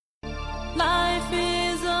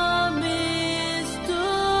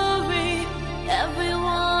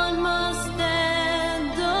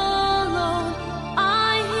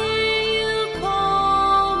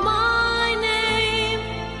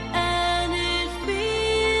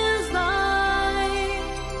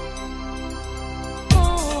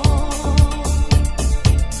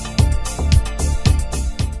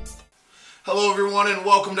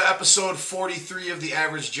welcome to episode 43 of the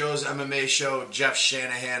Average Joe's MMA show. Jeff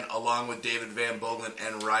Shanahan along with David Van Boglen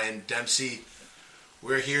and Ryan Dempsey.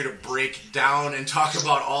 We're here to break down and talk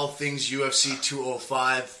about all things UFC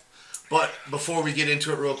 205. But before we get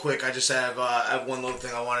into it real quick, I just have one little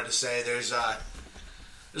thing I wanted to say. There's a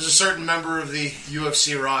certain member of the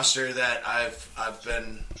UFC roster that I've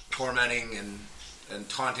been tormenting and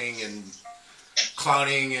taunting and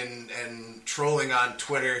clowning and trolling on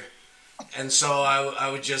Twitter. And so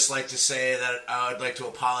I would just like to say that I would like to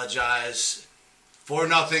apologize for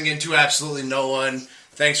nothing and to absolutely no one.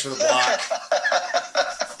 Thanks for the block.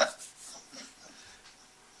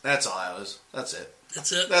 That's all That's it.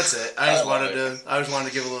 That's it. I just wanted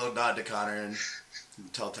to give a little nod to Conor and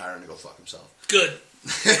tell Tyron to go fuck himself. Good.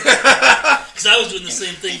 Because I was doing the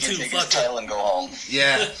same thing too. Take his title and go home.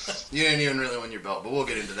 Yeah. You didn't even really win your belt, but we'll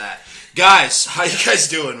get into that. Guys, how you guys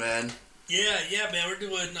doing, man? Yeah, man, we're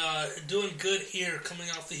doing good here, coming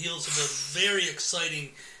off the heels of a very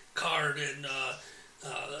exciting card and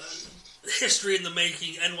history in the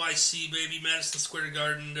making. NYC, baby, Madison Square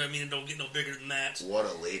Garden. I mean, it don't get no bigger than that. What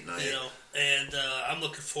a late night. You know, and I'm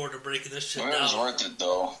looking forward to breking this shit down. It was worth it,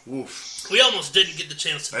 though. Oof. We almost didn't get the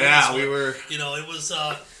chance to do this. Yeah, we were. You know, it was.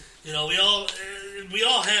 You know, we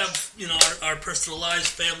all have, you know, our personal lives,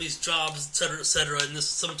 families, jobs, et cetera, and this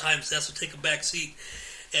sometimes has to take a back seat.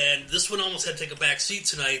 And this one almost had to take a back seat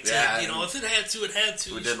tonight. Yeah, you know, if it had to, it had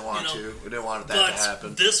to. We didn't want to. We didn't want that to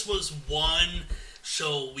happen. This was one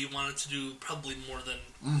show we wanted to do probably more than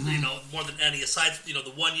more than any. Aside from, you know,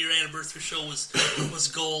 the 1 year anniversary show was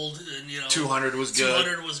gold, and you know 200 was good.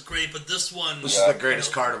 200 was great, but this one is the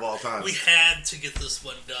greatest card of all time. We had to get this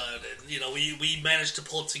one done, and you know we managed to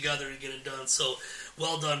pull it together and get it done. So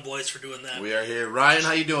well done, boys, for doing that. We are here. Ryan,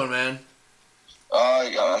 how you doing, man?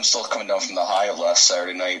 I'm still coming down from the high of last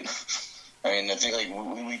Saturday night. I mean, I think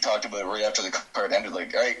like we talked about it right after the card ended.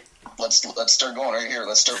 Like, all right, let's start going right here.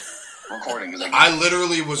 Let's start recording. Like, I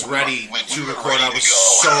literally was ready to record.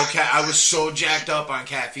 I was so jacked up on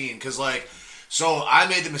caffeine because so I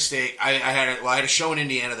made the mistake. I had a show in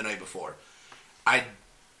Indiana the night before. I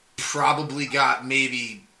probably got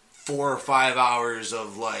maybe 4 or 5 hours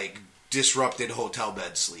of disrupted hotel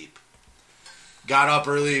bed sleep. Got up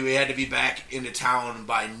early. We had to be back into town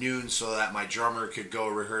by noon so that my drummer could go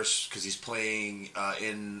rehearse because he's playing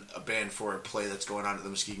in a band for a play that's going on at the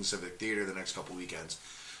Muskegon Civic Theater the next couple weekends.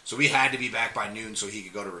 So we had to be back by noon so he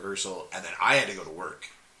could go to rehearsal, and then I had to go to work.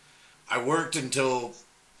 I worked until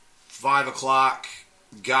 5 o'clock,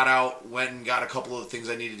 got out, went and got a couple of things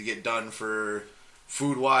I needed to get done for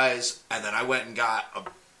food-wise, and then I went and got a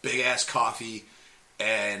big-ass coffee.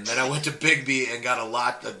 And then I went to Bigby and got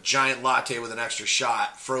a giant latte with an extra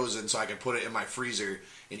shot, frozen, so I could put it in my freezer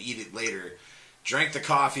and eat it later. Drank the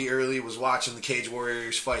coffee early, was watching the Cage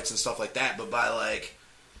Warriors fights and stuff like that, but by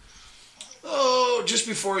just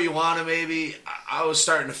before you want to maybe, I was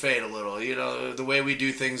starting to fade a little. You know, the way we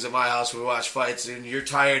do things at my house, we watch fights, and you're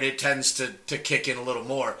tired, it tends to kick in a little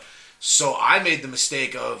more. So I made the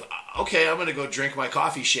mistake of, okay, I'm going to go drink my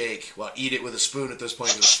coffee shake, eat it with a spoon at this point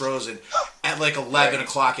because it's frozen, at 11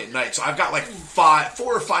 o'clock at night. So I've got 4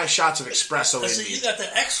 or 5 shots of espresso in me. You got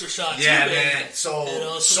that extra shot too, yeah, baby. Man. So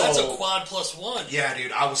that's a quad plus one. Yeah,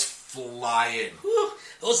 dude, I was flying. Whew.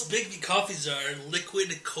 Those Big coffees are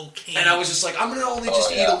liquid cocaine. And I was just I'm going to only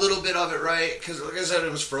just eat a little bit of it, right? Because like I said,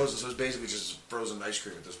 it was frozen, so it was basically just frozen ice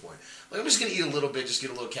cream at this point. I'm just going to eat a little bit, just get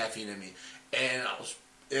a little caffeine in me. And I was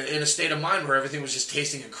in a state of mind where everything was just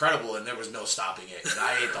tasting incredible and there was no stopping it. And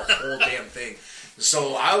I ate the whole damn thing.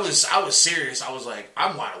 So I was serious. I was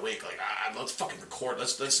I'm wide awake. Let's fucking record.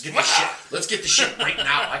 Let's get this shit. Let's get this shit right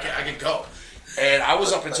now. I can go. And I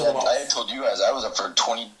was up until about. I told you guys I was up for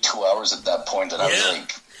 22 hours at that point, and I was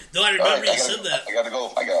like, "No, I remember you said that." I gotta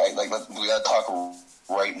go. We gotta talk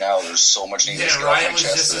right now. There's so much needs to get off my Ryan was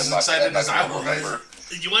just as excited as I was.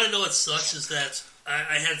 You want to know what sucks is that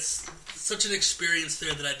I had such an experience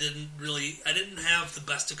there that I didn't have the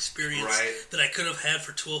best experience that I could have had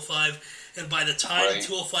for 205. And by the time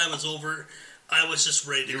 205 was over, I was just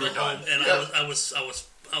ready to go home, and I was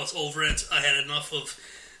over it. I had enough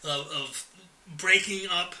of breaking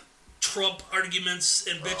up Trump arguments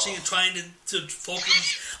and bitching and trying to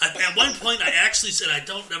focus. At one point, I actually said, I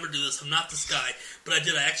don't ever do this, I'm not this guy, but I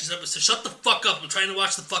did. I actually said, shut the fuck up, I'm trying to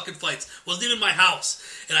watch the fucking fights. Wasn't even in my house.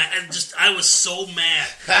 And I was so mad.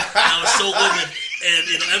 I was so livid.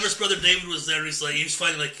 And, Everett's brother David was there, and he was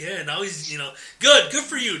finally yeah, now he's, good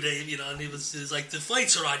for you, Dave, and he was like, the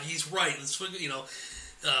fights are on, he's right, let's,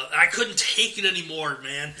 I couldn't take it anymore,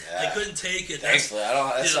 man. Yeah. I couldn't take it. Thankfully,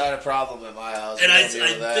 that's not a problem at my house. And I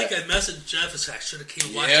think I messaged Jeff and said I should have came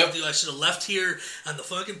and watched with you. I should have left here on the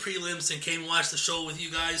fucking prelims and came and watched the show with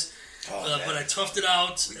you guys. But I toughed it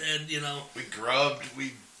out, and we grubbed,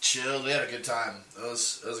 we chilled, we had a good time. It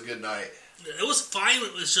was a good night. It was fine.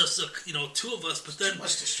 It was just two of us, but then too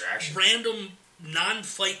much distraction. Random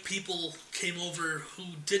non-fight people came over who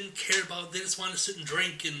didn't care about. They just wanted to sit and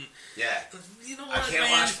drink and you know what,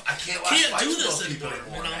 I can't do this anymore.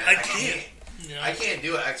 I can't. I can't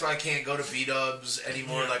do it. That's why I can't go to B-Dubs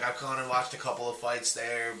anymore. Like I've gone and watched a couple of fights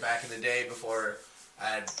there back in the day before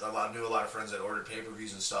I knew a lot of friends that ordered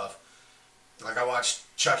pay-per-views and stuff. Like, I watched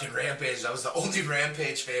Chuck and Rampage. I was the only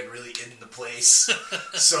Rampage fan really in the place.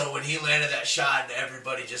 So when he landed that shot and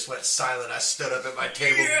everybody just went silent, I stood up at my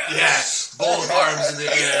table. Yes! Both arms in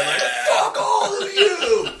the air. Like, fuck all of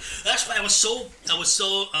you! That's why I was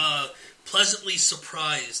so pleasantly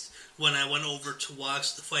surprised when I went over to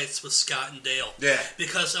watch the fights with Scott and Dale. Yeah.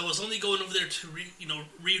 Because I was only going over there to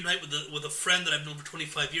reunite with a friend that I've known for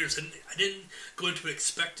 25 years, and I didn't go into it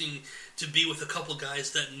expecting to be with a couple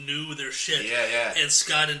guys that knew their shit. Yeah. And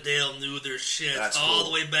Scott and Dale knew their shit. That's all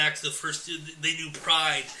cool. the way back to the first. They knew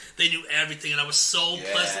Pride. They knew everything, and I was so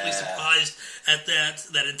pleasantly surprised at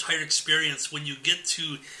that entire experience when you get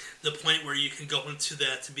to the point where you can go into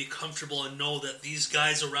that to be comfortable and know that these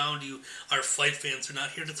guys around you are fight fans. They're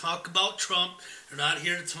not here to talk about Trump. They're not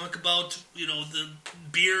here to talk about, the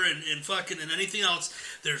beer and fucking and anything else.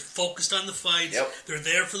 They're focused on the fights. Yep. They're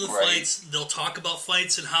there for the fights. They'll talk about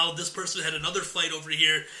fights and how this person had another fight over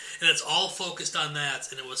here, and it's all focused on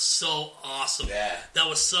that. And it was so awesome. Yeah. That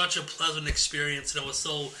was such a pleasant experience, and it was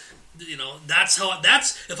so, that's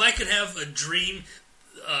if I could have a dream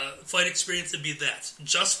fight experience, to be that.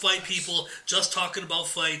 Just fight people, just talking about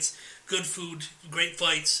fights, good food, great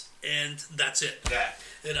fights, and that's it. Yeah.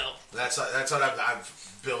 That's what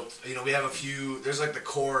I've built. We have a few, there's like the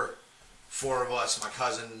core four of us, my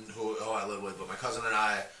cousin who I live with, but my cousin and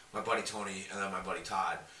I, my buddy Tony, and then my buddy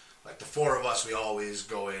Todd. Like the four of us, we always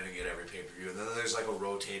go in and get every pay-per-view. And then there's like a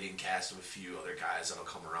rotating cast of a few other guys that'll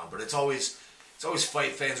come around. But it's always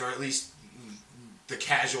fight fans, or at least the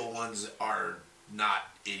casual ones are not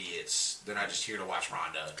idiots. They're not just here to watch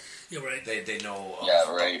Ronda. Yeah, right. They know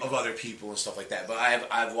of other people and stuff like that. But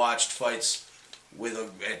I've watched fights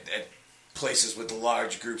at places with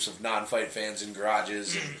large groups of non-fight fans in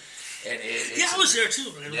garages. And I was there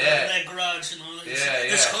too. In that garage,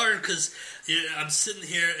 it's hard because I'm sitting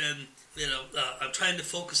here and I'm trying to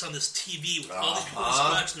focus on this TV with all these people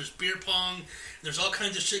watching. There's beer pong. There's all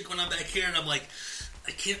kinds of shit going on back here, and I'm like,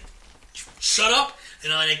 I can't shut up.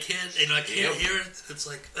 I can't hear it. It's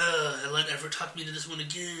like, and let Everett talk me into this one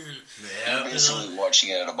again. Yeah, you're basically watching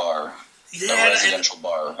it at a bar, a residential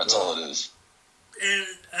bar. That's all it is. And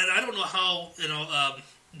I don't know how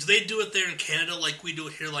do they do it there in Canada like we do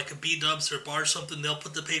it here, like a B-Dubs or a bar or something? They'll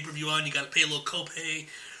put the pay-per-view on, you got to pay a little copay,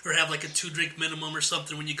 or have like a 2-drink minimum or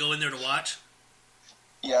something when you go in there to watch?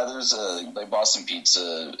 Yeah, there's like Boston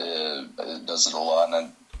Pizza does it a lot,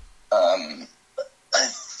 and I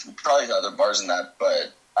probably other bars than that,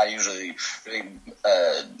 but I usually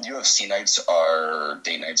UFC nights are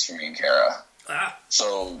date nights for me and Kara.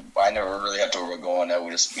 So I never really have to go on out.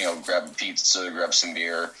 We just grab a pizza, grab some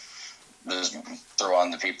beer, just throw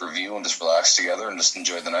on the pay-per-view and just relax together and just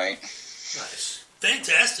enjoy the night. Nice.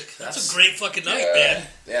 Fantastic. That's a great fucking night, man.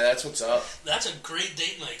 Yeah, that's what's up. That's a great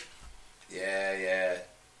date night. Yeah.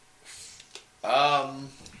 All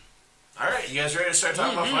right, you guys ready to start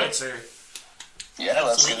talking about fights? Or? Yeah,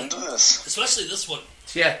 let's get into this. Especially this one.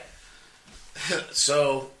 Yeah.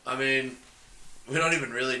 So, I mean, we don't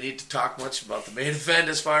even really need to talk much about the main event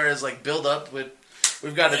as far as like build up.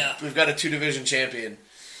 We've got a 2-division champion.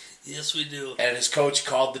 Yes, we do. And his coach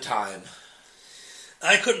called the time.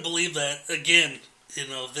 I couldn't believe that. Again,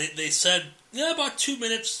 they said about 2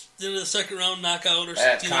 minutes into the second round knockout or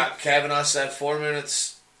something. Kavanaugh said 4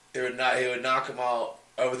 minutes. He would knock him out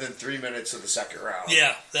within 3 minutes of the second round.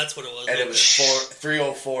 Yeah, that's what it was. And it was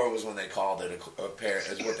 3:04 was when they called it.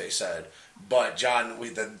 Is what they said. But John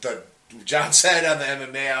said on the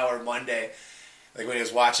MMA Hour Monday, like when he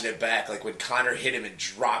was watching it back, like when Conor hit him and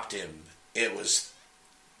dropped him, it was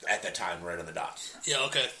at that time right on the dot. Yeah.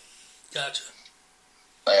 Okay. Gotcha.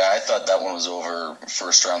 I thought that one was over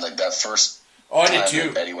first round. Like that first. Oh, I did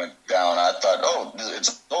too. That he went down. I thought,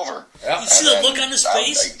 it's over. Yeah. You see the look on his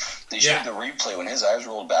face? They showed the replay when his eyes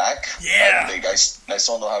rolled back. Yeah. I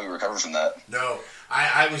still don't know how he recovered from that. No.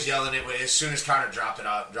 I was yelling it as soon as Conor dropped him.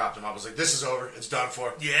 I was like, this is over. It's done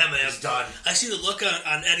for. Yeah, man. It's done. I see the look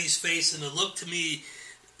on Eddie's face, and the look to me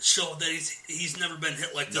show that he's never been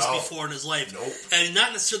hit like this before in his life. Nope. And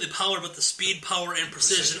not necessarily power, but the speed, power, and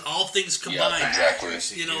precision, all things combined. Yeah,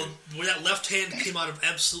 exactly. You know, where that left hand came out of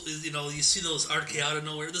absolutely, you know, you see those RK out of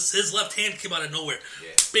nowhere. His left hand came out of nowhere. Yeah.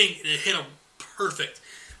 Bing, it hit him perfect.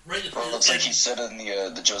 Right. Well, it's like he said in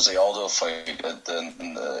the Jose Aldo fight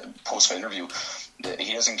in the post-fight interview.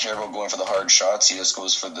 He doesn't care about going for the hard shots. He just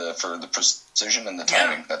goes for the precision and the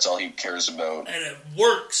timing. Yeah. That's all he cares about. And it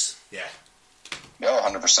works. Yeah. Yeah,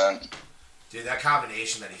 100%. Dude, that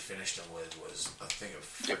combination that he finished him with was a thing of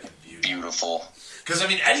freaking beauty. Beautiful. Because, I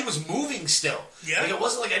mean, Eddie was moving still. Yeah. Like, it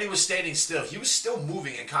wasn't like Eddie was standing still. He was still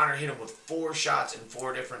moving, and Conor hit him with 4 shots in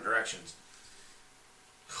 4 different directions.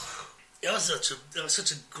 That was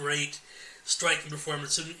such a great striking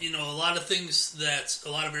performance. And, you know, a lot of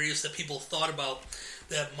areas that people thought about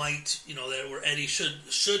that might, you know, that where Eddie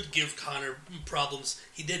should give Conor problems.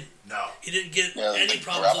 He didn't. No. He didn't get any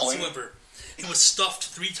problems whatsoever. He was stuffed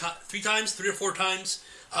 3 or 4 times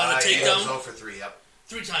on a takedown. Yeah, he was 0 for 3, yep.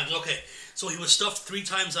 3 times, okay. So he was stuffed 3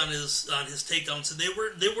 times on his takedowns, and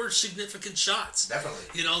they were significant shots.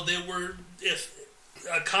 Definitely. You know, they were, if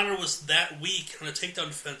Conor was that weak on a takedown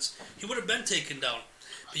defense, he would have been taken down.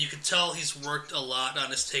 But you can tell he's worked a lot on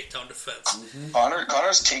his takedown defense. Mm-hmm.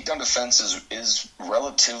 Connor's takedown defense is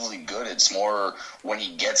relatively good. It's more when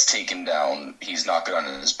he gets taken down, he's not good on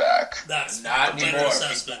his back. That's not a better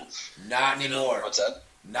assessment. Not anymore. What's that?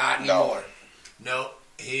 Not anymore. No,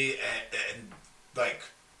 he like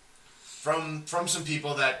from some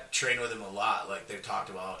people that train with him a lot, like they've talked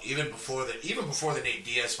about even before the Nate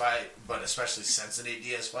Diaz fight, but especially since the Nate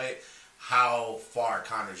Diaz fight, how far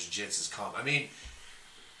Conor's jiu-jitsu has come. I mean.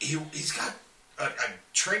 He's got a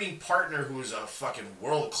training partner who's a fucking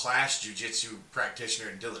world-class jiu-jitsu practitioner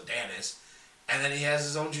in Dylan Dennis, and then he has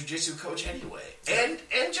his own jiu-jitsu coach anyway. And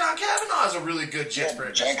John Kavanaugh is a really good jiu-jitsu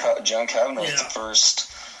practitioner. John Kavanaugh is the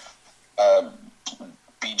first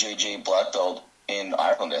BJJ black belt in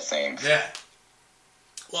Ireland, I think. Yeah.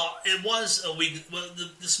 Well, it was a weakness. Well,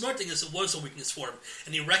 the smart thing is it was a weakness for him,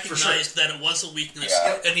 and he recognized that it was a weakness,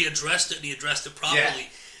 and he addressed it, and he addressed it properly. Yeah.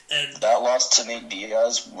 And that loss to Nate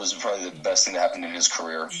Diaz was probably the best thing that happened in his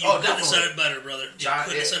career. You couldn't have said it better, brother. You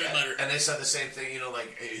couldn't have said it better. And they said the same thing, you know,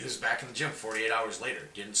 like, he was back in the gym 48 hours later.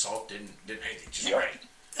 Didn't salt, didn't anything. Just right.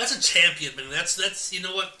 That's a champion, man. That's you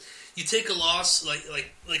know what? You take a loss,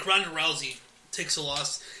 like Ronda Rousey takes a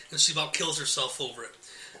loss, and she about kills herself over it.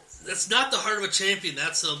 That's not the heart of a champion.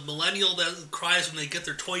 That's a millennial that cries when they get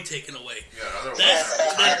their toy taken away. Yeah,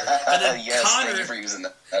 and then yes, Conor, thank you for using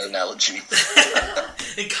that analogy.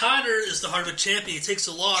 And Conor is the heart of a champion. He takes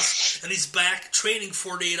a loss, and he's back training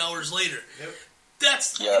 48 hours later. Yep.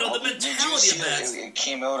 That's the mentality of that. It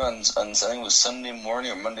came out on I think it was Sunday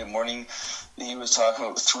morning or Monday morning. He was talking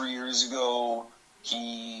about 3 years ago.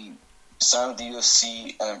 He signed with the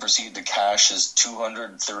UFC and then proceeded to cash his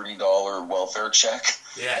 $230 welfare check.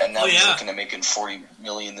 Yeah. And now he's looking at making $40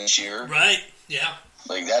 million this year. Right. Yeah.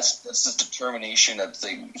 Like that's the determination that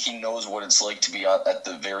he knows what it's like to be at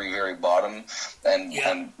the very, very bottom, and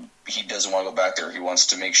he doesn't want to go back there. He wants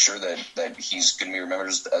to make sure that he's going to be remembered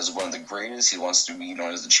as one of the greatest. He wants to be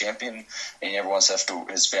known as the champion, and he never wants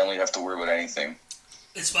his family to have to worry about anything.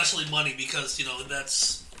 Especially money, because you know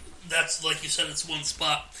that's like you said, it's one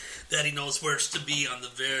spot that he knows where it's to be on the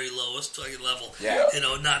very lowest level. Yeah. You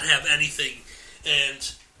know, not have anything.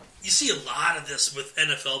 And you see a lot of this with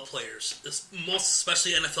NFL players, most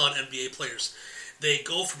especially NFL and NBA players. They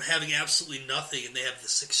go from having absolutely nothing, and they have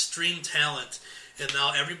this extreme talent. And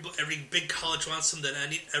now every big college wants them, that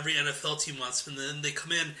every NFL team wants them. And then they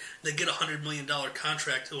come in, they get a $100 million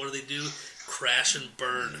contract, and what do? Crash and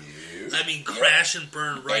burn. I mean, crash and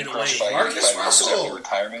burn right away. Marcus Russell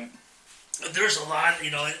retirement. There's a lot,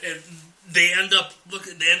 you know, and they end up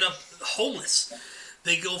homeless.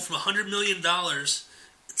 They go from $100 million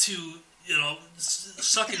to, you know,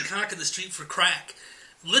 sucking cock in the street for crack.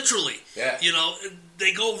 Literally. Yeah. You know,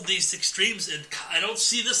 they go with these extremes, and I don't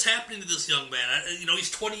see this happening to this young man. You know, he's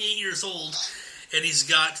 28 years old, and he's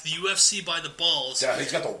got the UFC by the balls. Yeah,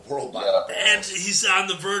 he's got the world by the balls. And he's on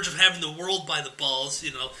the verge of having the world by the balls,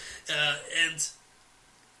 you know. And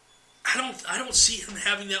I don't see him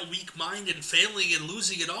having that weak mind and failing and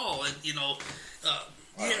losing it all. And, you know,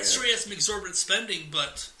 sure he has some exorbitant spending,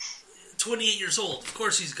 but 28 years old, of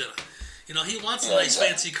course he's gonna. You know, he wants a nice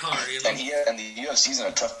fancy car. You know? And the UFC's in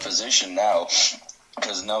a tough position now,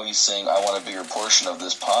 because now he's saying, I want a bigger portion of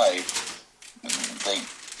this pie.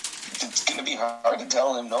 It's going to be hard to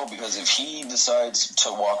tell him no, because if he decides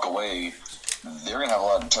to walk away, they're going to have a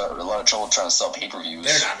lot of trouble trying to sell pay-per-views.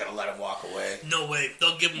 They're not going to let him walk away. No way.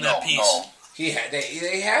 They'll give him that piece. No.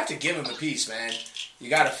 They have to give him a piece, man. You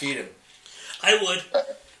got to feed him. I would.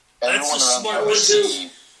 everyone around the UFC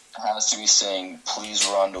has to be saying, please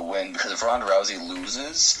Ronda win, because if Ronda Rousey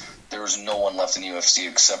loses, there's no one left in the UFC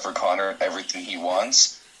except for Conor. Everything he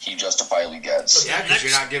wants, he justifiably gets. Yeah, because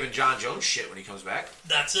you're not giving John Jones shit when he comes back.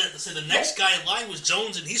 That's it. So the next guy in line was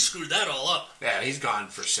Jones, and he screwed that all up. Yeah, he's gone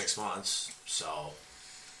for 6 months, so...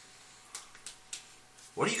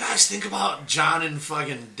 What do you guys think about John and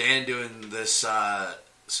fucking Dan doing this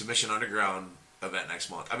Submission Underground event next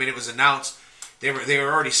month? I mean, it was announced... They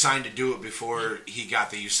were already signed to do it before he got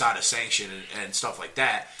the USADA sanction and stuff like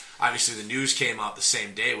that. Obviously, the news came out the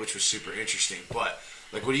same day, which was super interesting. But,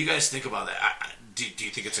 like, what do you guys think about that? Do you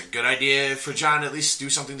think it's a good idea for John to at least do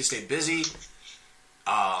something to stay busy?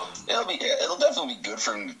 It'll definitely be good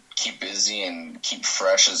for him to keep busy and keep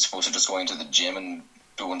fresh as opposed to just going to the gym and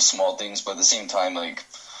doing small things. But at the same time, like,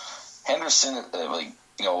 Henderson,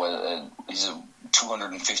 he's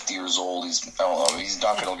 250 years old. He's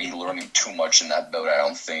not going to be learning too much in that bout, I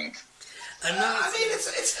don't think. I mean,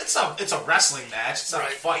 it's a wrestling match. It's not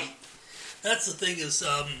a fight. That's the thing is,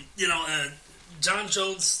 John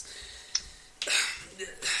Jones,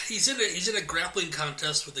 he's in a grappling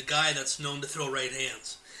contest with a guy that's known to throw right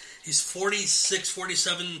hands. He's 46,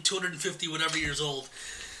 47, 250, whatever years old,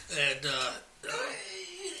 and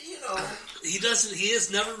he has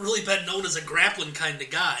never really been known as a grappling kind of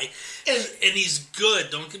guy, and he's good.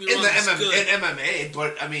 Don't get me wrong, in MMA,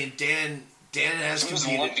 but I mean, Dan has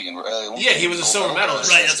competed. Olympian, he was a silver medalist.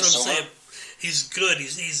 Right, that's what I'm saying. He's good.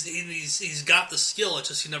 He's got the skill. It's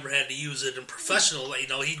just he never had to use it in professional.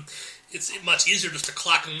 It's much easier just to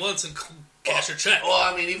clock him once and cash your check. Well,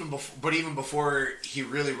 I mean, even before he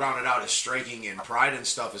really rounded out his striking and pride and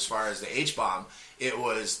stuff, as far as the H-bomb, it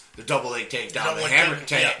was the double leg takedown,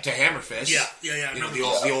 to hammer fist. Yeah.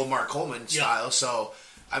 The old Mark Coleman style. So,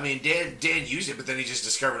 I mean, Dan used it, but then he just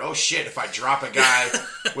discovered, oh shit, if I drop a guy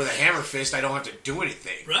with a hammer fist, I don't have to do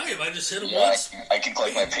anything. Right, if I just hit him once. I can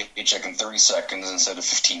collect my paycheck in 30 seconds instead of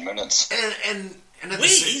 15 minutes. And way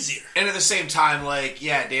easier. And at the same time,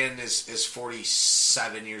 Dan is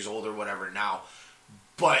 47 years old or whatever now.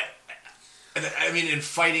 But, I mean, in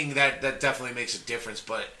fighting, that definitely makes a difference.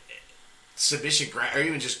 But submission, or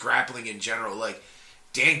even just grappling in general,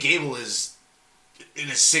 Dan Gable is in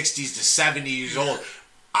his 60s to 70 years old.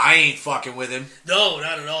 I ain't fucking with him. No,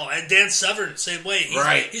 not at all. And Dan Severn, same way.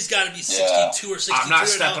 He's got to be 62 or 63. I'm not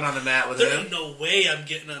stepping on the mat with him. There ain't no way I'm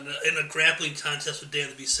getting in a grappling contest with Dan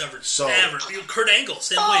to be Severn. Ever. Kurt Angle,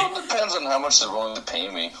 same way. It depends on how much they're willing to pay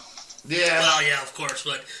me. Yeah. Well, yeah, of course.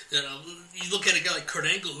 But, you look at a guy like Kurt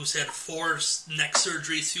Angle who's had 4 neck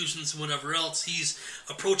surgeries, fusions, and whatever else. He's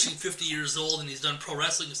approaching 50 years old, and he's done pro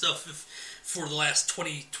wrestling and stuff for the last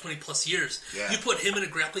 20 plus years. Yeah. You put him in a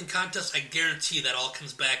grappling contest, I guarantee that all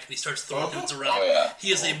comes back and he starts throwing dudes around. Oh, yeah.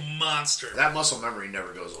 He is a monster. That muscle memory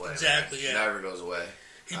never goes away. Exactly, man. Yeah. Never goes away.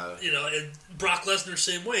 And Brock Lesnar,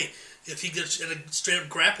 same way. If he gets in a straight up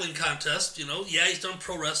grappling contest, he's done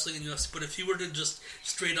pro wrestling and UFC, but if he were to just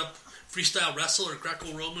straight up freestyle wrestle or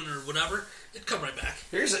Greco-Roman or whatever, it'd come right back.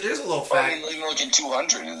 Here's a little fact. Even look at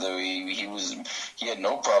 200, though he had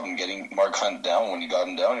no problem getting Mark Hunt down. When he got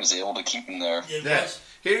him down, he was able to keep him there. Yeah.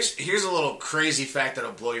 Here's a little crazy fact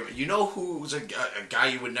that'll blow you. You know who's a guy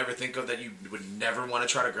you would never think of that you would never want to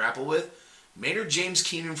try to grapple with? Maynard James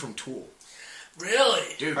Keenan from Tool. Really?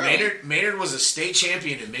 Dude, Maynard was a state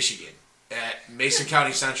champion in Michigan at Mason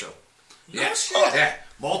County Central. No shit. Yeah.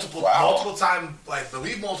 Multiple time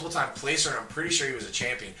placer, and I'm pretty sure he was a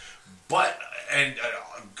champion. But, and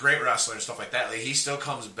a great wrestler and stuff like that. He still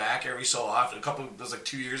comes back every so often. It was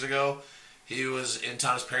 2 years ago. He was in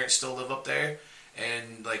town. His parents still live up there.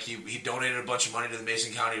 And, he donated a bunch of money to the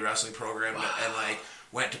Mason County wrestling program and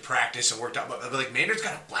went to practice and worked out. But, Maynard's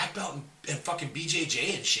got a black belt and fucking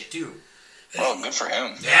BJJ and shit, too. Oh, good for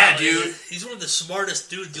him. Yeah, dude. He's one of the smartest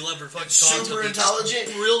dudes you'll ever fucking talk to. Super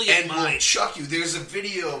intelligent. Brilliant and mind. Will chuck you. There's a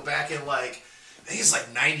video back in, I think it's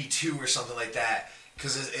 92 or something like that.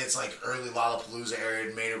 Because it's early Lollapalooza era,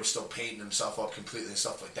 and Maynard was still painting himself up completely and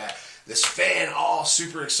stuff like that. This fan, all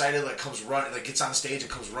super excited, comes running, gets on stage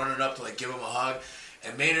and comes running up to, give him a hug.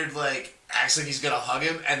 And Maynard, acts like he's going to hug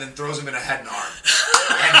him, and then throws him in a head and arm.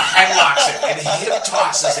 And headlocks him, and hip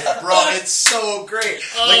tosses it. Bro, it's so great.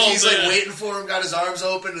 He's, waiting for him, got his arms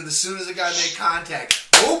open, and as soon as the guy made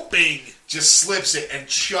contact, boom, bing, just slips it and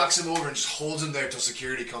chucks him over and just holds him there until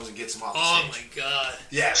security comes and gets him off the stage. Oh, my God.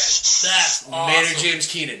 Yeah, man. That's awesome. Maynard James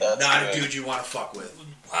Keenan, not a dude you want to fuck with.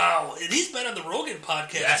 Wow. And he's been on the Rogan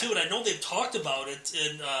podcast, too, and I know they've talked about it,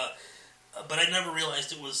 and but I never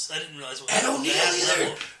realized it was. I didn't realize it was. I don't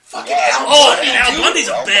either. Fucking Al Bundy's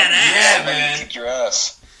a badass. Yeah, man. Kick your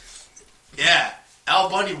ass. Yeah. Al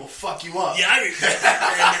Bundy will fuck you up. Yeah, and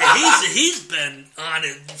he's been on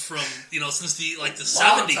it from since the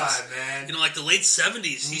 70s. Time, man. Like the late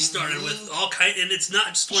 70s. He started with all kind, and it's not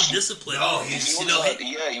just one discipline. No, he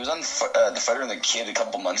was on The Fighter and the Kid a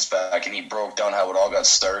couple months back, and he broke down how it all got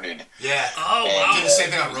started. Yeah. Oh wow. He did the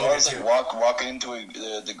same thing on Rogan too. Walking into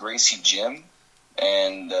the Gracie gym,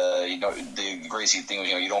 and the Gracie thing was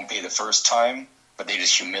you don't pay the first time, but they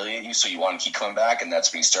just humiliate you, so you want to keep coming back, and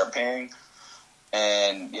that's when you start paying.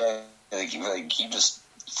 And yeah, he just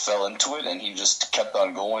fell into it, and he just kept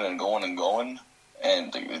on going and going and going,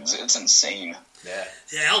 and it's insane. Yeah.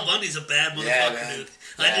 Yeah, Al Bundy's a bad motherfucker, dude.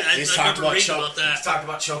 Yeah. I remember reading about that. He's talked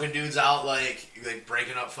about choking dudes out, like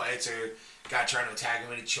breaking up fights, or guy trying to attack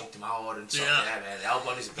him and he choked him out and stuff. Yeah, man. Al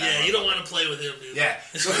Bundy's a bad motherfucker. You don't want to play with him, dude. Yeah.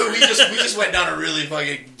 So we just went down a really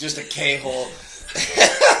fucking just a K-hole.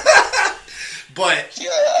 But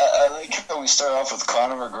yeah, I like how we start off with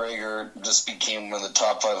Conor McGregor just became one of the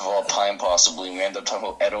top 5 of all time, possibly. We end up talking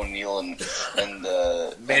about Ed O'Neill and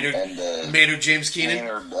Maynard James Keenan.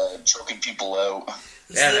 Maynard choking people out.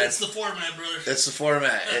 It's the format, brother. It's the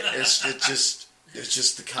format. It's just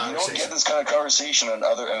the conversation. You don't get this kind of conversation on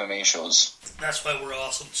other MMA shows. That's why we're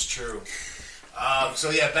awesome. It's true. So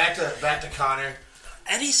yeah, back to Conor.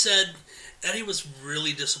 Eddie was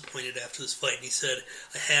really disappointed after this fight, and he said,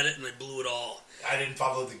 I had it and I blew it all. I didn't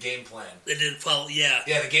follow the game plan. It didn't follow, yeah.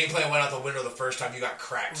 Yeah, the game plan went out the window the first time you got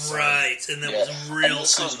cracked. Son. Right, and that was real. And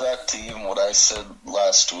this goes back to even what I said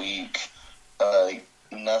last week.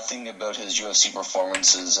 Nothing about his UFC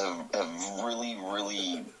performances have really,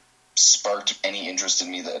 really sparked any interest in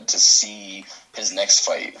me to see his next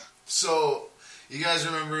fight. So, you guys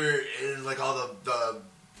remember in all the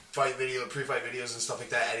pre-fight videos and stuff like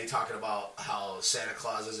that, Eddie talking about how Santa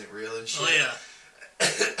Claus isn't real and shit. Oh yeah.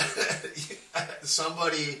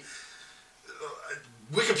 Somebody,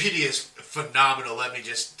 Wikipedia is phenomenal. Let me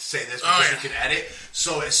just say this because you can edit.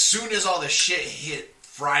 So as soon as all the shit hit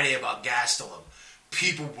Friday about Gastelum,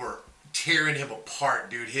 people were tearing him apart,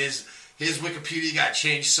 dude. His Wikipedia got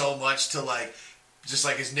changed so much to just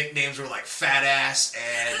his nicknames were Fat Ass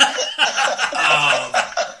and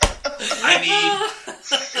I mean,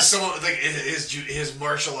 some his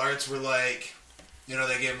martial arts were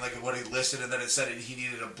they gave him what he listed, and then it said he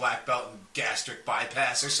needed a black belt in gastric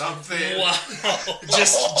bypass or something. Wow,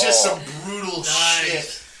 just some brutal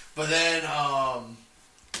shit. But then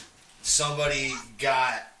somebody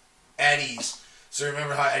got Eddie's. So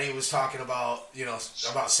remember how Eddie was talking about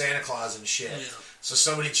about Santa Claus and shit. Yeah. So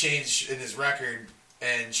somebody changed in his record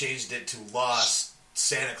and changed it to Lost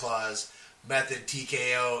Santa Claus Method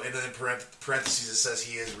TKO, and then in parentheses it says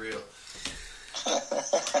he is real.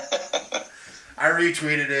 I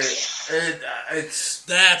retweeted it.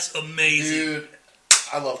 That's amazing, dude.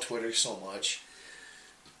 I love Twitter so much.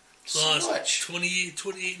 So much.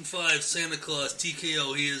 28 and 5. Santa Claus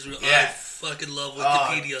TKO. He is real. Yeah. I fucking love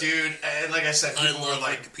Wikipedia, dude. And like I said, I love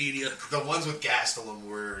Wikipedia. The ones with Gastelum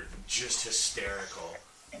were just hysterical.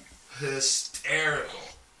 Hysterical.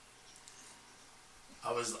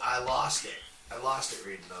 I lost it. I lost it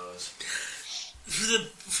reading those.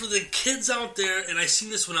 For the kids out there, and I seen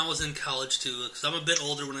this when I was in college too, because I'm a bit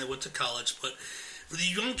older when I went to college, but for the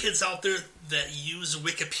young kids out there that use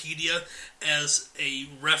Wikipedia as a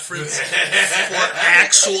reference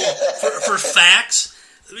for facts,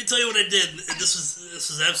 let me tell you what I did. This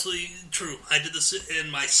is absolutely true. I did this in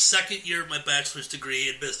my second year of my bachelor's degree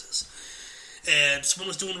in business. And someone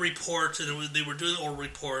was doing a report, and they were doing an oral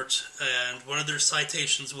report, and one of their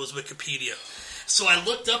citations was Wikipedia. So I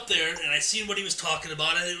looked up there, and I seen what he was talking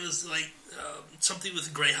about, and it was something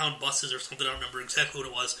with Greyhound buses or something. I don't remember exactly what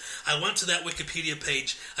it was. I went to that Wikipedia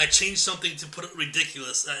page. I changed something to put it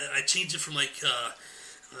ridiculous. I changed it from it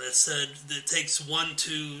said it takes 1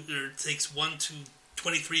 to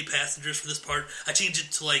 23 passengers for this part. I changed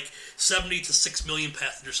it to 70 to 6 million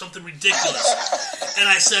passengers, something ridiculous. And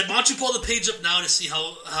I said, why don't you pull the page up now to see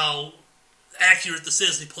how accurate this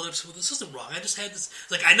is? And he pulled it up and said, well, this isn't wrong. I just had this.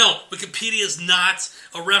 I know, Wikipedia is not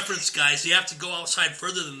a reference, guys. You have to go outside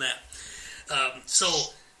further than that.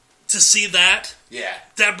 So to see that,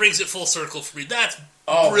 that brings it full circle for me. That's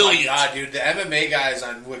brilliant. Oh my god, dude. The MMA guys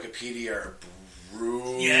on Wikipedia are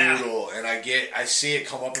brutal. Yeah. And I see it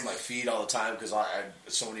come up in my feed all the time because I have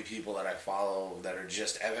so many people that I follow that are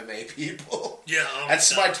just MMA people. Yeah.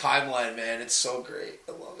 That's my timeline, man. It's so great.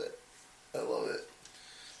 I love it.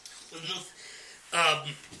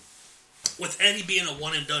 With Eddie being a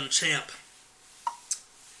one-and-done champ,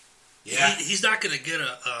 he's not going to get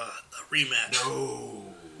a rematch.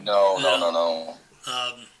 No.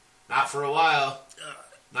 Not for a while.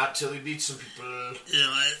 Not till he beats some people.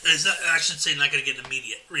 I should say not going to get an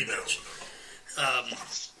immediate rematch.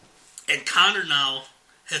 And Conor now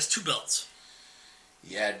has 2 belts.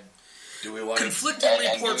 Yeah. Do we want conflicting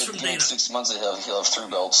reports from Dana? 6 months he'll have 3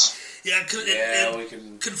 belts. Yeah, we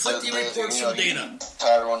can. Conflicting reports from Dana.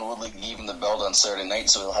 Tyron Woodley gave him the belt on Saturday night,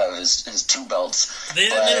 so he'll have his 2 belts. They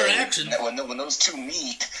had an interaction. When those 2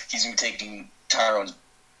 meet, he's going to be taking Tyron's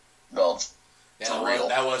belt. Yeah,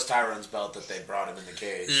 that was Tyron's belt that they brought him in the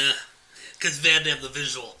cage. Yeah, because they had to have the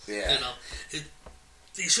visual. Yeah.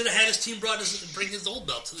 He should have had his team bring his old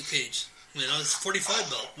belt to the cage. It's 45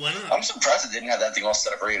 belt. Why not? I'm surprised they didn't have that thing all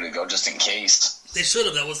set up ready to go just in case. They should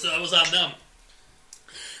have. That was on them.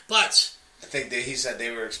 But I think he said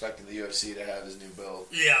they were expecting the UFC to have his new belt.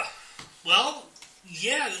 Yeah. Well,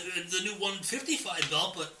 yeah, the new 155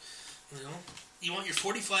 belt, but you want your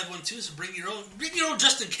 45 one too, so bring your own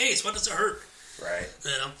just in case. What does it hurt? Right.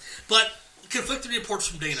 But conflicting reports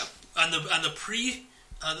from Dana on the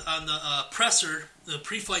presser, the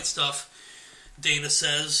pre-fight stuff. Dana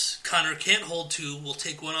says Conor can't hold 2. We'll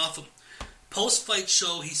take 1 off him. Post-fight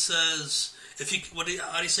show, he says, how do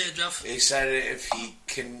you say it, Jeff? He said if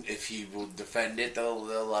he will defend it,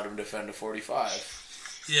 they'll let him defend a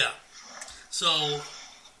 45. Yeah. So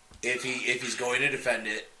if he's going to defend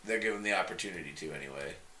it, they're giving him the opportunity to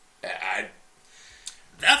anyway.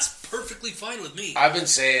 That's perfectly fine with me. I've been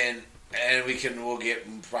saying, and we'll get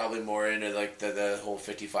probably more into like the whole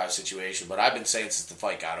 55 situation, but I've been saying since the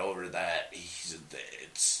fight got over that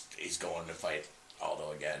he's going to fight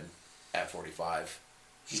Aldo again at 45.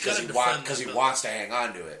 Because he wants to hang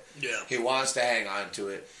on to it. Yeah. He wants to hang on to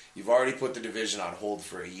it. You've already put the division on hold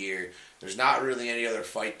for a year. There's not really any other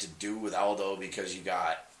fight to do with Aldo because you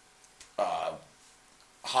got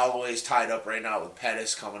Holloway's tied up right now with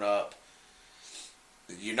Pettis coming up.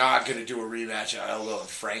 You're not going to do a rematch of Aldo and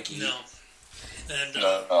Frankie. No. And,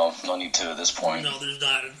 no need to at this point. No, there's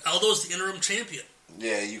not. Aldo's the interim champion.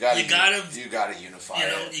 Yeah, you got to unify.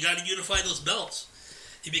 You got to unify those belts.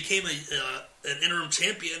 He became an interim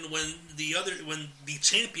champion when the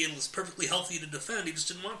champion was perfectly healthy to defend. He just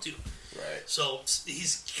didn't want to. Right. So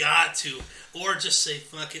he's got to, or just say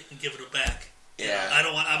fuck it and give it back. Yeah. I'm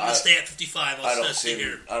gonna stay at 55. I don't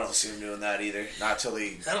see him doing that either. Not till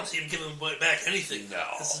he. I don't see him giving back anything. No.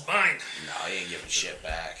 This is mine. No, he ain't giving shit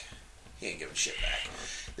back.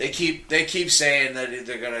 They keep saying that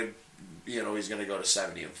they're gonna, he's gonna go to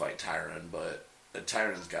 70 and fight Tyron, but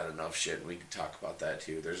Tyron's got enough shit, and we can talk about that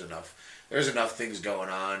too. There's enough things going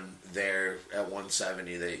on there at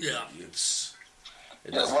 170 that it's.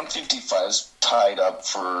 155's tied up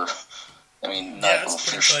for. I mean, not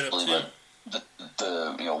officially, but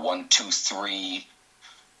the 1, 2, 3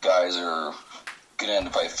 guys are gonna end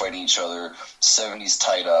up fighting each other. 70's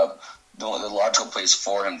tied up. The logical place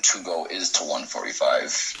for him to go is to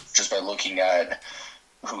 145, just by looking at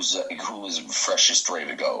who is freshest ready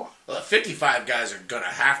to go. Well, the 55 guys are gonna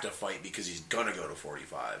have to fight because he's gonna go to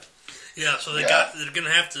 45. Yeah, so they're gonna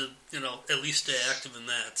have to, at least stay active in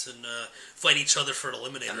that and fight each other for an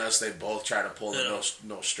eliminator. Unless they both try to pull the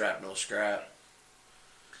no strap, no scrap.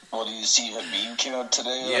 Well, do you see Habib came out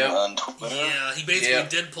today on Twitter? Yeah, he basically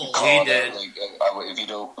did pull. He did.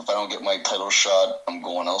 If I don't get my title shot, I'm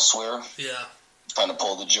going elsewhere. Yeah. Trying to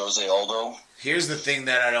pull the Jose Aldo. Here's the thing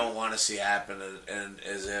that I don't want to see happen, and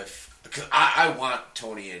because I want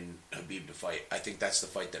Tony and Habib to fight. I think that's the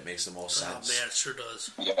fight that makes the most sense. Oh man, it sure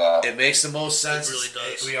does. Yeah, it makes the most sense. It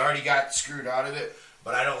really does. We already got screwed out of it,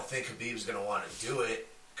 but I don't think Habib's going to want to do it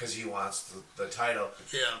because he wants the title.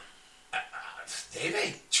 Yeah. They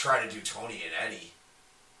may try to do Tony and Eddie,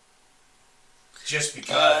 just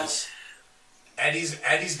because Eddie's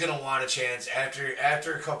going to want a chance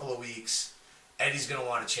after a couple of weeks. Eddie's going to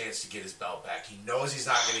want a chance to get his belt back. He knows he's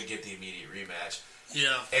not going to get the immediate rematch.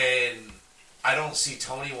 Yeah. And I don't see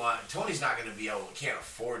Tony's not going to be able. Can't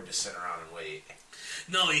afford to sit around and wait.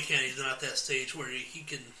 No, he can't. He's not at that stage where he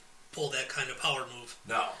can pull that kind of power move.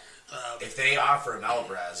 No. If they offer him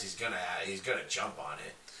Alvarez, he's gonna jump on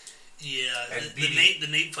it. Yeah. The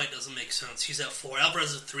Nate fight doesn't make sense. He's at 4.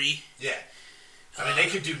 Alvarez is 3. Yeah. I mean, they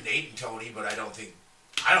could do Nate and Tony, but I don't think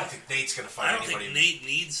Nate's going to fight anybody. I don't think Nate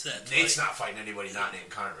needs that fight. Nate's not fighting anybody not named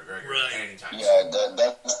Conor McGregor anytime soon. Yeah,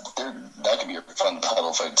 that could be a fun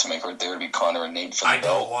title fight to make right there. To be Conor and Nate for the belt. I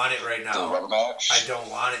don't want it right now. The rubber match. I don't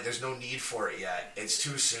want it. There's no need for it yet. It's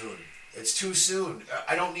too soon.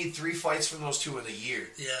 I don't need 3 fights from those two in a year.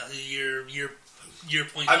 Yeah, year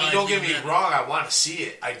point. I mean, don't get me wrong. I want to see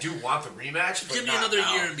it. I do want the rematch. But give me another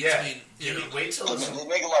year in between. Yeah. Wait till they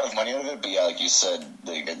make a lot of money out of it, but yeah, like you said,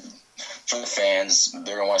 for the fans,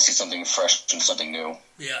 they're gonna want to see something fresh and something new.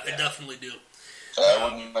 Yeah, I definitely do. I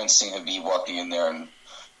wouldn't mind seeing Habib walking in there and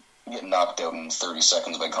get knocked out in 30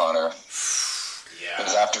 seconds by Conor. Yeah.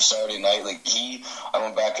 Because after Saturday night, I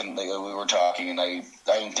went back and we were talking, and I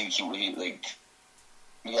didn't think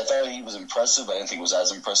I thought he was impressive. I didn't think it was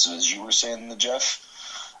as impressive as you were saying, Jeff.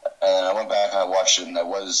 And I went back and I watched it, and I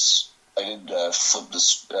did flip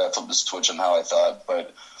the switch on how I thought,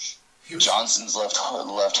 but Johnson's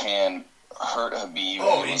left hand hurt Habib.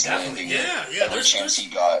 Oh, he definitely. Every chance he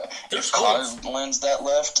got. If Conor lands that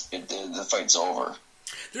left, the fight's over.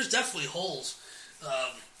 There's definitely holes,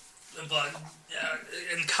 but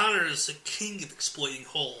and Conor is the king of exploiting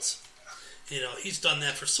holes. He's done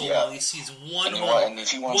that for so long. He sees one hole. And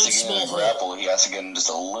if he wants to get in a grapple, he has to get in just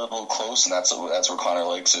a little close, and that's where Conor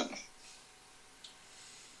likes it.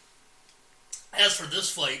 As for this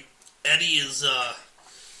fight, Eddie's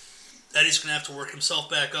going to have to work himself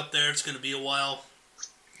back up there. It's going to be a while.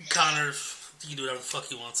 Conor, he can do whatever the fuck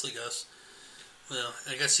he wants, I guess. Well,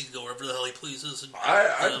 I guess he can go wherever the hell he pleases.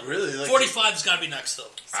 I really like 45's got to be next,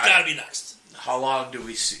 though. It's got to be next. How long do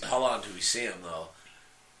we see him though?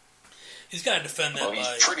 He's got to defend that.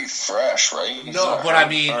 He's pretty fresh, right? No, but I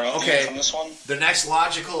mean, okay. The next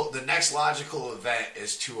logical event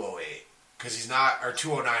is 208 because he's not, or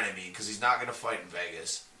 209. I mean, because he's not going to fight in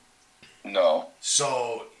Vegas. No.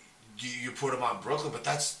 So you put him on Brooklyn, but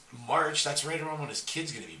that's March. That's right around when his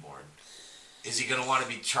kid's going to be born. Is he going to want to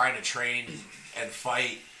be trying to train and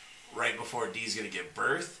fight right before D's going to give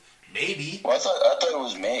birth? Maybe. Well, I thought it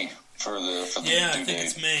was May for the I think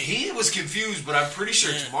it's May. He was confused, but I'm pretty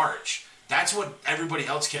sure it's March. That's what everybody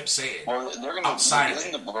else kept saying. Well, they're going to outside.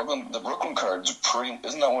 Isn't the Brooklyn card's pretty?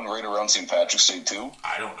 Isn't that one right around St. Patrick's Day too?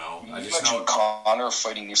 I don't know. I just know Conor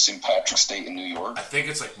fighting near St. Patrick's Day in New York. I think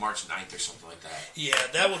it's like March 9th or something like that. Yeah,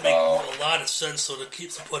 that would make a lot of sense. So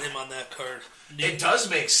to put him on that card, it does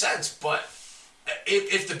make sense. But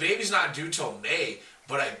if the baby's not due till May,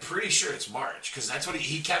 but I'm pretty sure it's March because that's what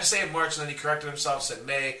he kept saying March, and then he corrected himself, said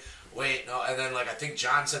May. Wait, no, and then I think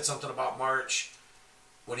John said something about March.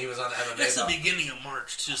 When he was on the MMA. That's the beginning of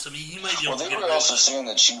March. He might be able to they were also saying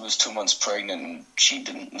that she was 2 months pregnant, and she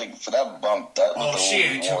didn't, for that bump, that looked she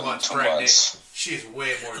ain't 2 months pregnant. She is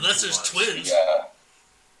way more than 2 months. Unless there's twins. Yeah.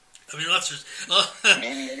 I mean, unless there's...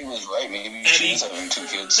 Maybe Eddie was right. Maybe she is having 2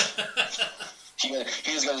 kids. He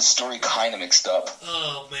just got his story kind of mixed up.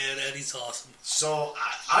 Oh, man, Eddie's awesome. So,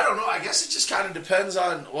 I don't know. I guess it just kind of depends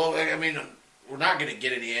on... Well, I mean... We're not going to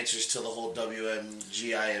get any answers till the whole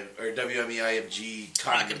WMEIFG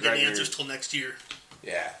Conor McGregor. Not going to get any answers till next year.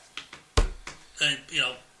 Yeah. And,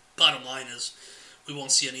 bottom line is, we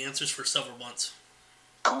won't see any answers for several months.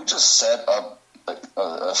 Can we just set up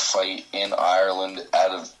a fight in Ireland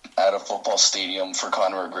at a football stadium for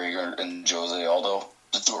Conor McGregor and Jose Aldo?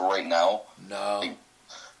 Just do it right now? No.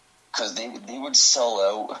 Because they would sell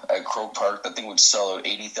out at Croke Park. That thing would sell out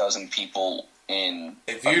 80,000 people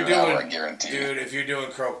if you're doing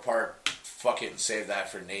Croke Park, fuck it and save that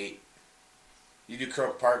for Nate. You do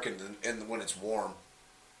Croke Park when it's warm.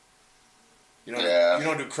 You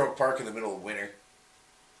don't do Croke Park in the middle of winter.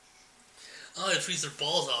 Oh, they freeze their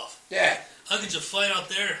balls off. Yeah. How could you fight out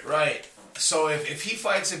there? Right. So if he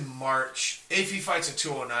fights in March, if he fights at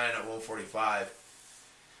 209 at 145,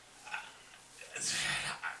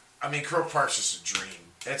 I mean, Croke Park's just a dream.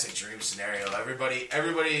 That's a dream scenario. Everybody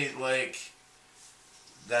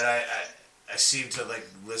that I seem to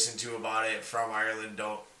listen to about it from Ireland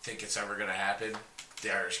don't think it's ever going to happen.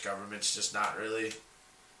 The Irish government's just not really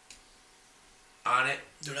on it.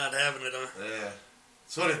 They're not having it, huh? Yeah.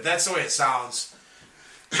 So that's the way it sounds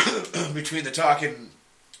between the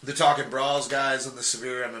talking brawls guys and the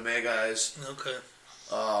severe MMA guys. Okay.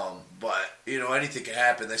 But anything could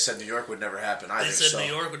happen. They said New York would never happen either. They said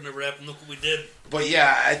New York would never happen. Look what we did. But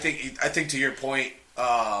yeah, I think to your point,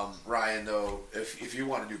 Ryan, though, if you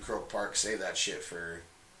want to do Croke Park, save that shit for...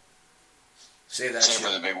 Save it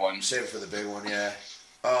for the big one. Save it for the big one, yeah.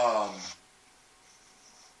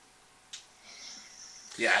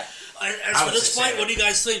 Yeah. As for this fight, what do you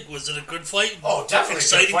guys think? Was it a good fight? Oh, definitely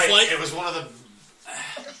exciting fight. It was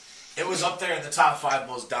it was up there in the top 5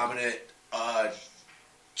 most dominant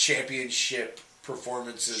championship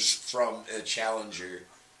performances from a challenger.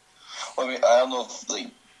 Well, I mean, I don't know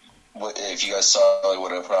if you guys saw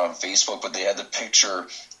what I put on Facebook, but they had the picture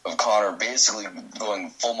of Conor basically going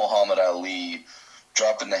full Muhammad Ali,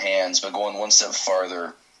 dropping the hands, but going one step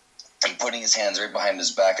farther and putting his hands right behind his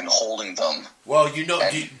back and holding them. Well, do you know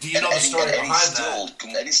the story behind that?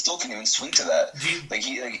 Eddie still can even swing to that.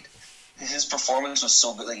 His performance was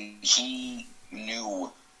so good. He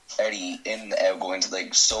knew Eddie going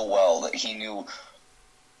to so well that he knew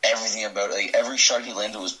everything about it. Every shot he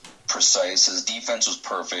landed was precise. His defense was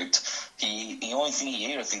perfect. The only thing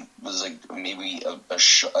he ate, I think, was like maybe a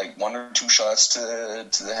shot, like 1 or 2 shots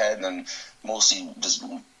to the head, and then mostly just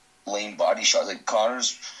lame body shots. Like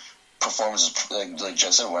Conor's performance is like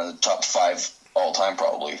Jeff said, one of the top 5 all time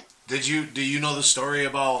probably. Do you know the story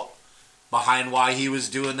about behind why he was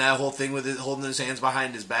doing that whole thing with holding his hands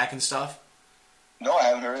behind his back and stuff? No, I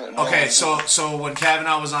haven't heard it. No. Okay, so when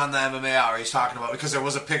Kavanaugh was on the MMA Hour, he's talking about, because there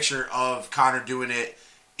was a picture of Conor doing it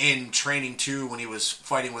in training too when he was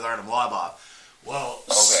fighting with Artem Lobov. Well,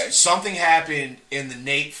 something happened in the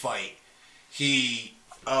Nate fight. He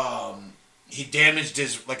damaged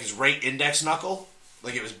his right index knuckle.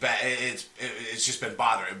 Like it was bad. It's just been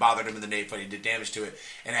bothering. It bothered him in the Nate fight. He did damage to it,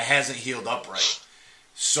 and it hasn't healed up right.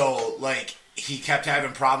 So like he kept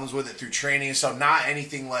having problems with it through training and stuff. Not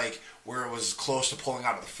anything like where it was close to pulling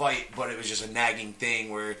out of the fight, but it was just a nagging thing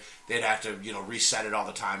where they'd have to, reset it all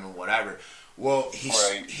the time and whatever. Well,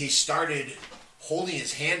 he started holding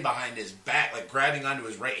his hand behind his back, like grabbing onto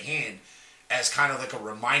his right hand as kind of like a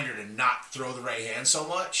reminder to not throw the right hand so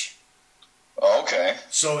much. Okay.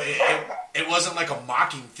 So it wasn't like a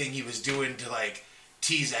mocking thing he was doing to like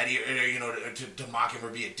tease Eddie, or to mock him or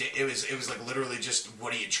be a dick. It was like literally just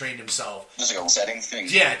what he had trained himself. Just like a setting thing.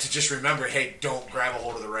 Yeah, to just remember, hey, don't grab a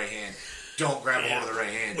hold of the right hand. Don't grab a hold of the right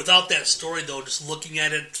hand. Without that story, though, just looking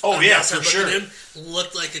at it, for sure, at him,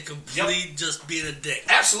 looked like a complete just being a dick.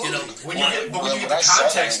 Absolutely. When you get the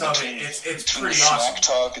context of it, it's pretty awesome. Smack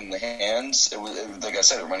talk and the hands, it was like I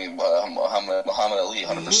said, it reminded me of Muhammad Ali,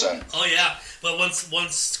 100%. Oh yeah, but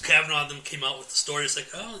once Kavanaugh and them came out with the story, it's like,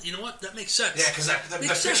 oh, you know what, that makes sense. Yeah, because the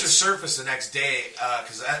picture surfaced the next day,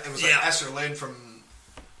 because it was like Esther Lynn from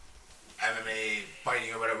MMA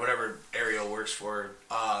fighting or whatever Ariel works for.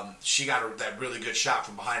 She got that really good shot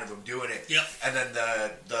from behind of him doing it. Yep. And then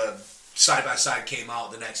the side by side came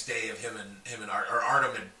out the next day of him and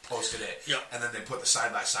Artem had posted it. Yep. And then they put the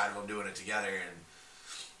side by side of them doing it together, and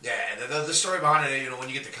the story behind it, when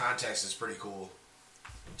you get the context, it's pretty cool.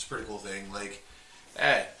 It's a pretty cool thing. Like,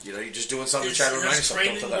 you're just doing something to try to remind yourself.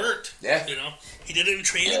 His training worked. Yeah. He did it in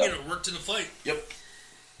training and it worked in the fight. Yep.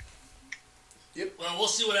 Well, we'll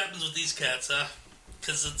see what happens with these cats, huh?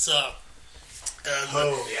 Because it's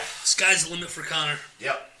sky's the limit for Conor.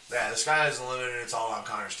 Yep. Yeah, the sky is the limit, and it's all on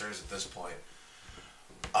Conor's terms at this point.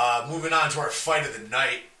 Moving on to our fight of the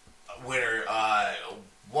night, winner.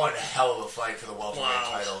 One hell of a fight for the welterweight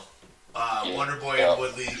title. Wonderboy and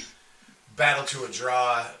Woodley battled to a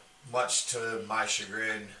draw, much to my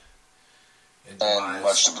chagrin and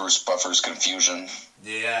much to Bruce Buffer's confusion.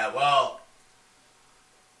 Yeah, well,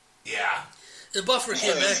 yeah. And Buffer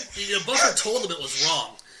came back. Buffer told him it was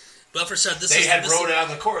wrong. Buffer said this. They had wrote it on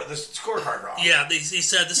the scorecard wrong. Yeah, he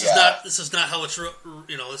said this is not how it's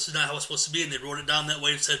this is not how it's supposed to be, and they wrote it down that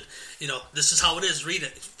way and said, this is how it is. Read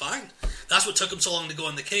it. Fine. That's what took him so long to go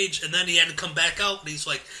in the cage, and then he had to come back out, and he's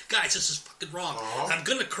like, guys, this is fucking wrong. I'm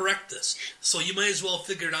gonna correct this, so you might as well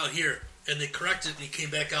figure it out here. And they corrected it, and he came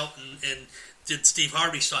back out and did Steve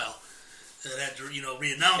Harvey style, and had to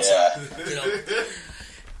re-announce it.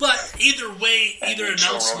 But either way, either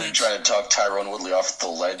announcement. Joe Rogan tried to talk Tyrone Woodley off the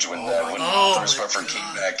ledge when Bruce Buffer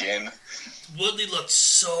came back in. Woodley looked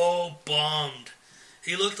so bummed.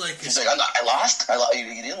 He looked like he's like, I lost. He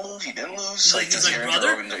didn't lose. He didn't lose. He's like,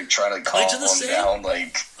 brother, Rogan trying to calm him down.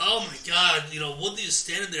 Like, oh my god, Woodley was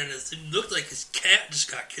standing there and it looked like his cat just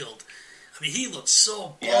got killed. I mean, he looked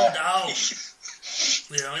so bummed out.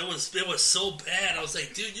 It was so bad. I was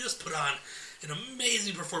like, dude, you just put on an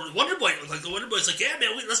amazing performance. Wonderboy's like, yeah,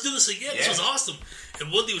 man, let's do this again. This was awesome.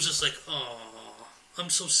 And Woodley was just like, oh,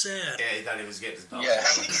 I'm so sad. Yeah, he thought he was getting his belt. Yeah.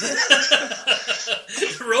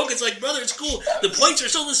 Rogan's like, brother, it's cool. The points are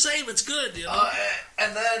still the same. It's good.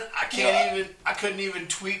 And then I couldn't even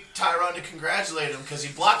tweet Tyrone to congratulate him because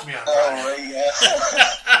he blocked me on Friday. Oh, right, yeah.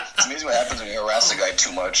 It's amazing what happens when you harass a guy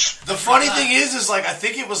too much. The funny thing is like, I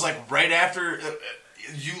think it was like right after.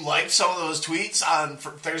 You liked some of those tweets on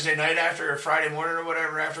Thursday night or Friday morning or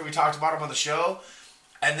whatever after we talked about him on the show.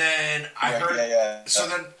 And then I heard... Yeah. So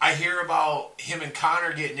then I hear about him and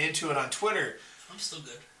Conor getting into it on Twitter. I'm still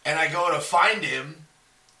good. And I go to find him.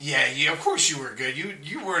 Yeah, of course you were good.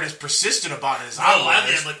 You weren't as persistent about it as I was. I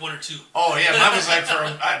had like 1 or 2. Oh, yeah. Mine was like,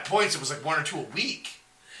 at points, it was like 1 or 2 a week.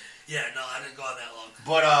 Yeah, no, I didn't go on that long.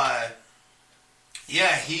 But,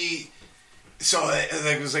 So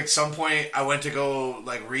it was like some point I went to go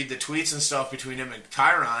like read the tweets and stuff between him and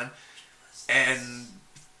Tyron, and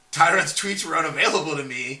Tyron's tweets were unavailable to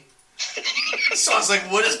me. So I was like,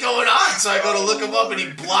 "What is going on?" So I go to look him up, and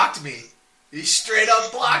he blocked me. He straight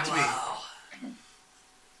up blocked me.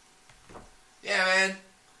 Yeah, man.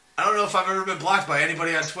 I don't know if I've ever been blocked by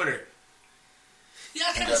anybody on Twitter. Yeah,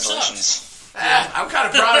 it kind of sucks. I'm kind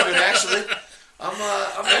of proud of it, actually.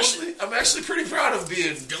 I'm actually pretty proud of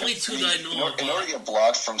being. The only two that I know in order to get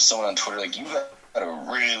blocked from someone on Twitter, like, you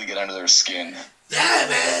gotta really get under their skin. Yeah,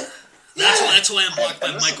 man. That's why I'm blocked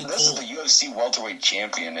by Michael This Cole. is the UFC welterweight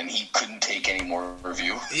champion, and he couldn't take any more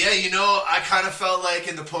review. Yeah, I kind of felt like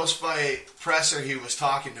in the post-fight presser he was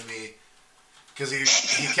talking to me because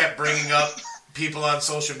he kept bringing up people on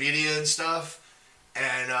social media and stuff,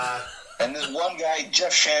 and this one guy,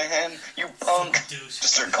 Jeff Shanahan, you punk, just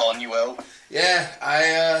start calling you out.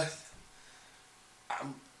 Yeah,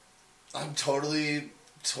 I'm totally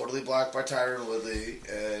blocked by Tyron Woodley,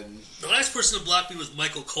 and the last person to block me was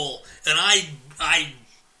Michael Cole, and I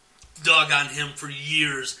dug on him for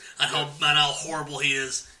years on how horrible he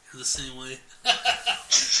is in the same way.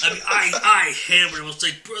 I mean, I hammered him. I was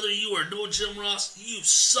like, brother, you are no Jim Ross. You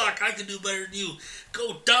suck. I can do better than you.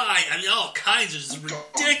 Go die. I mean, all kinds of just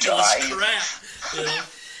ridiculous crap.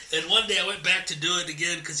 And one day I went back to do it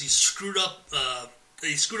again because he screwed up.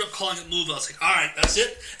 He screwed up calling it move. I was like, all right, that's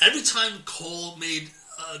it. Every time Cole made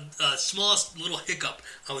smallest little hiccup,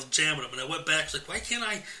 I was jamming him, and I went back. I was like, why can't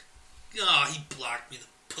I? Oh, he blocked me,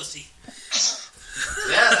 the pussy.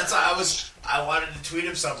 Yeah, that's how I wanted to tweet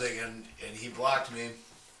him something, and he blocked me.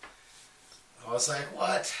 I was like,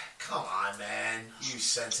 what? Come on, man, you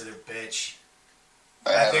sensitive bitch.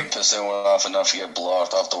 I haven't pissed anyone off enough to get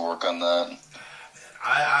blocked. I'll have to work on that.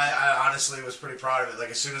 I honestly was pretty proud of it. Like,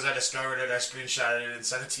 as soon as I discovered it, I screenshotted it and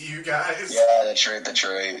sent it to you guys. Yeah, that's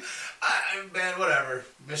right. Man, whatever.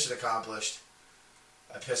 Mission accomplished.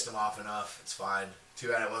 I pissed him off enough. It's fine. Too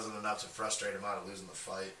bad it wasn't enough to frustrate him out of losing the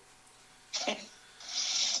fight.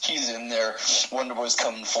 He's in there. Wonderboy's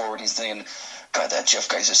coming forward. He's thinking, God, that Jeff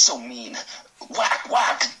guy's just so mean. Whack,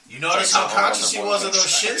 whack. You notice how conscious he was of those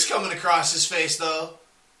shins coming across his face, though?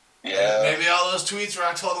 Yeah. Maybe all those tweets where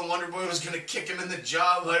I told him Wonderboy was going to kick him in the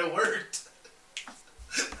jaw might have worked.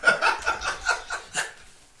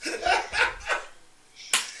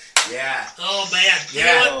 Yeah. Oh, man.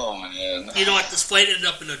 Yeah. You know what? This fight ended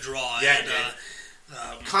up in a draw. Yeah, and,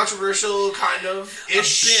 controversial, kind of.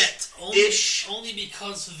 Ish. A bit. Only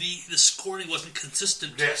because the scoring wasn't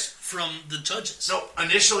consistent from the judges. So,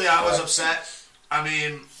 initially I was upset. I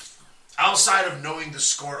mean, outside of knowing the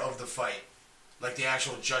score of the fight, like the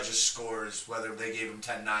actual judges' scores, whether they gave him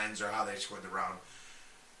 10-9s or how they scored the round,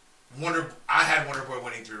 I had Wonderboy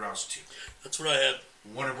winning 3 rounds to 2. That's what I had.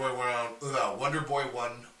 Wonderboy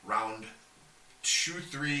won round 2,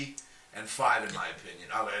 3, and 5 in my opinion.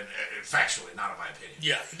 Factually, not in my opinion.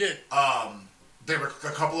 Yeah, he did. A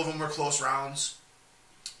couple of them were close rounds.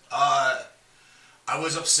 I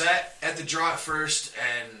was upset at the draw at first,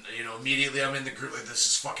 and immediately I'm in the group like, this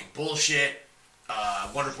is fucking bullshit.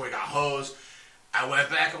 Wonderboy got hosed. I went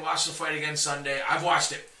back and watched the fight again Sunday. I've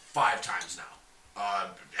watched it 5 times now.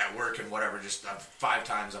 At work and whatever, just 5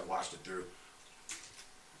 times I've watched it through.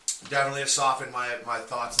 Definitely have softened my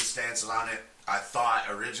thoughts and stances on it. I thought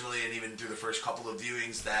originally, and even through the first couple of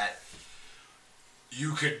viewings, that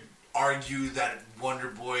you could argue that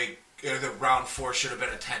that round 4 should have been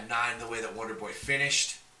a 10-9 the way that Wonderboy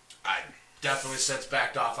finished. I definitely since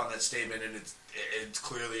backed off on that statement, and it's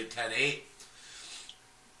clearly a 10-8.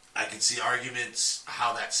 I can see arguments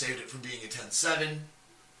how that saved it from being a 10-7,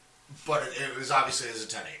 but it was obviously as a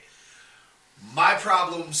 10-8. My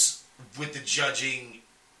problems with the judging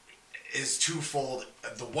is twofold.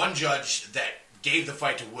 The one judge that gave the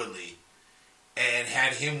fight to Woodley and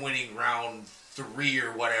had him winning round 3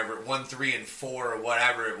 or whatever, 1, 3, and 4 or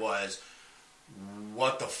whatever it was,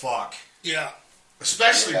 what the fuck? Yeah.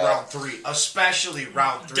 Especially round 3.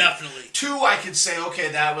 Definitely. 2, I could say,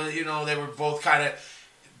 okay, that was, they were both kind of,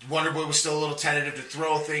 Wonderboy was still a little tentative to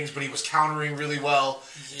throw things, but he was countering really well.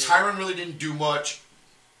 Yeah. Tyron really didn't do much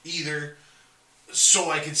either. So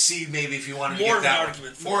I could see maybe if you wanted to get that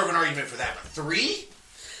more of an argument for that. But 3?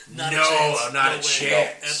 Not a chance. Not a chance.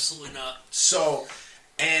 No, absolutely not. So,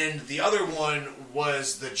 and the other one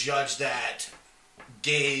was the judge that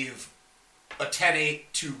gave a 10-8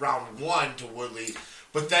 to round 1 to Woodley,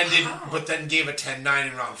 but then gave a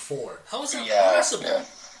 10-9 in round 4. How is that possible? Yeah.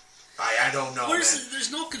 I don't know.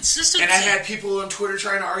 There's no consistency. And I had people on Twitter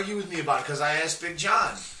trying to argue with me about it because I asked Big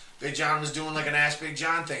John. Big John was doing like an Ask Big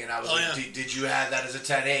John thing, and I was did you have that as a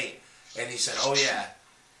 10-8? And he said, oh yeah.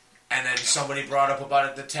 And then somebody brought up about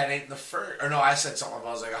it, the 10-8 in the first. Or no, I said something about it.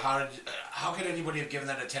 I was like, how could anybody have given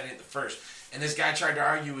that a 10-8 in the first? And this guy tried to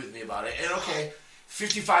argue with me about it. And okay,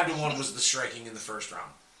 55-1 was the striking in the first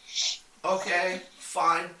round. Okay,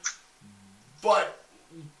 fine. But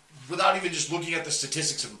without even just looking at the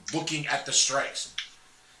statistics and looking at the strikes,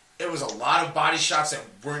 it was a lot of body shots that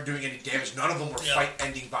weren't doing any damage. None of them were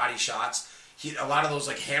fight-ending body shots. a lot of those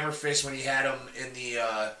like hammer fists when he had him in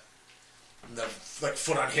the like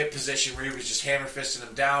foot on hip position where he was just hammer fisting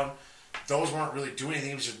him down. Those weren't really doing anything.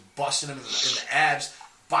 He was just busting him in the abs.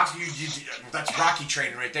 That's Rocky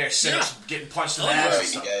training right there. Sit-ups, getting punched in the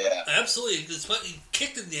abs. Yeah. Absolutely. He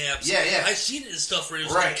kicked in the abs. Yeah. I've seen it in stuff where he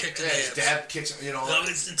was like kicked in the abs. His dad kicks,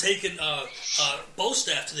 It's taking bow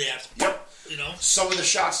staff to the abs. Yep. Some of the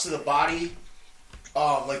shots to the body,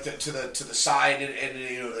 like to the side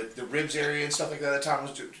and the ribs area and stuff like that Tom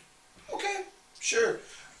was doing. Okay, sure.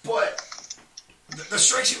 But the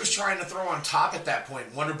strikes he was trying to throw on top at that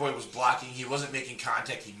point, Wonderboy was blocking. He wasn't making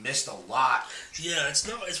contact. He missed a lot. Yeah,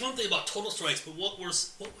 it's one thing about total strikes, but what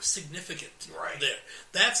was significant there?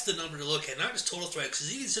 That's the number to look at, not just total strikes. Because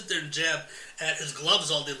he can sit there and jab at his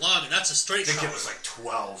gloves all day long, and that's a straight. I think it was like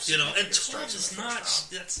 12. And 12 is not.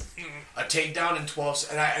 That's a takedown in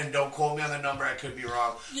 12, and don't quote me on the number. I could be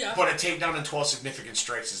wrong. Yeah. But a takedown in 12 significant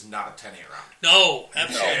strikes is not a 10-8 round. No,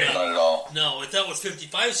 absolutely not at all. No, if that was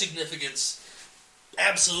 55 significance.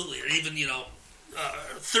 Absolutely, or even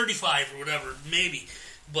 35 or whatever, maybe.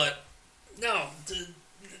 But no,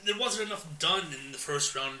 there wasn't enough done in the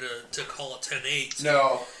first round to call it 10-8.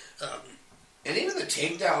 No, and even the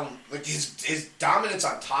takedown, like his dominance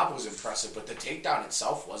on top was impressive, but the takedown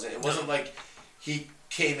itself wasn't. It wasn't like he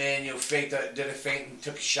came in, did a feint and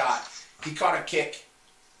took a shot. He caught a kick.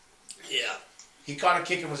 Yeah, he caught a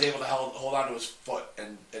kick and was able to hold on to his foot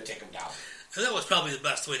and take him down. And that was probably the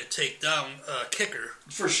best way to take down a kicker.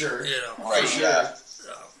 For sure. Right, for sure.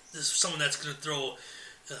 This is someone that's going to throw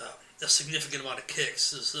a significant amount of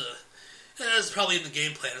kicks. That's probably in the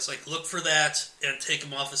game plan. It's like, look for that and take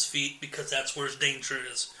him off his feet because that's where his danger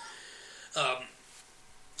is.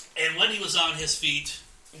 And when he was on his feet,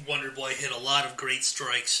 Wonderboy hit a lot of great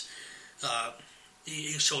strikes.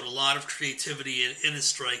 He showed a lot of creativity in his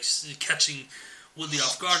strikes, catching Woodley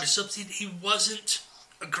off guard. Except he wasn't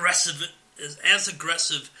as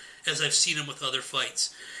aggressive as I've seen him with other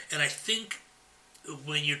fights. And I think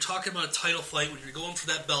when you're talking about a title fight, when you're going for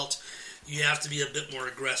that belt, you have to be a bit more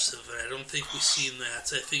aggressive. And I don't think we've seen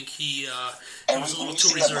that. I think he was a little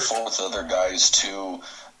too reserved. That before with other guys too,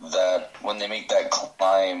 that when they make that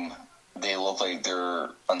climb, they look like they're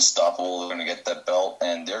unstoppable. They're going to get that belt,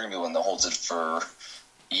 and they're going to be the one that holds it for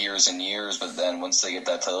years and years. But then once they get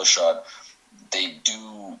that title shot, they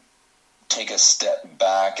do take a step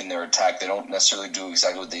back in their attack. They don't necessarily do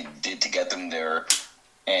exactly what they did to get them there.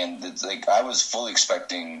 And it's like I was fully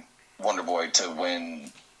expecting Wonderboy to win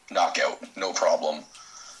knockout, no problem.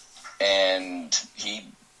 And he,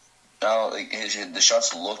 the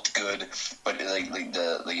shots looked good, but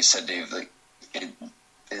like you said, Dave,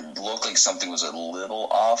 it looked like something was a little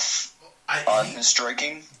off on his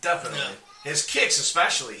striking. Definitely, his kicks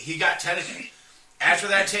especially. He got tentative. After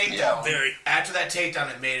that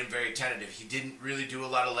takedown, it made him very tentative. He didn't really do a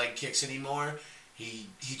lot of leg kicks anymore. He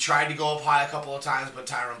tried to go up high a couple of times, but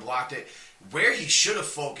Tyron blocked it. Where he should have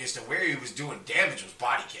focused and where he was doing damage was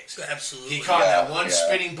body kicks. Absolutely. He caught that one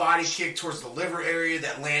spinning body kick towards the liver area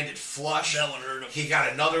that landed flush. That one hurt him. He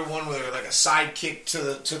got another one with like a side kick to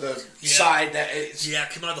the side.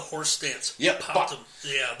 Came out of the horse stance. Yep. Popped him.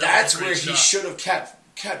 Yeah, that's where he should have kept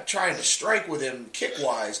trying to strike with him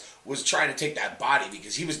kick-wise, was trying to take that body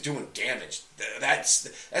because he was doing damage. That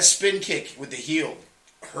spin kick with the heel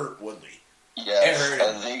hurt Woodley.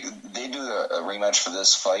 Yeah, they do a rematch for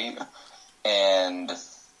this fight, and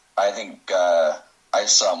I think I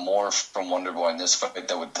saw more from Wonderboy in this fight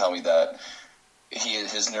that would tell me that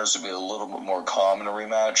his nerves would be a little bit more calm in a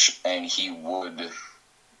rematch, and he would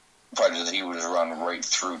just run right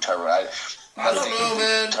through Tyron. I don't know,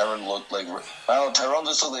 man. Tyron looked like Tyron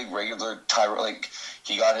just looked like regular Tyron. Like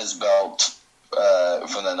he got his belt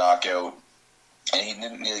from the knockout, and he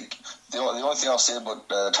didn't. The only thing I'll say about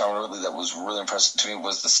Tyron Woodley that was really impressive to me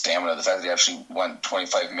was the stamina. The fact that he actually went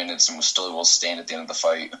 25 minutes and was still able to stand at the end of the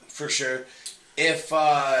fight. For sure. If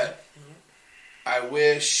I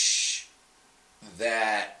wish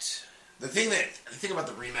that the thing about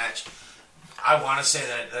the rematch. I want to say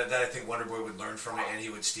that I think Wonderboy would learn from it and he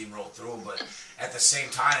would steamroll through him, but at the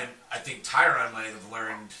same time, I think Tyron might have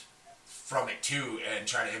learned from it too and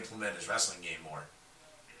try to implement his wrestling game more.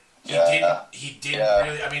 He didn't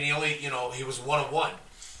really. I mean, he only, he was 1 of 1.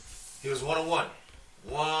 He was 1 of 1.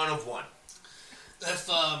 1 of 1.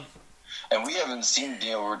 And we haven't seen.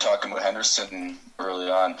 We were talking about Henderson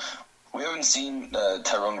early on. We haven't seen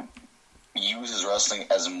Tyrone use his wrestling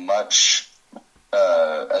as much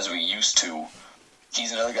as we used to.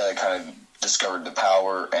 He's another guy that kind of discovered the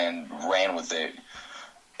power and ran with it,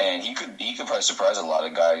 and he could probably surprise a lot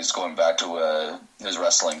of guys going back to his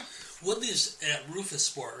wrestling. Woodley's at Rufus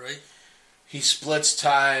Sport, right? He splits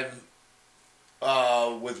time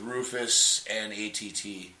with Rufus and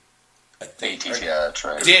ATT. I think. ATT, yeah, that's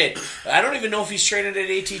right. Did. I don't even know if he's training at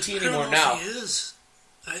ATT anymore now. He is.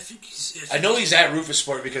 I think he's... I know he's at Rufus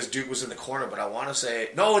Sport because Duke was in the corner, but I want to say...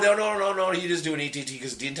 No, he is doing ATT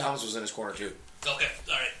because Dean Thomas was in his corner too. Okay,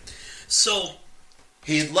 alright. So...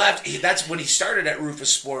 He left... That's when he started at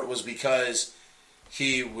Rufus Sport was because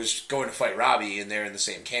he was going to fight Robbie and they're in the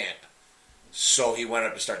same camp. So he went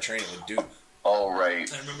up to start training with Duke. Oh, right.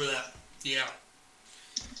 I remember that. Yeah.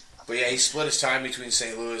 But yeah, he split his time between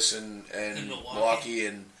St. Louis and Milwaukee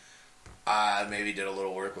and maybe did a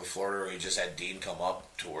little work with Florida, or he just had Dean come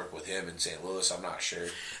up to work with him in St. Louis. I'm not sure.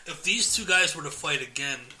 If these two guys were to fight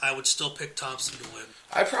again, I would still pick Thompson to win.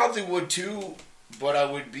 I probably would too, but I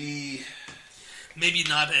would be... Maybe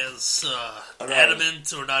not as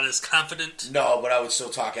adamant or not as confident. No, but I would still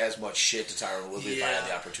talk as much shit to Tyron Woodley if I had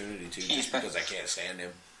the opportunity to, just because I can't stand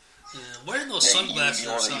him. Yeah, wearing those sunglasses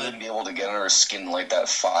outside. He wouldn't be able to get under his skin like that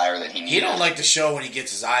fire that he needed. He don't like to show when he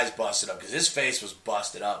gets his eyes busted up, because his face was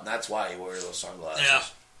busted up, and that's why he wore those sunglasses. Yeah.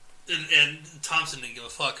 And Thompson didn't give a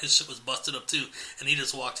fuck. His shit was busted up too, and he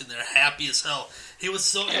just walked in there happy as hell. He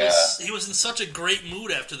was he was in such a great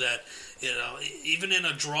mood after that. You know, even in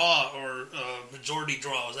a draw or majority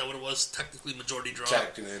draw, is that what it was? Technically majority draw.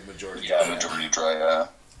 Technically majority draw. Yeah, majority draw. Yeah.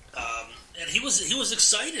 And he was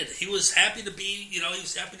excited. He was happy to be. He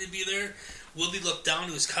was happy to be there. Woodley looked down.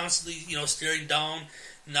 He was constantly, staring down,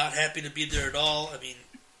 not happy to be there at all. I mean,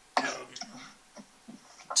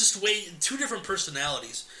 just two different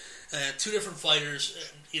personalities, two different fighters.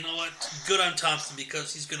 And you know what? Good on Thompson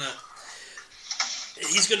because he's gonna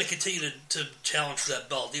continue to challenge for that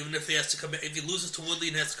belt. Even if he has to come back, if he loses to Woodley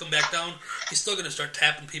and has to come back down, he's still going to start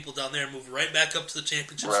tapping people down there and move right back up to the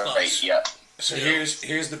championship spots. Right, yeah. So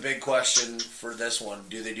here's the big question for this one.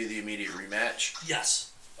 Do they do the immediate rematch?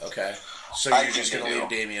 Yes. Okay. So you're just going to leave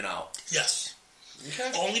Damian out? Yes.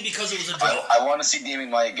 Okay. Only because it was a draw. I want to see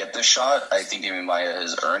Damian Maia get this shot. I think Damian Maia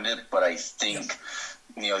has earned it, but I think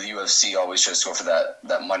the UFC always tries to go for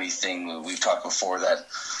that money thing. We've talked before that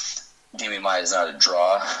Damian Maia is not a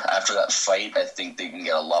draw. After that fight, I think they can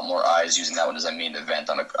get a lot more eyes using that one as a main event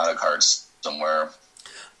on a card somewhere.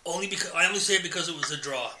 I only say it because it was a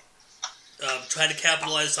draw. Try to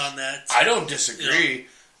capitalize on that. I don't disagree.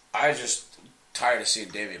 I just tired of seeing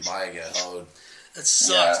Damian Maia get hoed. That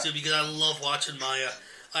sucks, dude, because I love watching Maia.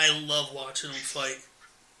 I love watching him fight.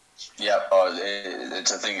 Yeah,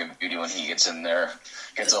 it's a thing of beauty when he gets in there.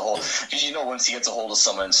 Gets a hold. Because once he gets a hold of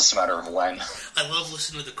someone, it's just a matter of when. I love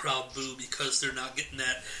listening to the crowd boo because they're not getting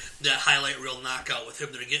that highlight reel knockout with him.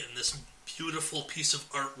 They're getting this beautiful piece of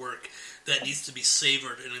artwork that needs to be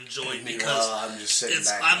savored and enjoyed because I'm just sitting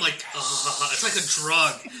back. I'm like, it's like a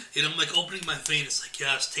drug. I'm like opening my vein. It's like,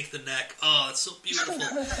 yes, take the neck. Oh, it's so beautiful.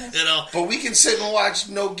 But we can sit and watch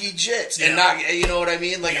no-gi jits and not, you know what I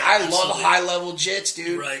mean? Like, I love high-level jits,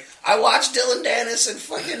 dude. Right. I watched Dylan Dennis and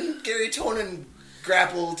fucking Gary Tonin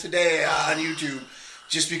grapple today on YouTube.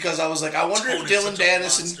 Just because I was like, I wonder if Dylan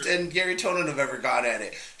Dennis and Gary Tonin have ever gone at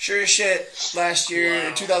it. Sure as shit, last year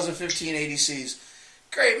in 2015 ADCs.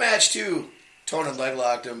 Great match, too. Tonin leg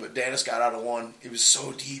locked him, but Dennis got out of one. It was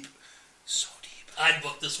so deep. So deep. I'd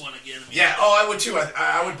book this one again. Yeah, I would too.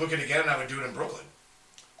 I would book it again, and I would do it in Brooklyn.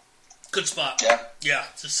 Good spot. Yeah,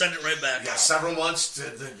 just send it right back. Yeah, several months to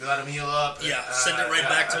let him heal up. Yeah, send it right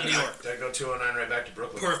back to New York. I'd go 209 right back to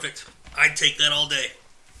Brooklyn. Perfect. I'd take that all day.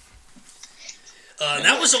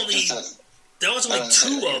 That was only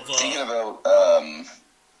two of... Thinking about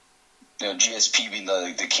GSP being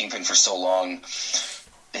the kingpin for so long,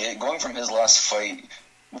 going from his last fight,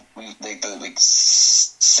 like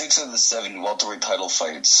 6 of the 7 welterweight title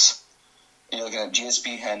fights, you're looking at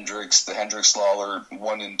GSP Hendricks, the Hendricks Lawler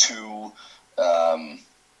 1 and 2,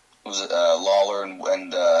 Lawler and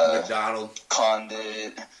McDonald,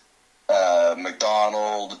 Condit,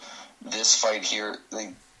 McDonald. This fight here,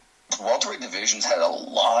 the welterweight division's had a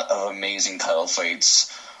lot of amazing title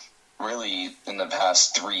fights. Really, in the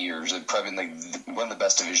past 3 years, it's probably been one of the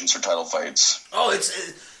best divisions for title fights. Oh,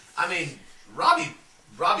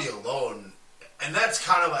 Robbie alone, and that's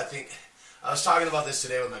kind of, I think, I was talking about this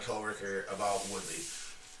today with my coworker about Woodley.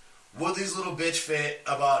 Woodley's little bitch fit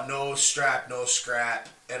about no strap, no scrap,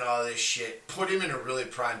 and all this shit put him in a really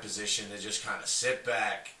prime position to just kind of sit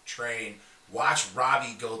back, train, watch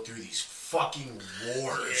Robbie go through these fucking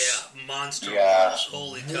wars. Yeah, monster wars.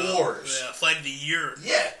 Holy cow. Wars. Yeah, fight of the year.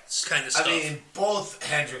 Yeah. This kind of stuff. I mean, both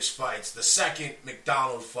Hendricks fights, the second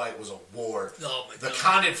McDonald fight was a war. Oh, my God. The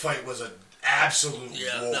Condit fight was an absolute war.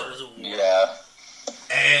 Yeah, that was a war. Yeah.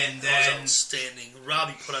 And then... That was outstanding.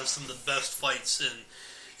 Robbie put on some of the best fights in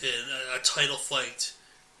a title fight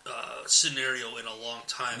scenario in a long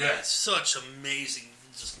time. Yeah. It's such amazing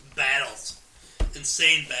just battles.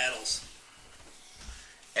 Insane battles.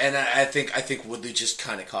 And I think Woodley just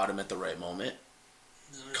kind of caught him at the right moment.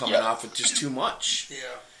 Coming off with just too much.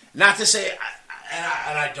 Yeah. Not to say,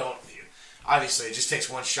 I don't. Obviously, it just takes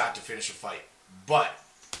one shot to finish a fight. But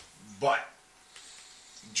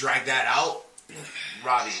drag that out,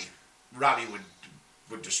 Robbie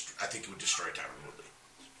would just. I think he would destroy Tyron Woodley.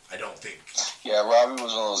 I don't think. Yeah, Robbie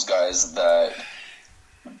was one of those guys that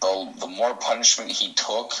the more punishment he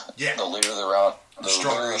took, the later the round, the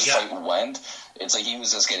stronger the fight went. It's like he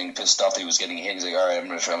was just getting pissed off that he was getting hit. He's like, all right, I'm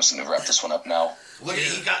just going to wrap this one up now. Look,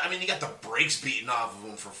 he got the brakes beaten off of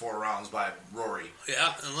him for 4 rounds by Rory.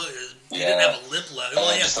 Yeah, and look, he didn't have a lip left.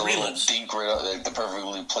 Well, he had 3 lips. Dink right, the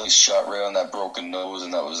perfectly placed shot right on that broken nose,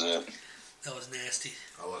 and that was it. That was nasty.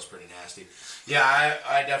 That was pretty nasty. Yeah,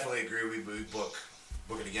 I definitely agree. We book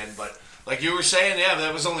it again, but like you were saying,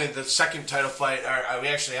 that was only the second title fight. We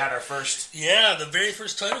actually had our first. Yeah, the very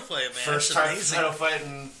first title fight, man. First title fight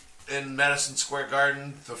in Madison Square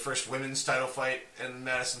Garden, the first women's title fight in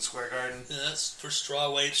Madison Square Garden. Yeah, that's for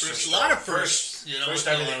strawweight. First, a lot of firsts. First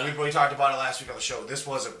everything. We talked about it last week on the show. This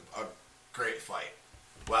was a great fight.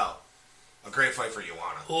 Well, a great fight for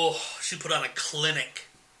Joanna. Oh, she put on a clinic.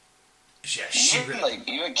 Yeah,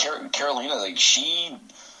 even Carolina, like she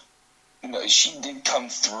did come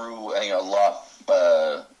through a lot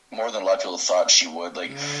more than a lot of people thought she would.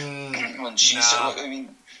 Like when she started, I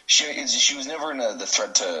mean. She was never in the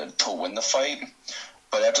threat to win the fight,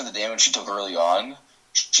 but after the damage she took early on,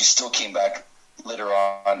 she still came back later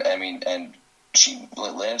on. I mean, and she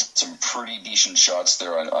landed some pretty decent shots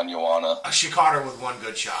there on Joanna. She caught her with one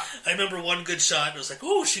good shot. I remember one good shot, and it was like,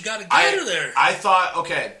 oh, she got to get her there. I thought,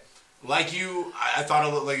 okay, like you, I thought a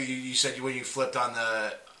little, like you said when you flipped on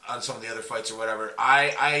some of the other fights or whatever,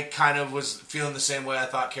 I kind of was feeling the same way. I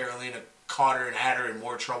thought Carolina caught her and had her in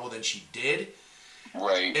more trouble than she did.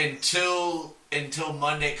 Right. Until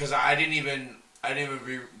Monday, because I didn't even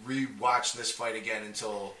re-watch this fight again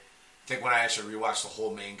until I think when I actually rewatched the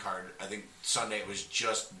whole main card. I think Sunday it was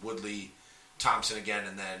just Woodley Thompson again,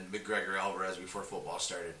 and then McGregor Alvarez before football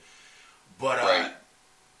started. But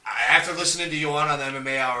after listening to Joanna on the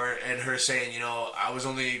MMA Hour and her saying, I was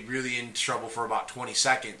only really in trouble for about 20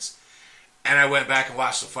 seconds, and I went back and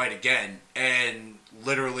watched the fight again, and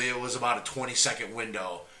literally it was about a 20-second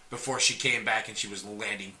window before she came back and she was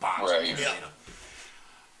landing bombs. Right. Yeah.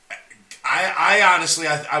 I honestly,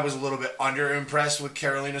 I was a little bit underimpressed with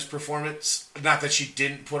Carolina's performance. Not that she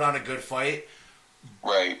didn't put on a good fight.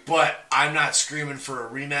 Right. But I'm not screaming for a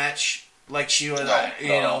rematch like she was.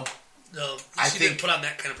 No, she didn't put on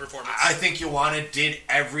that kind of performance. I think Joanna did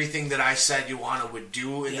everything that I said Joanna would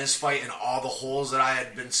do in this fight, and all the holes that I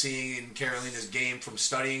had been seeing in Carolina's game from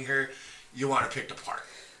studying her, Joanna picked apart.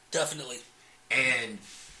 Definitely. And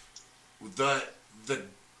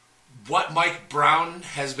what Mike Brown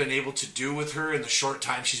has been able to do with her in the short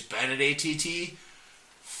time she's been at ATT,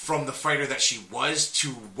 from the fighter that she was to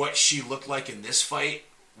what she looked like in this fight,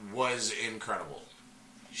 was incredible.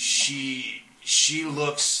 She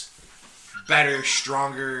looks better,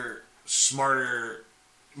 stronger, smarter,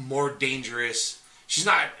 more dangerous. She's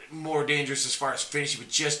not more dangerous as far as finishing,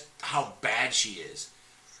 but just how bad she is.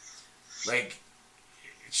 Like,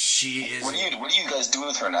 she is. What do you guys do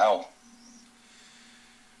with her now?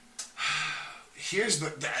 Here's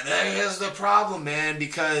the problem, man,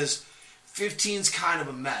 because 15's kind of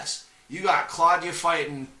a mess. You got Claudia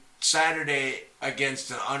fighting Saturday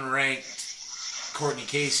against an unranked Courtney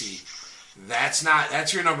Casey. That's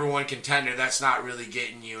your number one contender. That's not really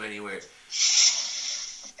getting you anywhere.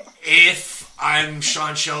 If I'm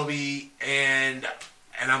Sean Shelby and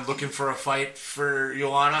I'm looking for a fight for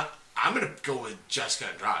Joanna, I'm going to go with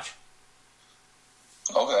Jessica Andrade.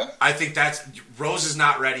 Okay. I think Rose is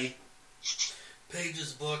not ready. Paige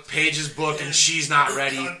is booked, and she's not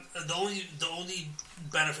ready. The only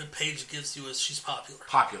benefit Paige gives you is she's popular.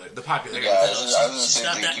 The popularity. Yeah, I was going to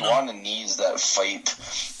say, Joanna needs that fight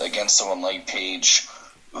against someone like Paige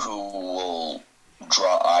who will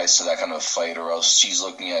draw eyes to that kind of fight, or else she's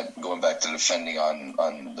looking at going back to defending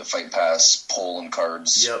on the Fight Pass poll and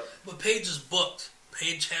cards. Yep. But Paige is booked.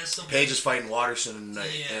 Paige has something. Paige is fighting Watterson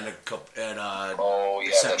tonight, and a couple oh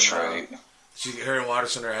yeah, that's right. Her and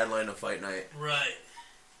Watterson are headlining a fight night. Right.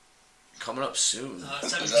 Coming up soon.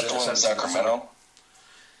 Is that the one in Sacramento?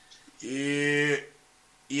 Yeah.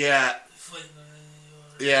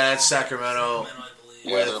 Yeah, it's Sacramento. I believe.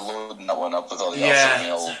 Yeah, they're loading that one up with all the alpha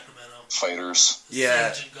male fighters.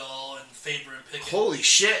 Yeah. Gall and Faber and Pickett. Holy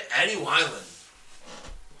shit, Eddie Weiland.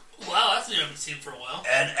 Wow, that's what you haven't seen for a while.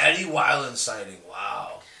 And Eddie Weiland sighting,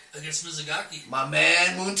 wow. against Mizugaki. My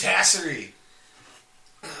man, Moontassery.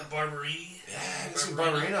 Barberini. Yeah, I haven't seen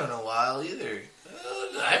Barberino in a while either.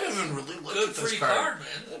 I haven't even really looked at this card.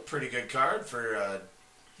 Man. A pretty good card for...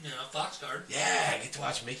 Fox card. Yeah, I get to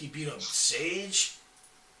watch Mickey beat up Sage.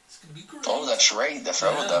 It's going to be great. Oh, that's right. I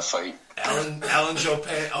forgot about that fight. Alan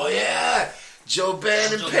Joban. Oh, yeah.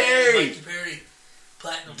 Joban and Perry. Mikey Perry.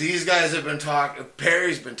 Platinum. These guys have been talking...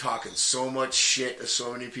 Perry's been talking so much shit to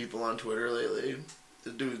so many people on Twitter lately.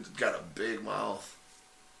 The dude's got a big mouth.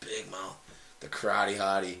 Big mouth. The karate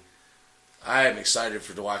hottie. I am excited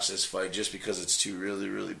to watch this fight just because it's two really,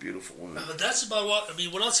 really beautiful women. But that's about what... I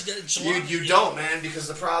mean, what else you got? You don't, man, because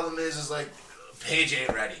the problem is like, Paige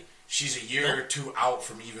ain't ready. She's a year or two out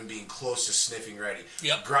from even being close to sniffing ready.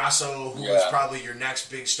 Yep. Grasso, who is probably your next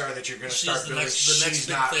big star that you're going to start building, she's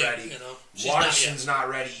not ready. Waterson's not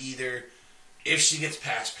ready either. If she gets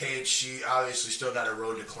past Paige, she obviously still got a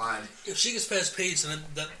road to climb. If she gets past Paige, then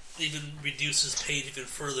that even reduces Paige even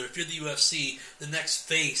further. If you're the UFC, the next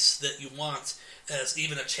face that you want as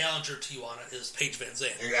even a challenger to Joanna is Paige Van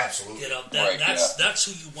Zandt. Absolutely. That's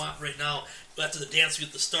who you want right now. After the Dancing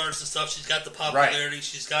with the Stars and stuff, she's got the popularity. Right.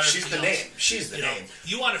 She's got everything else. She's the name.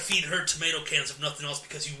 You want to feed her tomato cans if nothing else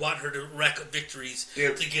because you want her to rack up victories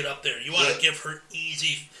to get up there. You want to give her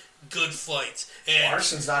easy, good fights. And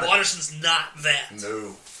Waterson's not that.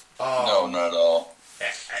 No. No, not at all.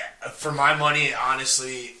 For my money,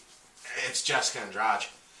 honestly, it's Jessica Andrade.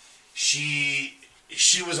 She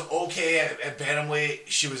was okay at bantamweight.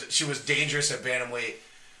 She was dangerous at bantamweight,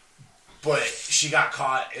 but she got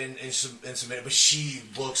caught in submitted. But she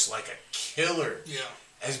looks like a killer. Yeah.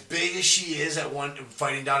 As big as she is at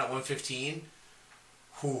fighting down at 115.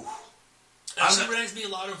 Whew. That reminds me a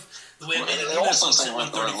lot of the way it also looks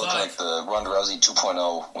like we're looking like the Ronda Rousey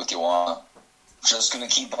 2.0 with Joanna. Just going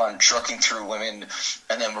to keep on trucking through women,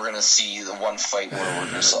 and then we're going to see the one fight where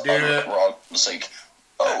we're all just like,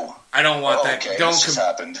 oh. I don't want that. Okay, this just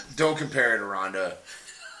happened. Don't compare her to Ronda.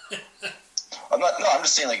 I'm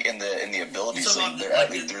just saying, like, in the abilities,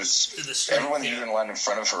 there's everyone that you're going to land in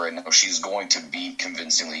front of her right now, she's going to beat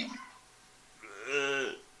convincingly.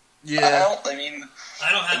 Yeah. I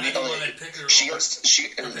don't have anyone I'd pick her over. She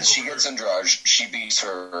gets Andrade, she beats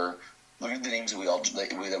her. Look at the names that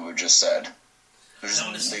we just said.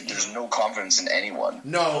 There's no confidence in anyone.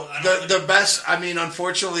 No, the best. I mean,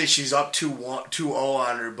 unfortunately, she's up 2-0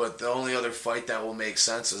 on her. But the only other fight that will make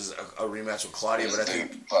sense is a rematch with Claudia.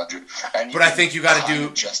 But I think you got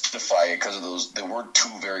to justify it because of those. There were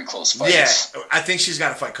two very close fights. Yeah, I think she's got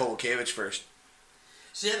to fight Kovacevic first.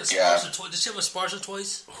 She had a Sparza toy. Did she have a Sparza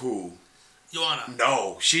toys? Who? Joanna.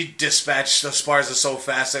 No, she dispatched the Sparza so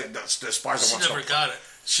fast that the Sparza. She never got it.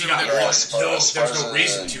 She got it. There's no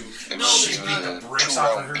reason to. She beat the brakes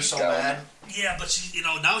off of her so bad. Yeah, but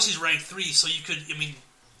now she's ranked 3, so you could. I mean,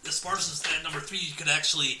 as far as at number 3, you could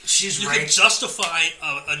actually. You could justify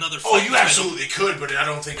another fight. Oh, you absolutely could, but I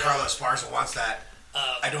don't think Carla Esparza wants that.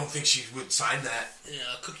 I don't think she would sign that. Yeah,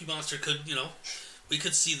 Cookie Monster could. We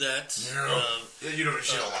could see that. No, she don't want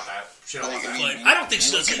that. I don't think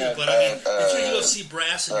she does either, but I mean, if you're UFC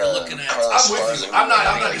brass and you're looking at... I'm with you. I'm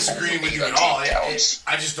not disagreeing with you at all.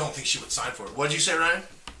 I just don't think she would sign for it. What did you say, Ryan?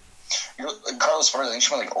 Carlos Esparza, I think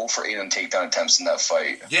she went like 0 for 8 on takedown attempts in that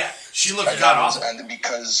fight. Yeah, she looked god-awful. And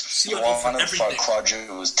because Joanna fought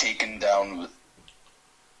Claudia was taken down...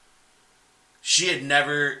 She had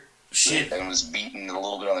never... and was beaten a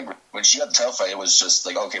little bit on the ground. When she got the title fight, it was just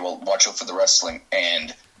like, okay, well, watch out for the wrestling.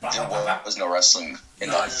 And there was no wrestling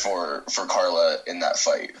for Carla in that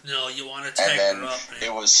fight. No, you want to tag her up. And then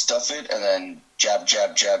it was stuff it, and then jab,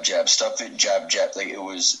 jab, jab, jab, stuff it, jab, jab. Like, it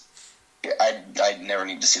was... I'd never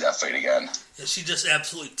need to see that fight again. Yeah, she just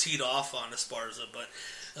absolutely teed off on Esparza, but...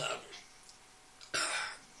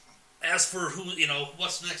 as for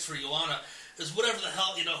what's next for Joanna... is whatever the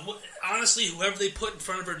hell, honestly, whoever they put in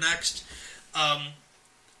front of her next,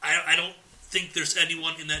 I don't think there's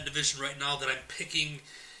anyone in that division right now that I'm picking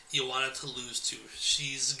Joanna to lose to.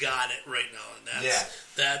 She's got it right now, and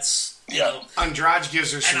that's Andrade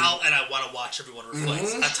gives her some... And I want to watch every one of her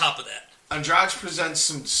fights, on top of that. Andrade presents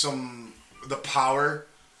some the power,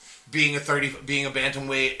 being a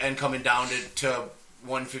bantamweight and coming down to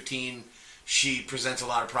 115, she presents a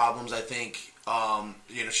lot of problems, I think.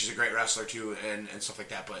 She's a great wrestler too, and stuff like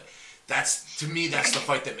that. But that's the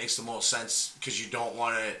fight that makes the most sense because you don't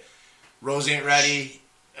want to. Rose ain't ready.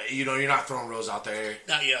 You're not throwing Rose out there.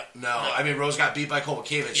 Not yet. No. I mean, Rose got beat by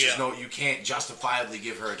Kovacevic. Yeah. You can't justifiably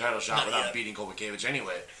give her a title shot without beating Kovacevic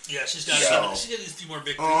anyway. Yeah, she's got a few more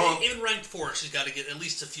victories. Even ranked 4, she's got to get at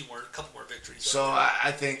least a couple more victories. So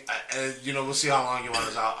I think we'll see how long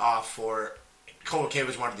Joanna's off for.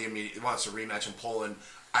 Kovacevic wants a rematch in Poland.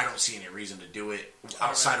 I don't see any reason to do it.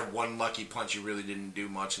 Outside of one lucky punch, you really didn't do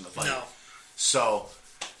much in the fight. No. So,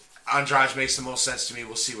 Andrade makes the most sense to me.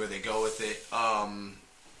 We'll see where they go with it.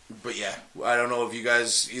 But yeah, I don't know if you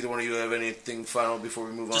guys, either one of you, have anything final before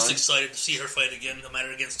we move on. Just excited to see her fight again, no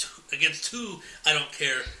matter against who. I don't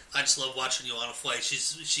care. I just love watching Joanna fight.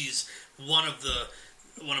 She's one of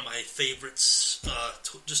my favorites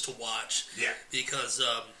just to watch. Yeah, because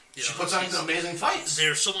she puts on amazing fights.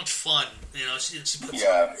 They're so much fun. She puts.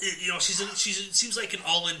 Yeah. She seems like an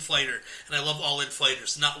all-in fighter, and I love all-in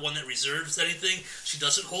fighters. Not one that reserves anything. She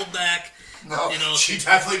doesn't hold back. No, she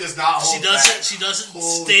definitely does not hold back. She doesn't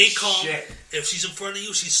stay calm. Shit. If she's in front of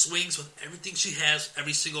you, she swings with everything she has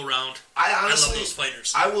every single round. I love those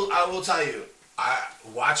fighters. I will tell you,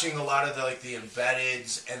 watching a lot of the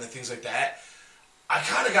embeddeds and the things like that, I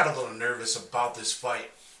kind of got a little nervous about this fight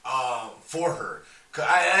for her.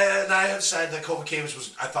 I have said that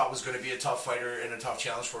Kovacevic I thought was going to be a tough fighter and a tough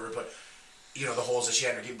challenge for her, but the holes that she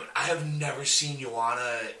had in her game. But I have never seen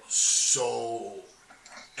Joanna so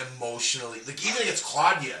emotionally, even against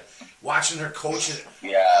Claudia, watching her coaching.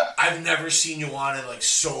 Yeah, I've never seen Joanna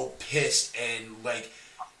so pissed and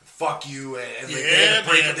fuck you, and they had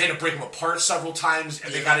to break them apart several times,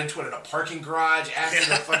 and they got into it in a parking garage after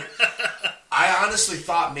the fucking. I honestly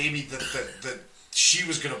thought maybe that she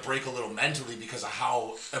was going to break a little mentally because of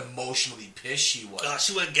how emotionally pissed she was.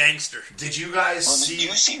 She went gangster. Did you guys see? Did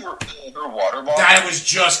you see her water bottle? I was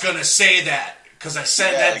just going to say that. Because I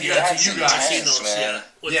said that to you guys. Intense, man.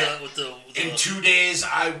 In 2 days,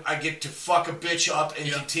 I get to fuck a bitch up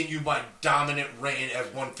and continue my dominant reign as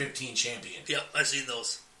 115 champion. Yep, I've seen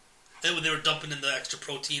those. And when they were dumping in the extra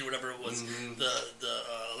protein, whatever it was, the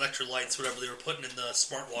electrolytes, whatever they were putting in the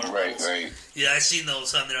smart water bottles. Right. Yeah, I seen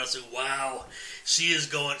those on there. I was like, wow, she's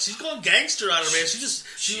going gangster on her, man.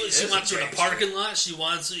 She wants her in a parking lot. She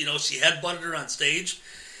wants, she headbutted her on stage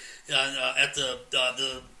at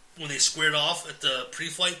the when they squared off at the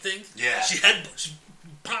pre-fight thing. Yeah, she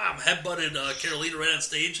headbutted Carolina right on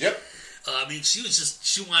stage. Yep.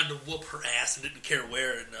 She wanted to whoop her ass and didn't care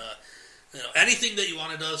where. And anything that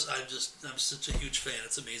Joanna does, I'm such a huge fan.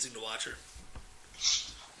 It's amazing to watch her.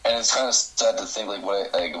 And it's kind of sad to think,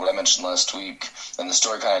 what I mentioned last week, and the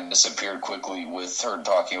story kind of disappeared quickly with her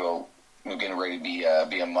talking about getting ready to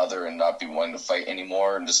be a mother and not be wanting to fight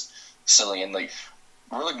anymore, and just silly. And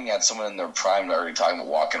we're looking at someone in their prime already talking about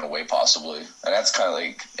walking away possibly, and that's kind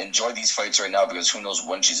of enjoy these fights right now because who knows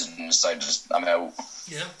when she's going to decide I'm out.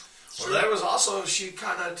 Yeah. Well, there was also, she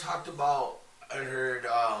kind of talked about, I heard,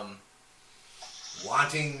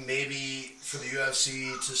 wanting maybe for the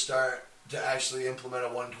UFC to start to actually implement a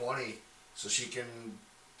 120 so she can,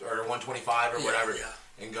 or 125 or whatever,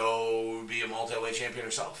 and go be a multi-weight champion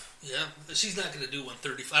herself. Yeah, she's not going to do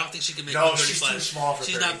 135. I don't think she can make 135. No, she's too small for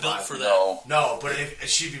 35. She's not built for that. No, but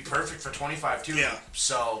she'd be perfect for 25 too. Yeah.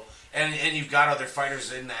 So, and you've got other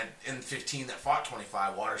fighters in 15 that fought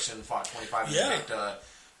 25. Watterson fought 25. And Invicta.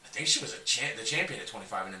 I think she was the champion at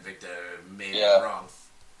 25, and Invicta made it wrong.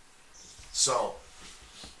 So,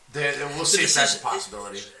 we'll see if that's a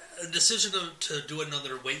possibility. A decision to do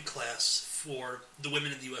another weight class for the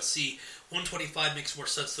women in the UFC, 125 makes more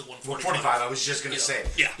sense than 145. 145, I was just going to say.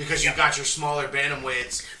 Yeah. Because you've got your smaller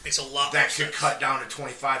bantamweights. Makes a lot that more could sense. cut down to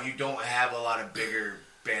 25. You don't have a lot of bigger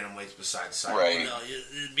bantamweights besides Cyborg. Right. No,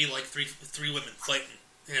 it'd be like three women fighting.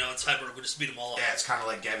 And Cyborg would just beat them all up. Yeah, it's kind of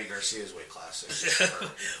like Gabby Garcia's weight class.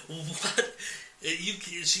 What?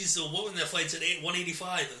 She's the woman that fights at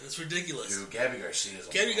 185. That's ridiculous. Dude, Gabby Garcia's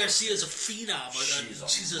a phenom.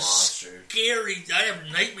 She's a monster. Scary. I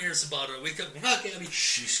have nightmares about her. Wake up, not Gabby.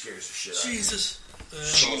 She scares the shit out of me. Jesus.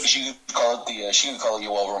 She could call it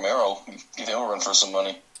Yoel Romero. Give him a run for some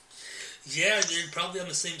money. Yeah, they're probably on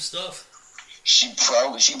the same stuff. She'd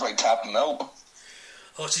probably tap him out.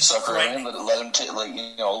 Oh, she's suck her in, let him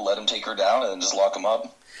take her down, and then just lock him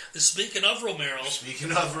up. Speaking of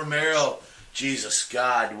Romero, Jesus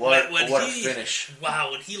God, what a finish!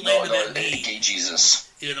 Wow, when he landed that knee, gay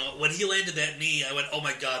Jesus. When he landed that knee, I went, "Oh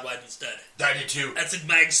my God, Weidman's dead." I did too. That's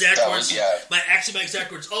my exact words. My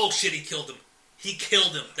exact words. Oh shit, he killed him. He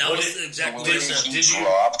killed him. That was exactly what I said. He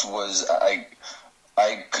dropped was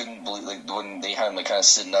I couldn't believe when they had him kind of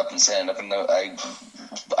sitting up and standing up, and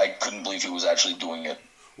I couldn't believe he was actually doing it.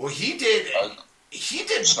 Well, he did. He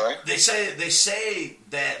did. Sorry? They say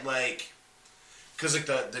that because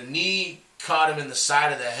the knee caught him in the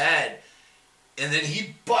side of the head, and then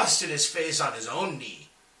he busted his face on his own knee,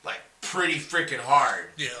 pretty freaking hard.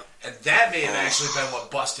 Yeah. And that may have actually been what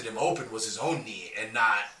busted him open, was his own knee and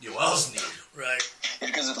not Yoel's knee. Right.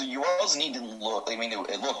 Because Yoel's knee didn't look. I mean,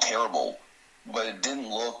 it looked terrible, but it didn't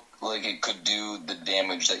look like it could do the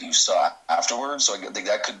damage that you saw afterwards. So I think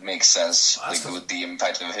that could make sense, with the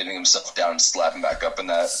impact of hitting himself down and slapping back up in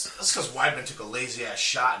that. That's because Weidman took a lazy ass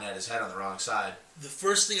shot and had his head on the wrong side. The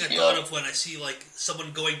first thing I thought of when I see like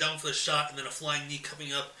someone going down for the shot and then a flying knee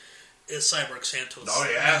coming up is Cyborg Santos. Oh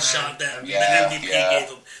yeah, the shot that MVP gave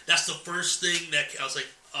him. That's the first thing that I was like,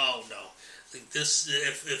 oh no. I think this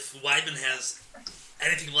if Weidman has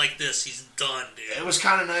anything like this, he's done, dude. It was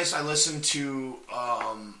kind of nice. I listened to,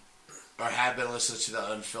 or have been listening to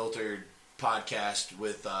the Unfiltered podcast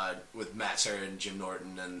with Matt Serra and Jim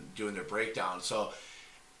Norton and doing their breakdown. So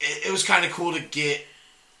it was kind of cool to get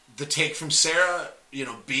the take from Serra,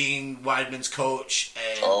 being Weidman's coach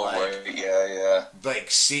and like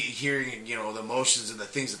hearing the emotions and the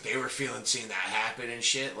things that they were feeling, seeing that happen and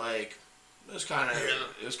shit. Like it was kind of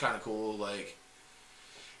cool. Like.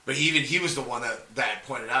 But he was the one that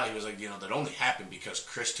pointed out, he was like, that only happened because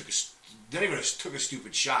Chris didn't even took a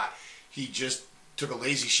stupid shot. He just took a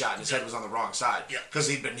lazy shot and his head was on the wrong side. Because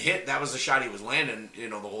he'd been hit. That was the shot he was landing, the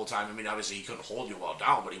whole time. I mean, obviously he couldn't hold you while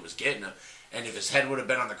down, but he was getting him. And if his head would have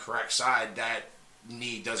been on the correct side, that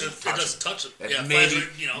knee doesn't touch him. It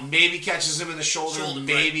maybe catches him in the shoulder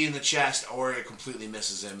maybe in the chest, or it completely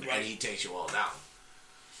misses him and he takes you all down.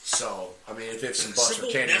 So, I mean, if ifs and buts were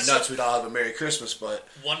candy and nuts, we'd all have a Merry Christmas, but...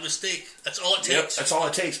 One mistake. That's all it takes. Yep, that's all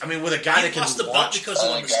it takes. I mean, with a guy that can lost the belt because of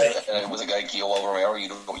one mistake. With a guy like Yoel Romero,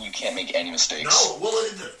 you can't make any mistakes. No, well,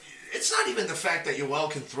 it's not even the fact that Yoel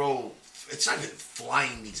can throw... It's not even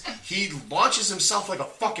flying these. He launches himself like a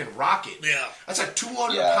fucking rocket. Yeah. That's a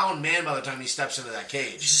 200-pound man by the time he steps into that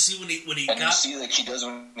cage. Did you see when he got... And you see like he does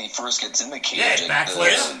when he first gets in the cage. Yeah,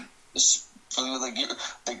 backflips. So you look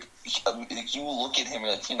at him,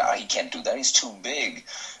 you're like, he can't do that. He's too big.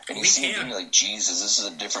 And you see him, you're like, Jesus, this is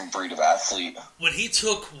a different breed of athlete. When he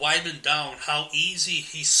took Weidman down, how easy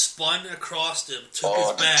he spun across him, took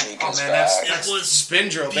his back. Oh man, that's it was spin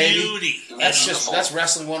drill, baby. That's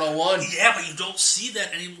wrestling 101. Yeah, but you don't see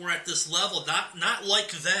that anymore at this level. Not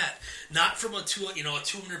like that. Not from a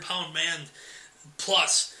 200-pound man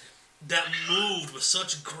plus that moved with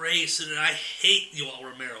such grace. And I hate Yoel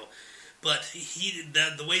Romero. But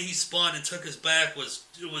the way he spun and took his back was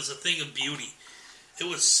a thing of beauty. It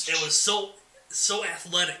was so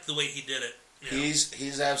athletic the way he did it.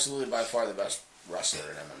 He's absolutely by far the best wrestler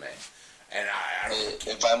in MMA. And I don't.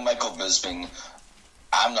 If I'm Michael Bisping,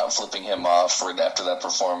 I'm not flipping him off right after that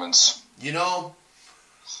performance.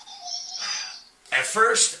 At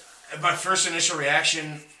first, my first initial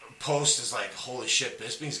reaction post is like, "Holy shit,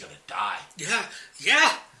 Bisping's gonna die." Yeah.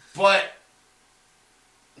 But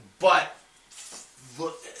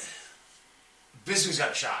look, Bisping's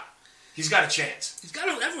got a shot. He's got a chance.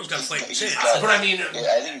 Everyone's got a fighting chance. But I mean,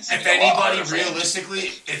 if anybody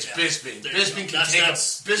realistically, it's Bisping.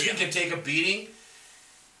 Bisping can take a beating,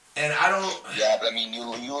 and I don't. Yeah, but I mean, you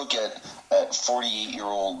look at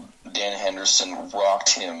 48-year-old Dan Henderson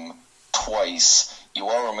rocked him twice.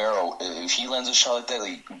 Yoel Romero, if he lands a shot like that,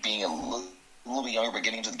 like being a little bit younger but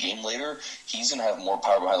getting into the game later, he's gonna have more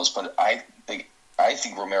power behind those. But I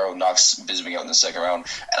think Romero knocks Bisping out in the second round,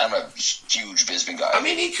 and I'm a huge Bisping guy. I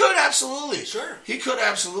mean, he could absolutely. Sure. He could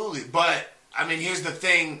absolutely. But, I mean, here's the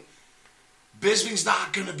thing. Bisping's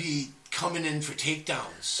not going to be coming in for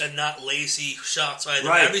takedowns. And not lazy shots either.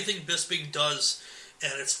 Right. Everything Bisping does,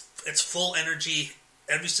 and it's full energy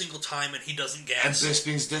every single time, and he doesn't gas. And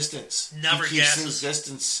Bisping's distance. Never he keeps gasses. his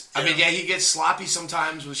distance. I mean, yeah, he gets sloppy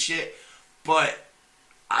sometimes with shit, but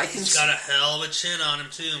He's got a hell of a chin on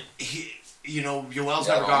him, too. Yoel's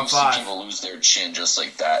never gone 5. People lose their chin just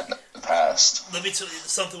like that in the past. Let me tell you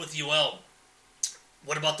something with Yoel.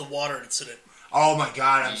 What about the water incident? Oh my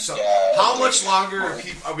God! How much longer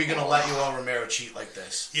are we going to let Yoel Romero cheat like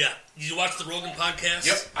this? Yeah, did you watch the Rogan podcast?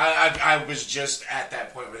 Yep, I was just at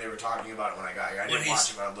that point where they were talking about it when I got here. I didn't watch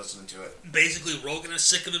it, but I'm listening to it. Basically, Rogan is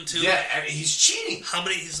sick of him too. Yeah, he's cheating.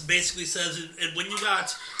 He basically says, and when you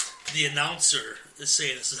got the announcer is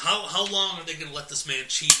saying this, is how long are they going to let this man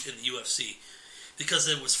cheat in the UFC? Because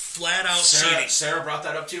it was flat out cheating. Sarah brought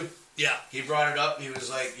that up too. Yeah, he brought it up. He was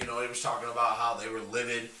like, he was talking about how they were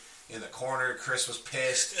livid in the corner. Chris was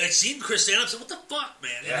pissed. I seen Chris stand up and said, "What the fuck,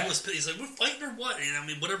 man?" Yeah. And he's like, "We're fighting or what?" And I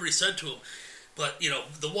mean, whatever he said to him. But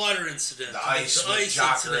the water incident, the ice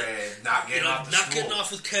incident, not getting off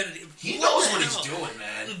with Kennedy. He knows what he's doing,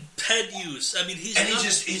 man. Ped use. I mean, he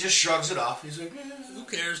just shrugs it off. He's like, who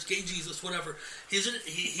cares? Gay Jesus, whatever. He's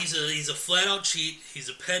a flat out cheat. He's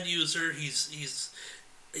a ped user. He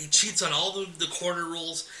cheats on all the corner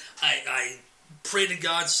rules. I pray to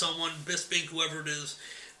God someone, Bisping, whoever it is,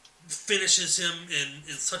 finishes him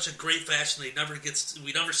in such a great fashion that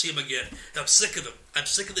we never see him again. I'm sick of him. I'm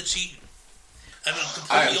sick of the cheating.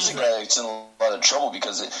 I think that it's in a lot of trouble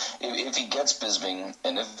because if he gets Bisping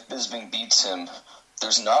and if Bisping beats him,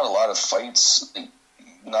 there's not a lot of fights.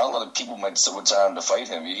 Not a lot of people would sign him to fight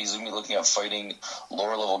him. He's going to be looking at fighting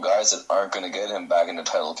lower level guys that aren't going to get him back into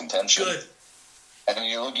title contention. Good. And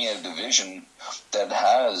you're looking at a division that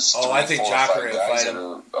has I think Jacare will fight him.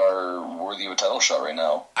 That are worthy of a title shot right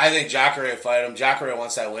now. I think Jacare will fight him. Jacare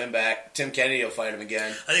wants that win back. Tim Kennedy will fight him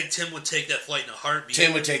again. I think Tim would take that fight in a heartbeat.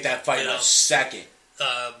 Tim would take that fight in a second.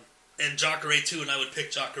 And Jacare too, and I would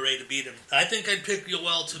pick Jacare to beat him. I think I'd pick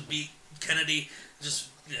Yoel to beat Kennedy. Just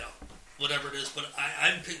whatever it is, but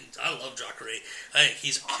I love Jacare. I think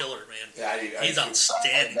he's a killer, man. Yeah, he's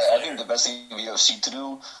outstanding. I think the best thing for UFC to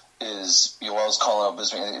do is Yoel's calling out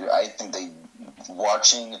Bisping. I think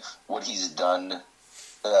watching what he's done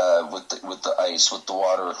with the ice, with the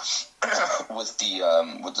water, with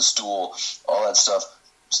the stool, all that stuff.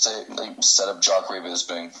 Set up Jacare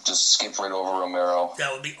Bisping. Just skip right over Romero.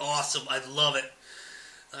 That would be awesome. I'd love it.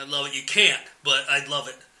 You can't, but I'd love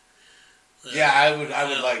it. I would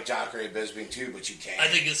like Jacare Bisping too, but you can't. I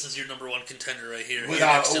think this is your number one contender right here.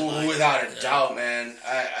 Without a doubt, man.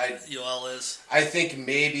 Yoel is. I think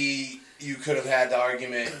maybe you could have had the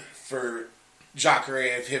argument for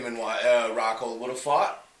Jacare if him and Rockhold would have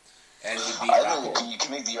fought, and he'd beat Rockhold. Think you can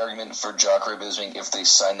make the argument for Jacare Bisping if they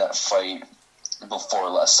signed that fight before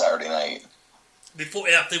last Saturday night. If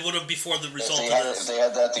they would have before the result of this. If they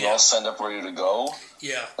had that, all signed up ready to go.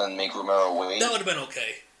 Yeah. And make Romero wait. That would have been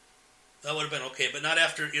okay. But not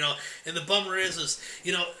after, and the bummer is,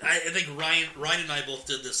 I think Ryan and I both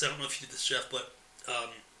did this. I don't know if you did this, Jeff, but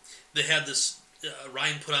they had this,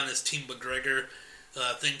 Ryan put on his Team McGregor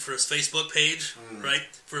thing for his Facebook page, right?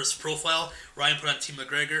 For his profile. Ryan put on Team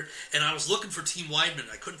McGregor, and I was looking for Team Weidman.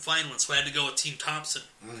 I couldn't find one, so I had to go with Team Thompson.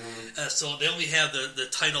 Mm-hmm. So they only have the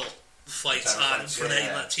title fights on for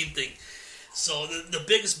that team thing. So the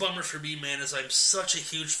biggest bummer for me, man, is I'm such a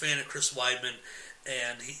huge fan of Chris Weidman,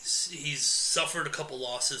 and he's suffered a couple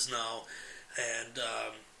losses now,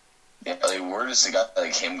 and where does the guy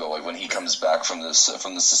like him go? Like when he comes back from the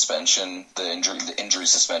suspension, the injury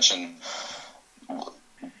suspension,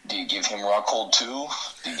 do you give him Rockhold too?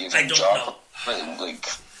 Do you give him I don't know.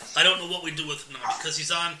 I don't know what we do with him now because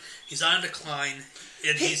he's on decline.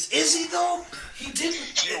 And is he though? He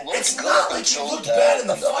didn't. It's good not like he looked bad in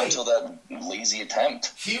the fight until that lazy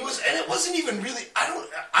attempt. He was, and it wasn't even really.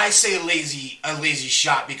 I say a lazy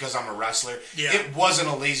shot because I'm a wrestler. Yeah. It wasn't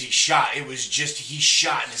a lazy shot. It was just he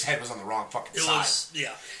shot and his head was on the wrong fucking side.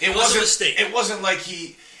 It was a mistake. It wasn't like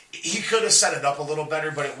he could have set it up a little better,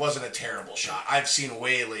 but it wasn't a terrible shot. I've seen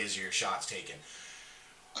way lazier shots taken.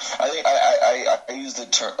 I think I use the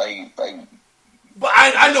term But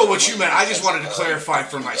I know what you meant. I just wanted to clarify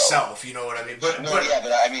for myself. You know what I mean? But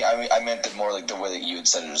I meant it more like the way that you had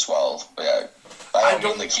said it as well. But yeah, I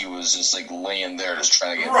don't think he was just like laying there just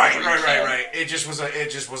trying to get right. It just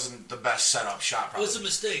wasn't the best setup shot. Probably. It was a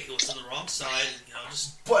mistake. It was on the wrong side.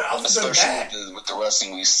 But other than that, with the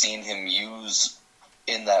wrestling we've seen him use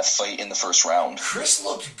in that fight in the first round, Chris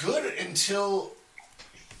looked good until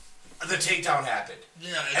the takedown happened.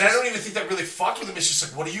 Yeah, and I don't even think that really fucked with him. It's just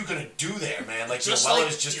like, what are you going to do there, man? Like, Yoel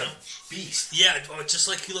is just a beast. Yeah, just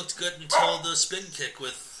like he looked good until the spin kick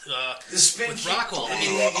with Rockhold.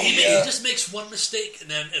 He just makes one mistake and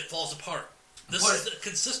then it falls apart. This is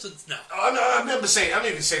consistent now. I'm even saying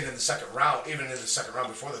in the second round, even in the second round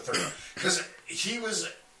before the third round, because he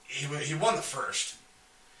won the first.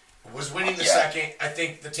 Was winning the second. I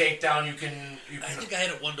think the takedown you can. I think I had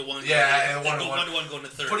it 1-1. Yeah, and 1-1 going to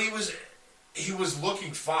third. But he was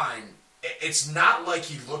looking fine. It's not like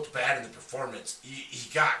he looked bad in the performance. He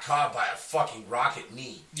got caught by a fucking rocket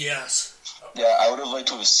knee. Yes. Yeah, I would have liked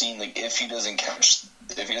to have seen if he doesn't get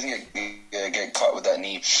caught with that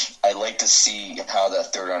knee. I'd like to see how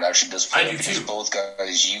that third round actually does play. Because both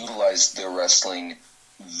guys utilized their wrestling,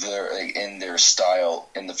 in their style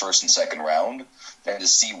in the first and second round, and to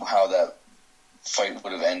see how that fight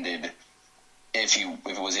would have ended if he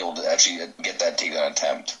was able to actually get that takedown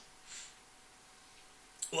attempt.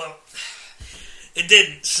 Well, it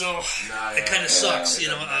didn't, so it kind of sucks.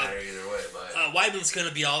 Weidman's going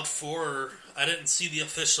to be out for. I didn't see the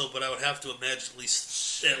official, but I would have to imagine at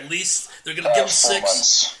least they're going to give him 6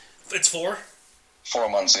 months. It's 4. 4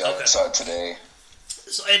 months. Yeah, okay. I saw it today.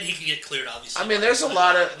 So, and he can get cleared, obviously. I mean, there's a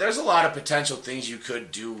lot of potential things you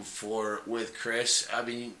could do with Chris. I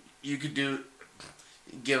mean, you could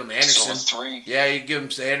Give him Anderson. So 3. Yeah, you give him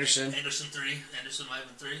Anderson. Anderson 3. Anderson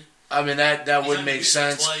Weidman 3. I mean that would make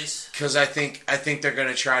sense twice. because I think they're going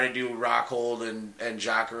to try to do Rockhold and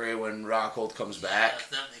Jacare when Rockhold comes back.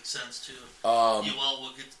 Yeah, that makes sense too. Will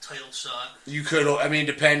will get the title shot. You could, I mean,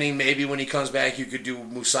 depending, maybe when he comes back, you could do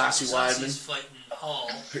Mousasi Weidman. He's fighting Hall.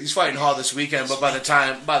 He's fighting Hall this weekend, but by the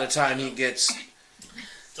time he gets,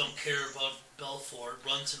 don't care about Belfort.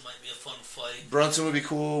 Brunson might be a fun fight. Brunson would be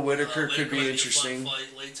cool. Whitaker could be interesting. Be a fun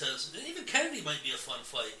fight. Latez, and even Kennedy might be a fun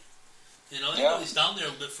fight. You know, he's down there a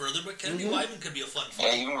little bit further, but Kennedy Weidman could be a fun fight.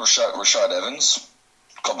 Yeah, even Rashad Evans.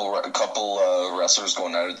 Couple wrestlers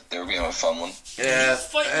going at it. They're being a fun one. Yeah,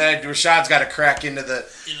 Rashad's got to crack into the.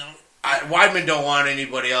 You know, Weidman don't want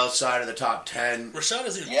anybody outside of the top 10. Rashad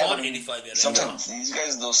hasn't even fought 85 yet. Sometimes these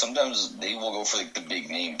guys, though, sometimes they will go for like the big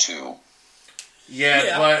name too.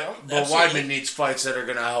 Yeah, but Weidman needs fights that are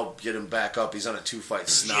going to help get him back up. He's on a 2-fight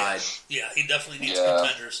snide. Yeah, he definitely needs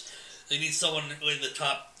contenders. He needs someone in the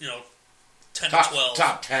top, 10 to 12.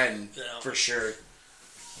 Top 10, for sure.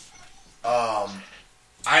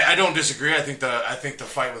 I don't disagree. I think the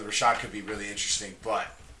fight with Rashad could be really interesting, but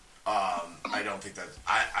I don't think that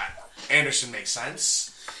Anderson makes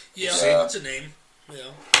sense. Yeah, it's a name.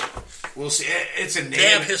 Yeah, we'll see. It's a name. They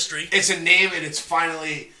have history. It's a name, and it's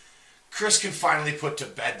finally Chris can finally put to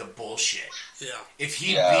bed the bullshit. Yeah. If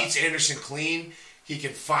he beats Anderson clean, he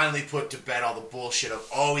can finally put to bed all the bullshit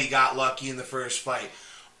of he got lucky in the first fight.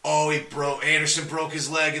 Anderson broke his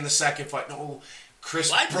leg in the second fight. No.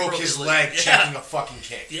 Chris broke his leg checking a fucking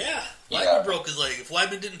kick. Yeah. Weidman broke his leg. If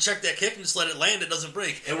Weidman didn't check that kick and just let it land, it doesn't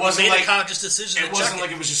break. It wasn't a conscious decision. It wasn't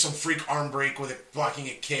like it was just some freak arm break with it blocking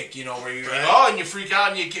a kick, where you're like, and you freak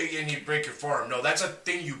out and you break your forearm. No, that's a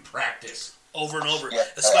thing you practice over and over. Yeah,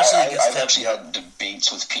 especially I've actually had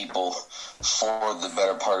debates with people for the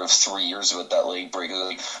better part of 3 years with that leg break. They're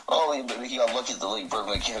like, he got lucky at the leg break. I'm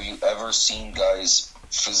like, have you ever seen guys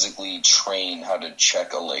physically train how to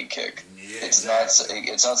check a leg kick? Yeah, it's not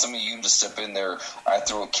something you can just step in there. I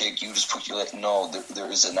throw a kick, you just put your leg. No,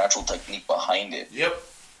 there is a natural technique behind it. Yep.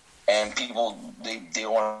 And people they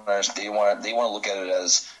want to look at it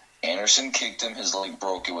as Anderson kicked him, his leg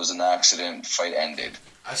broke, it was an accident, fight ended.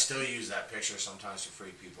 I still use that picture sometimes to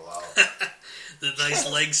freak people out. The nice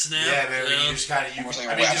leg snap. Yeah, man. You just kind of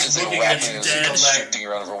just looking at your leg shifting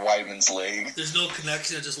around over Weidman's leg. There's no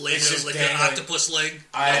connection. It just lays there like an octopus leg.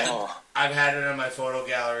 I've had it in my photo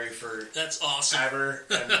gallery for that's awesome ever,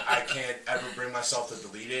 and I can't ever bring myself to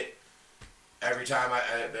delete it. Every time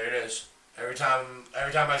there it is. Every time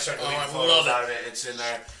I start deleting photos out of it, it's in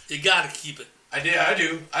there. You gotta keep it. I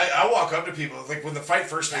do. I walk up to people like when the fight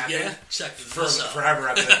first happened. Check forever.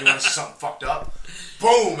 I've been like, you want to see something fucked up?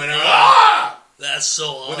 Boom, and I'm that's so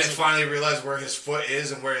awesome. When they finally realize where his foot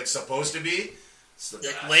is and where it's supposed to be, it's the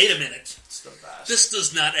best. Wait a minute. It's the best. This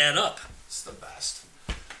does not add up. It's the best.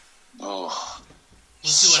 Oh. We'll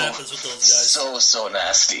see what happens with those guys. So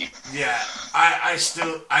nasty. Yeah, I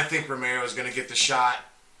think Romero is going to get the shot.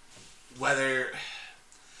 Whether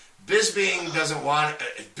Bisping doesn't want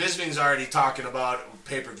it, Bisping's already talking about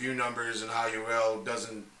pay-per-view numbers and how Yoel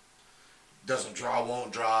doesn't draw,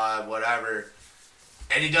 won't draw, whatever.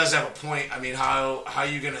 And he does have a point. I mean, how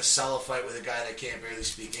you going to sell a fight with a guy that can't barely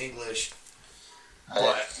speak English?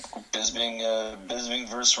 But Bisping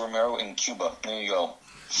versus Romero in Cuba. There you go.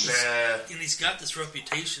 Yeah. And he's got this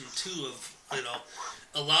reputation too of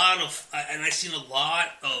a lot of, and I've seen a lot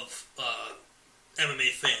of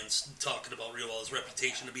MMA fans talking about Rio's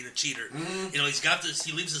reputation of being a cheater. Mm-hmm. He's got this.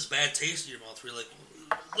 He leaves this bad taste in your mouth. Where you're like,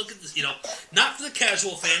 look at this. Not for the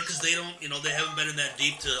casual fan because they don't. They haven't been in that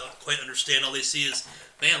deep to quite understand. All they see is,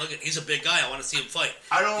 man, look at he's a big guy. I want to see him fight.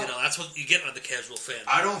 That's what you get with the casual fan.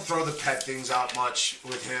 I don't throw the pet things out much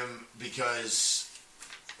with him because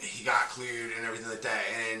he got cleared and everything like that,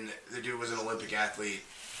 and the dude was an Olympic athlete,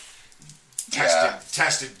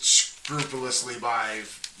 tested scrupulously by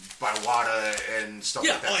WADA and stuff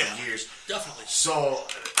like that for years. Definitely. So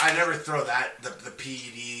I never throw the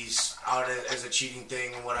PEDs out as a cheating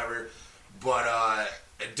thing and whatever, but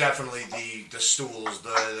definitely the stools,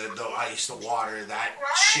 the ice, the water, that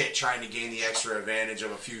shit, trying to gain the extra advantage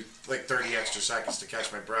of a few 30 extra seconds to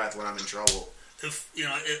catch my breath when I'm in trouble. If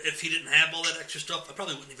he didn't have all that extra stuff, I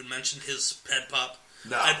probably wouldn't even mention his pad pop.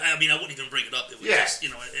 No, I wouldn't even bring it up. It would just, it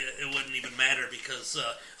wouldn't even matter because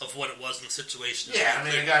of what it was in the situation. Yeah, I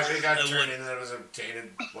mean, it got turned in that it was a tainted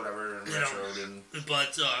whatever and retro.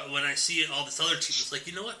 But when I see all this other cheating, it's like,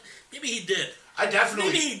 you know what? Maybe he did.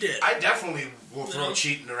 Maybe he did. I definitely will throw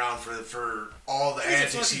cheating around for all the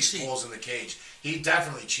antics he pulls in the cage. He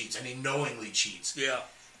definitely cheats, and he knowingly cheats.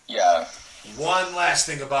 Yeah. One last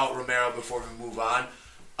thing about Romero before we move on.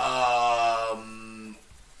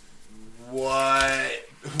 What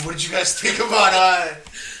did you guys think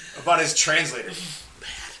about his translator?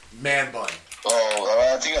 Man bun.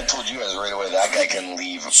 Oh, I think I told you guys right away that guy can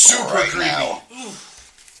leave Super right creepy. now.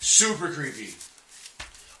 Super creepy.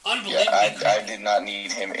 Unbelievable. Yeah, I did not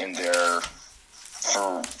need him in there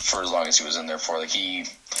for as long as he was in there for. I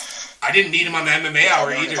didn't need him on the MMA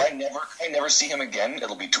hour either. If I never see him again,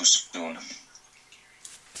 it'll be too soon.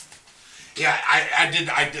 Yeah, I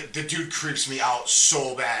did. The dude creeps me out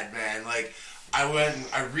so bad, man. Like, I went and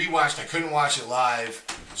I rewatched. I couldn't watch it live,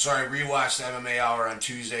 so I rewatched the MMA hour on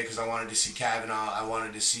Tuesday because I wanted to see Kavanaugh. I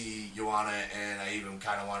wanted to see Joanna, and I even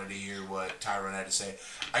kind of wanted to hear what Tyrone had to say.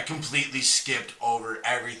 I completely skipped over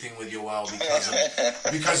everything with Yoel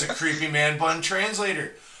because of creepy man bun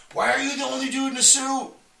translator. Why are you the only dude in a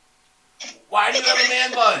suit? Why do you have a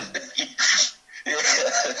man bun?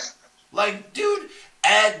 Like, dude,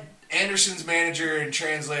 Ed Anderson's manager and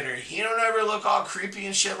translator, he don't ever look all creepy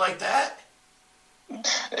and shit like that.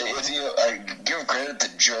 I give credit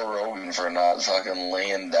to Joe Rogan for not fucking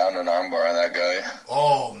laying down an armbar on that guy.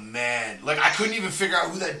 Oh man, like I couldn't even figure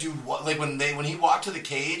out who that dude was. Like when he walked to the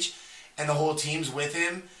cage, and the whole team's with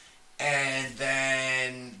him, and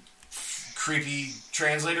then creepy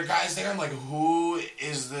translator guys there. I'm like, who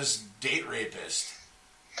is this date rapist?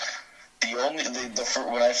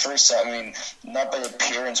 When I first saw, I mean, not by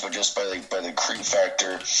appearance, but just by the creep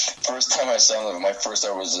factor. First time I saw him, my first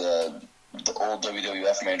thought was the old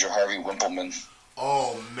WWF manager Harvey Wimpleman.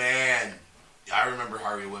 Oh man, I remember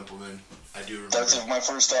Harvey Wimpleman. I do remember. That's my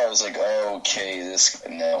first thought. I was like, oh, okay, this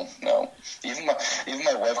no. Even my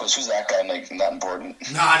wife goes, "Who's that guy?" I'm like, not important.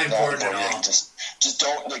 Not important at all. Just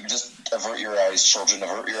don't just avert your eyes, children.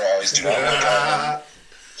 Avert your eyes. Do not look at him.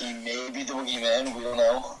 He may be the boogeyman. We don't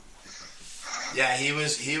know. Yeah, he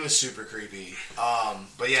was super creepy.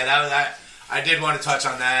 But yeah, that I did want to touch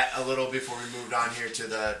on that a little before we moved on here to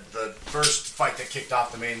the first fight that kicked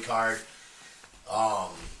off the main card. Yeah,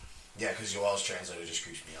 because Yoel's translator just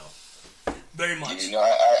creeps me out. Very much. You know,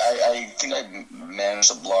 I think I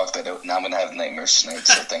managed to block that out. Now I'm going to have nightmares tonight,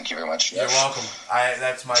 so thank you very much. You're welcome.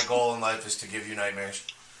 That's my goal in life is to give you nightmares.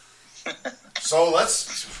 So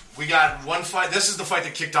we got one fight. This is the fight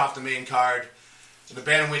that kicked off the main card. In the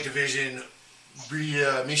bantamweight division,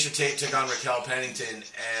 Miesha Tate took on Raquel Pennington,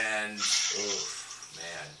 and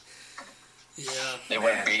man. Yeah. It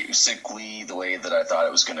went basically the way that I thought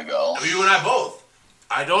it was going to go. You and I both.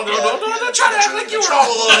 I don't try to act like you were all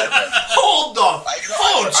alone. Hold the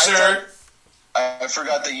phone, sir. I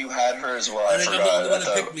forgot that you had her as well. I think I'm the only one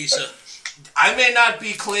that picked Miesha. I may not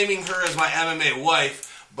be claiming her as my MMA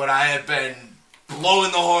wife, but I have been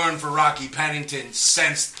blowing the horn for Rocky Pennington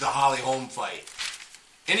since the Holly Holm fight.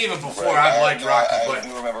 And even before, I've liked Rocky. I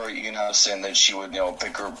do remember saying that she would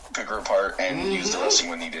pick her apart and use the wrestling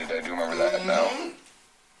when needed. I do remember that now.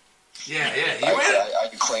 Yeah. I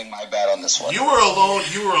claim my bad on this one. You were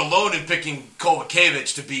alone in picking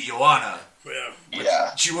Kovacevic to beat Joanna.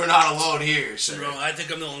 Yeah. You were not alone here, sir. No, I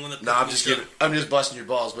think I'm the only one that picked No, I'm just kidding. I'm just busting your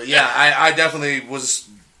balls. But yeah, I definitely was.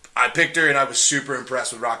 I picked her, and I was super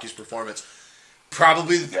impressed with Rocky's performance.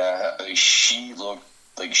 Probably. Yeah, she looked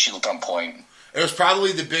on point. It was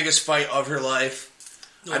probably the biggest fight of her life.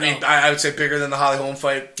 No, I mean, I would say bigger than the Holly Holm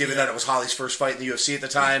fight, given that it was Holly's first fight in the UFC at the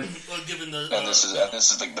time. Well, given the and this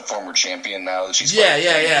is like the former champion now that she's yeah.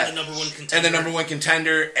 And the number one contender. And the number one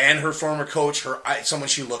contender, and her former coach, someone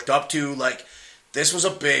she looked up to. Like, this was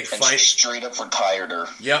a big and fight. She straight up retired her.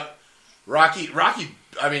 Yep. Rocky.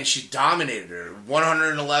 I mean, she dominated her.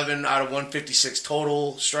 111 out of 156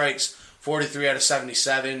 total strikes, 43 out of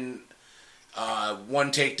 77.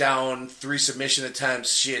 One takedown, 3 submission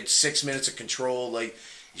attempts. She had 6 minutes of control. Like,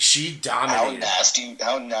 she dominated.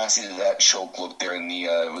 How nasty did that choke look there in the?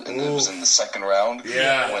 It was in the second round.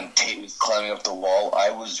 Yeah. When Tate was climbing up the wall,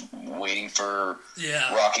 I was waiting for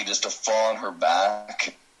Rocky just to fall on her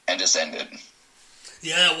back and just end it.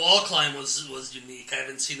 Yeah, that wall climb was unique. I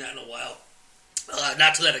haven't seen that in a while.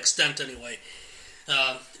 Not to that extent, anyway.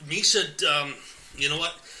 Miesha, you know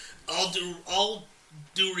what? I'll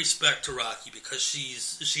do respect to Rocky because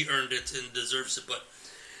she earned it and deserves it, but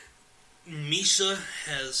Miesha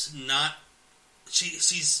has not.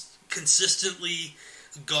 She's consistently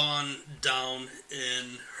gone down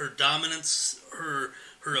in her dominance, her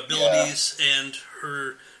abilities, and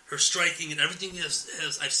her striking, and everything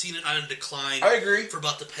has. I've seen it on a decline. I agree. For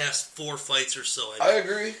about the past 4 fights or so. I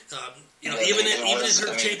agree. Even in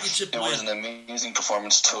her championship win, it was an amazing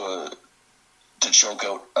performance to choke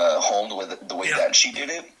out Holm with the way that she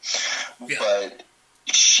did it, but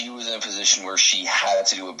she was in a position where she had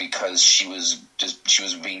to do it because she was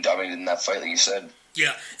being dominated in that fight, like you said.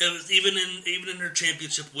 Yeah, it was even in her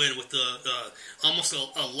championship win with the almost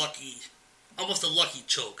a lucky almost a lucky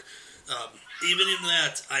choke. Even in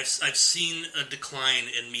that, I've seen a decline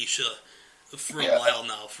in Misha for a while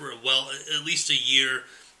now, at least a year,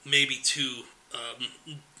 maybe two.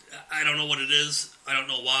 I don't know what it is. I don't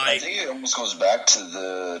know why. I think it almost goes back to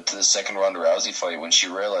the second Ronda Rousey fight when she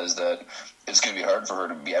realized that it's going to be hard for her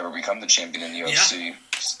to ever become the champion in the UFC. Yeah.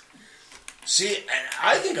 See,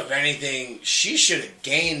 I think if anything, she should have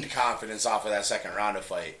gained confidence off of that second Ronda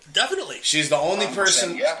fight. Definitely. She's the only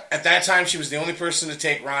person, at that time, she was the only person to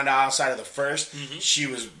take Ronda outside of the first. Mm-hmm. She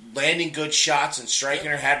was landing good shots and striking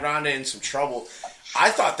her, had Ronda in some trouble. I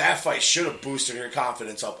thought that fight should have boosted her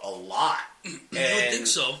confidence up a lot. I don't think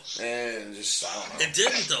so. And just, I don't know. It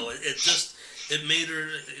didn't, though. It made her,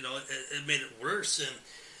 it made it worse.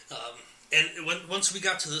 And once we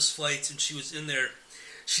got to this fight and she was in there,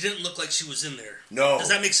 she didn't look like she was in there. No. Does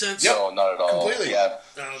that make sense? Yep. No, not at all. Completely. Yeah.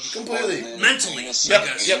 Completely. Mentally.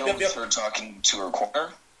 Yep. Her talking to her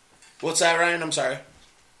corner. What's that, Ryan? I'm sorry.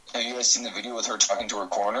 Have you guys seen the video with her talking to her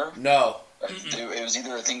corner? No. It was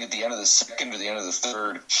either, I think, at the end of the second or the end of the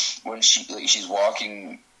third when she's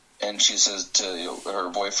walking and she says to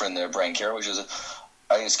her boyfriend there, Brian Caraway, she says,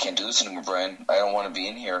 I just can't do this anymore, Brian. I don't want to be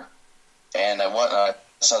in here. And I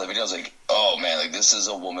saw the video. I was like, oh, man, like this is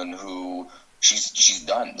a woman who... She's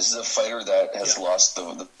done. This is a fighter that has lost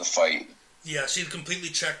the fight. Yeah, she completely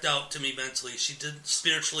checked out to me mentally. She did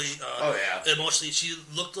spiritually, emotionally. She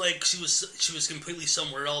looked like she was completely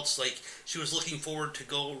somewhere else. Like she was looking forward to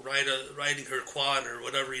go riding her quad or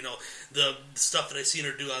whatever. The stuff that I seen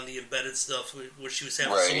her do on the embedded stuff, where she was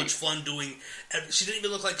having so much fun doing. She didn't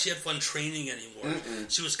even look like she had fun training anymore.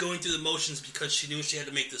 Mm-mm. She was going through the motions because she knew she had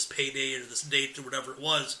to make this payday or this date or whatever it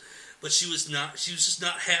was. But she was just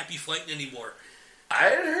not happy fighting anymore. I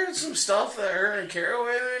had heard some stuff that her and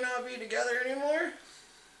Caraway may not be together anymore.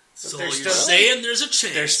 So you're saying there's a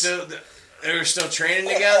chance. They're still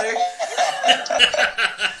training together?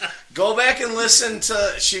 Go back and listen to...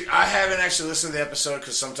 I haven't actually listened to the episode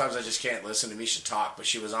because sometimes I just can't listen to Misha talk, but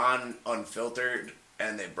she was on Unfiltered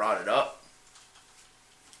and they brought it up.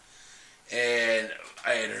 And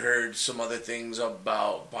I had heard some other things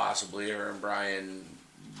about possibly her and Brian...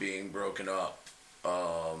 being broken up.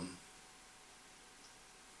 Well,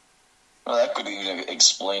 that could even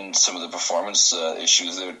explain some of the performance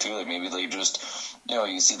issues there too. Like maybe they just,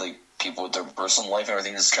 you see like people with their personal life,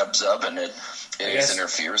 everything just comes up and it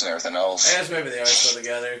interferes and everything else. I guess maybe they are still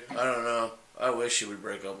together. I don't know. I wish she would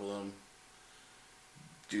break up with him.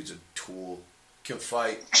 Dude's a tool. Can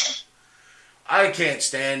fight. I can't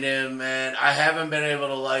stand him, man. I haven't been able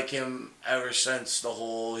to like him ever since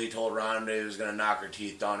he told Ronda he was going to knock her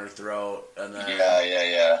teeth down her throat. And then,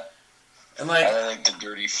 yeah. And I like the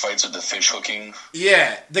dirty fights with the fish hooking.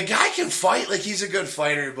 Yeah, the guy can fight. Like, he's a good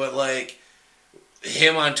fighter, but, like,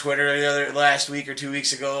 him on Twitter last week or 2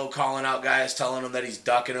 weeks ago calling out guys, telling them that he's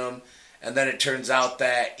ducking them. And then it turns out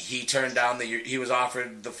that he turned down he was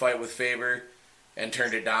offered the fight with Faber and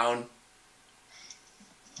turned it down.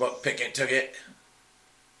 But Pickett took it.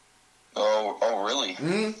 Oh, really?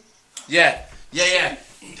 Mm-hmm. Yeah.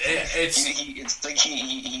 It's like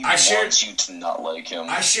he wants you to not like him.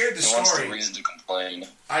 I shared the story. He wants the reason to complain.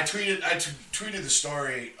 I tweeted the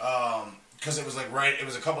story because it was it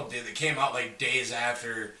was a couple of days. It came out like days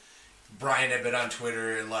after Brian had been on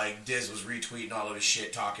Twitter and like Diz was retweeting all of his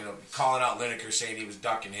shit, calling out Lineker, saying he was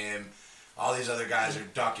ducking him. All these other guys are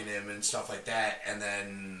ducking him and stuff like that. And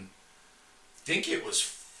then I think it was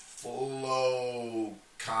Flow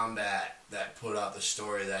Combat that put out the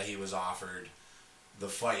story that he was offered the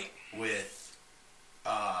fight with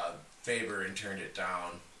Faber and turned it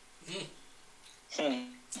down.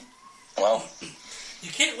 Well,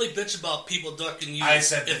 you can't really bitch about people ducking you. I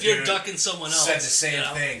said if you're ducking someone else. Said the same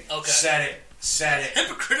thing. Okay. Said it.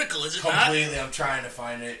 Hypocritical, is it completely, not? I'm trying to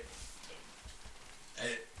find it.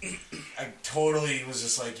 I totally was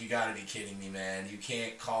just like, you gotta be kidding me, man. You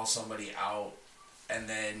can't call somebody out and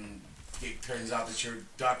then it turns out that you're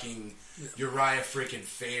ducking Uriah freaking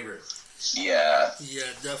Faber. Yeah. Yeah,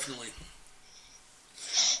 definitely.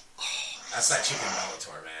 That's that chicken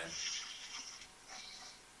Bellator, man.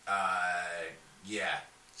 Yeah.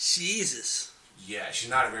 Jesus. Yeah, she's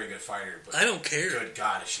not a very good fighter, but I don't care. Good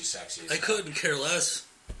God, is she sexy. I couldn't care less.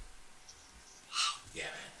 Wow. Yeah,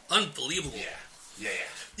 man. Unbelievable. Yeah.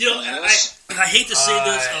 I hate to say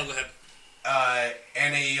this. Oh, go ahead.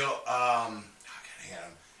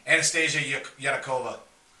 Anastasia Yadakova,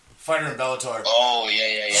 fighter in Bellator. Oh,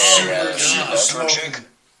 yeah. Super smoking.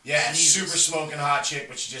 Yeah, super smoking hot chick,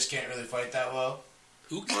 but she just can't really fight that well.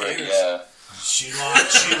 Who cares? Yeah. She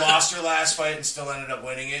lost her last fight and still ended up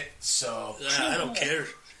winning it. So I don't care.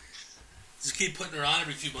 Just keep putting her on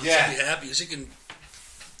every few months. Yeah. She'll be happy. She can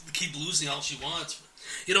keep losing all she wants.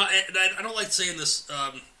 You know, I don't like saying this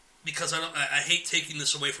because I hate taking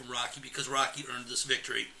this away from Rocky because Rocky earned this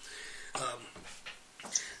victory.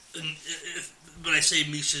 When I say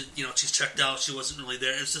Misha, you know, she's checked out, she wasn't really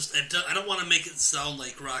there. It's just I don't want to make it sound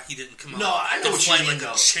like Rocky didn't come out. No, I know and what fight you mean,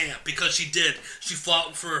 like a champ because she did. She fought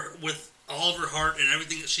with all of her heart and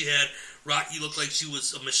everything that she had. Rocky looked like she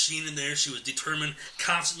was a machine in there. She was determined,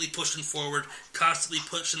 constantly pushing forward, constantly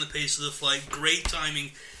pushing the pace of the fight. Great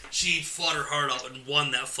timing. She fought her heart out and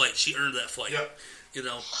won that fight. She earned that fight. Yep. You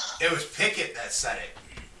know, it was Pickett that said it.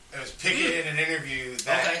 It was Pickett in an interview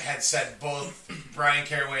that had said both Brian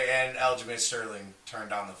Caraway and Aljamain Sterling turned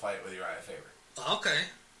down the fight with Uriah Faber. Okay.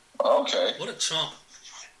 What a chump.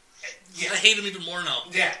 Yeah. I hate him even more now.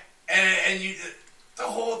 Yeah, and you, the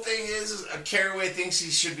whole thing is Caraway thinks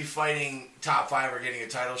he should be fighting top 5 or getting a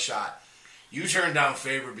title shot. You turned down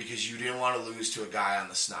Faber because you didn't want to lose to a guy on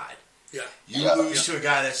the snide. Yeah. You lose to a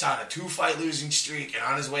guy that's on a 2-fight losing streak and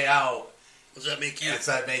on his way out. Does that make you? Does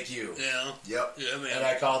that make you? Yeah. Yep. Yeah, man. And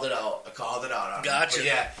I called it out. On gotcha.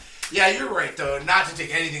 Him. But yeah, you're right though. Not to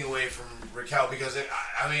take anything away from Raquel because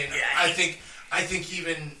I think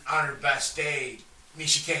even on her best day,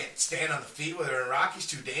 Misha can't stand on the feet with her, and Rocky's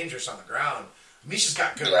too dangerous on the ground. Misha's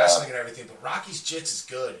got good wrestling and everything, but Rocky's jits is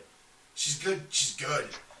good. She's good.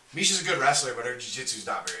 Misha's a good wrestler, but her jiu-jitsu's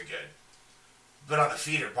not very good. But on the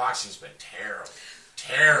feet, her boxing's been terrible.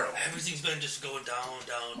 Everything's been just going down.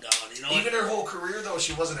 You know, even her whole career, though,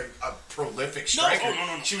 she wasn't a prolific striker.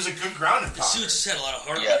 No. She was a good ground and pounder. She just had a lot of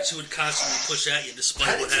heart. She would constantly push at you despite what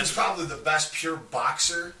happened. Pennington's probably the best pure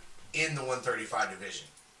boxer in the 135 division.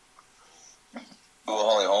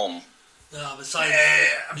 Holly Holm. Besides,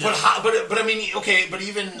 but I mean, okay, but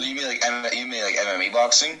even you mean like MMA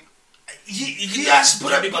boxing? Yes,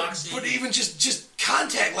 but even just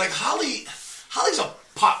contact, like Holly's a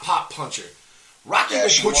pop puncher. Rocky will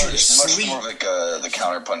put you to sleep. She's much more like the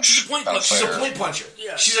counter punch. She's a point puncher. She's a point puncher.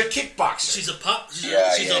 Yeah. She's a kickboxer. She's a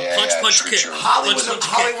punch kick. True.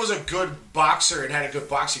 Holly was a good boxer and had a good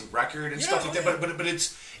boxing record and stuff like that. But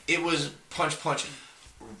it was punch.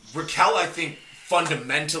 Raquel, I think,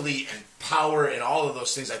 fundamentally and power and all of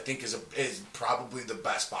those things, I think is probably the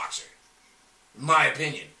best boxer. My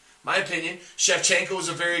opinion. Shevchenko was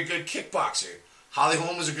a very good kickboxer. Holly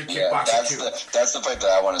Holm was a good kickboxer too. That's the fight that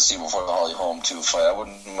I want to see before the Holly Holm 2 fight. I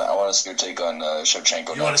want to see her take on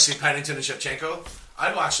Shevchenko. You want to see Pennington and Shevchenko?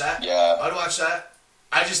 I'd watch that. Yeah. I'd watch that.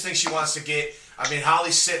 I just think she wants to get... I mean,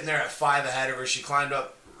 Holly's sitting there at 5 ahead of her.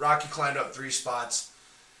 Rocky climbed up 3 spots.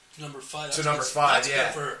 Number 5. To number 5,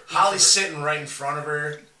 yeah. Holly's sitting right in front of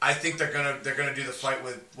her. I think they're gonna do the fight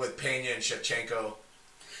with Pena and Shevchenko.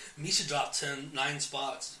 Misha dropped 9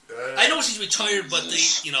 spots. I know she's retired, but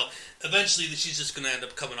eventually she's just going to end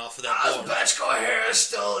up coming off of that board. Betchko Harris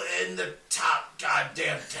still in the top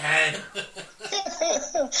goddamn 10.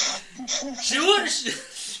 She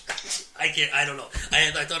was. I don't know.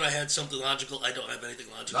 I thought I had something logical. I don't have anything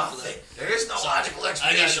logical for that. There is no logical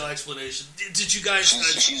explanation. I got no explanation. Did you guys...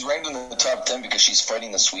 She's ranked in the top 10 because she's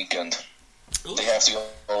fighting this weekend. Ooh. They have to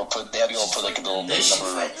put like a little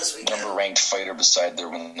number ranked fighter beside there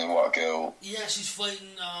when they walk out. Yeah, she's fighting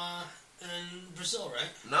in Brazil, right?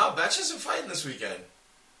 No, Betch isn't fighting this weekend.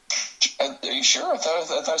 Are you sure? I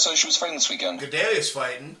thought I saw she was fighting this weekend. Gedalia's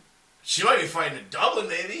fighting. She might be fighting in Dublin,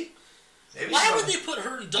 maybe. Why would they put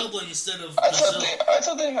her in Dublin instead of Brazil? I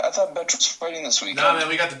thought Betch was fighting this weekend. No, man,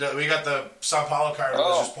 we got the Sao Paulo card that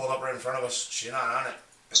was just pulled up right in front of us. She's not on it.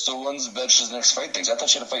 So when's Betch's next fight things? I thought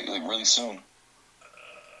she had a fight like really soon.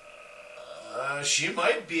 She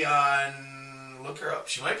might be on. Look her up.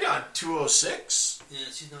 She might be on 206. Yeah,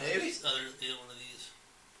 she's not maybe one of these.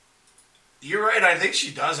 You're right. I think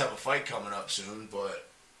she does have a fight coming up soon, but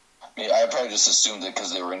yeah, I probably just assumed it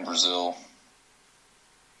because they were in Brazil.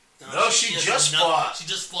 No, she just fought. She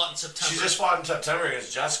just fought in September. She just fought in September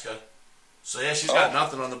against Jessica. So yeah, she's got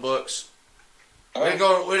nothing on the books. Way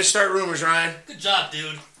to start rumors, Ryan. Good job,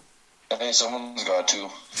 dude. Hey, someone's got to.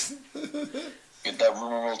 Get that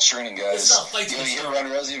rumor mill churning, guys. You hear Ronda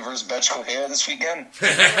Rousey versus Betchko Hair this weekend?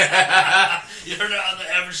 You heard it on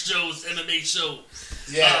the Average Joe's MMA show.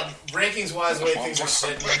 Yeah, rankings-wise, the way things are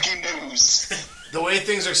sitting. Breaking news. The way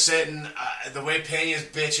things are sitting, the way Pena's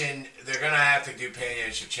bitching, they're going to have to do Pena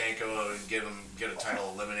and Shevchenko and get a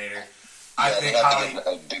title eliminator. I think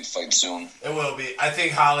Holly... a big fight soon. It will be. I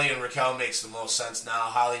think Holly and Raquel makes the most sense now.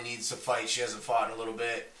 Holly needs to fight. She hasn't fought in a little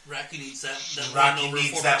bit. Rocky needs that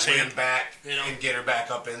win back and get her back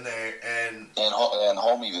up in there. And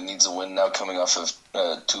Holm even needs a win now coming off of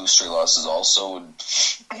 2 straight losses also.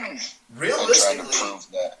 Realistically. Trying to prove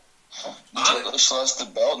that. She lost the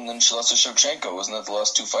belt and then she lost to Shevchenko. Wasn't that the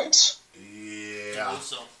last 2 fights? Yeah. I believe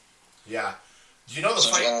so. Yeah. Do you know the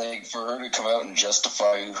fight? Like, for her to come out and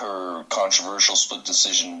justify her controversial split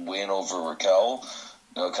decision win over Raquel,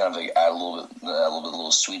 kind of like add a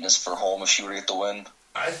little sweetness for home if she were to get the win.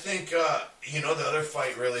 I think the other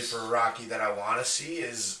fight really for Rocky that I want to see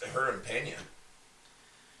is her and Pena.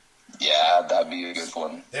 Yeah, that'd be a good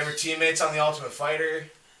one. They were teammates on The Ultimate Fighter.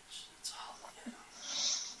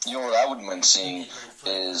 You know what I wouldn't mind seeing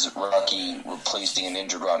is Rocky replacing an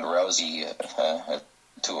injured Ronda Rousey at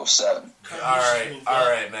 207. All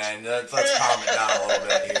right, man. Let's calm it down a little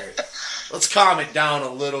bit here. Let's calm it down a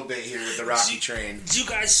little bit here with the Rocky train. Did you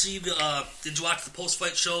guys see did you watch the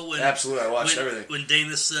post-fight show? Absolutely, I watched everything. When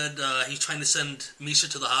Dana said he's trying to send Misha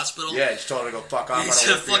to the hospital? Yeah, he told her to go fuck off. He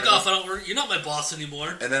said, fuck off, I don't work. You're not my boss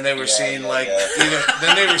anymore. And then they were seen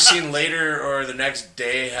then they were seen later or the next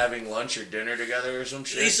day having lunch or dinner together or some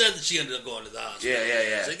shit. He said that she ended up going to the hospital.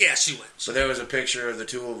 Yeah. He's like, yeah, she went. So there was a picture of the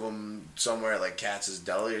two of them somewhere at like Katz's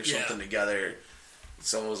Deli or something together.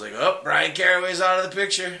 Someone was like, oh, Brian Caraway's out of the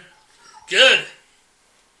picture. Good.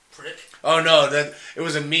 Prick. Oh no, it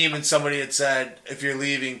was a meme and somebody had said, if you're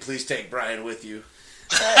leaving, please take Brian with you.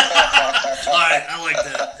 Alright, I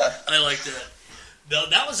like that. No,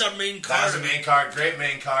 that was our main card. That was the main card. Great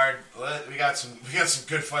main card. We got some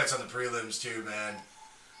good fights on the prelims too, man.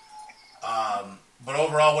 But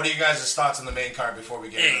overall, what are you guys' thoughts on the main card before we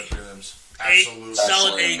get into the prelims? Absolutely.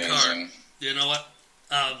 Solid A card. You know what?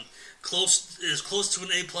 As close to an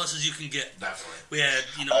A plus as you can get. Definitely. We had,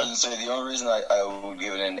 I was gonna say the only reason I would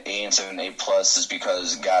give it an A instead of an A plus is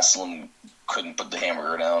because Gastelum couldn't put the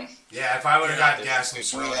hamburger down. Yeah, if I would have got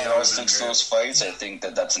Gastelum, we had all 6 of those fights. I think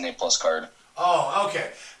that's an A plus card. Oh, okay.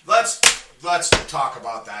 Let's talk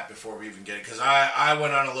about that before we even get it, because I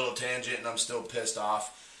went on a little tangent and I'm still pissed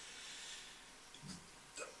off.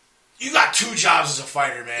 You got 2 jobs as a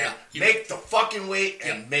fighter, man. Yeah, make the fucking weight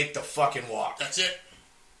and make the fucking walk. That's it.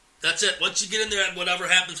 That's it. Once you get in there, whatever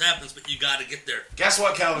happens, happens, but you got to get there. Guess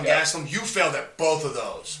what, Calvin Gastelum? You failed at both of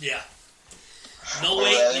those. Yeah. No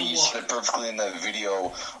weight, no walk. You said it perfectly in that video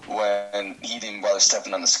when he didn't bother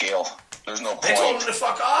stepping on the scale. There's no point. They told him to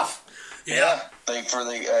fuck off. Yeah. He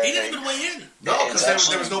didn't even weigh in. No, because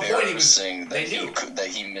there was no point. They knew that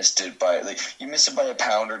he missed it by you missed it by a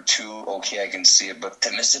pound or 2. Okay, I can see it, but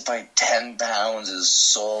to miss it by 10 pounds is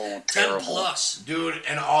so terrible. 10 plus, dude.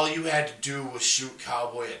 And all you had to do was shoot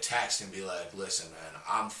Cowboy a text and be like, "Listen, man,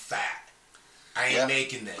 I'm fat. I ain't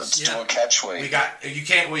making this. Let's do a catch weight. You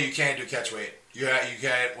can't do catch weight. You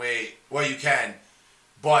can't wait. Well, you can."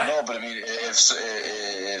 But no, but I mean, if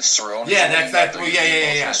Cerrone,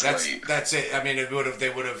 that's it. I mean,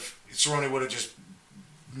 Cerrone would have just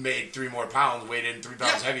made 3 more pounds, weighed in 3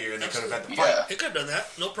 pounds heavier, and they could have had the fight. He could have done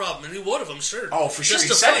that, no problem, and he would have, I'm sure. Oh, for sure. He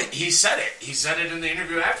said it. He said it in the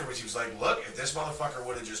interview afterwards. He was like, "Look, if this motherfucker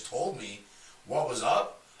would have just told me what was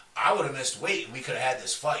up, I would have missed weight, and we could have had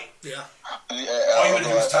this fight." Yeah.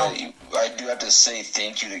 I do have to say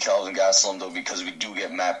thank you to Calvin Gastelum, though, because we do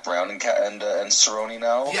get Matt Brown and Cerrone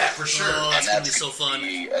now. Yeah, for sure. Oh, that's going to be so fun.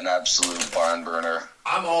 An absolute barn burner.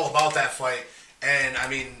 I'm all about that fight. And, I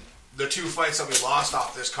mean, the 2 fights that we lost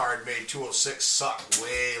off this card made 206 suck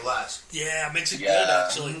way less. Yeah, it makes it good,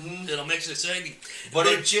 actually. Mm-hmm. It'll make it exciting. But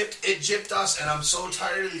it gypped us, and I'm so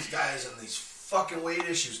tired of these guys and these fucking weight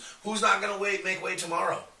issues. Who's not going to make weight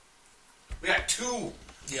tomorrow? We got 2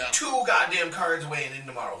 goddamn cards weighing in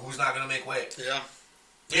tomorrow. Who's not going to make weight? Yeah.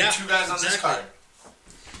 We have 2 guys on this card.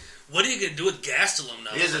 What are you going to do with Gastelum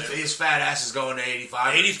now? His fat ass is going to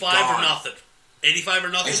 85. 85 or nothing. 85 or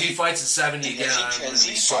nothing? If he fights at 70 again, has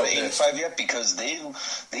he fought 85 yet? Because they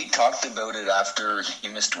talked about it after he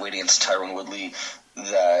missed weight against Tyron Woodley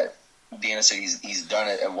that Dana said he's done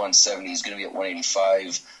it at 170. He's going to be at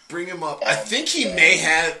 185. Bring him up. I think he may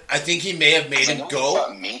have made him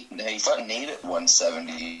go. He fought Nate at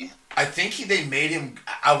 170. I think they made him.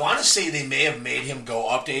 I want to say they may have made him go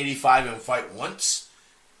up to 85 and fight once,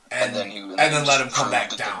 and then let him come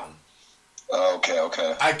back down.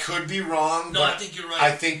 Okay. I could be wrong. No, I think you're right.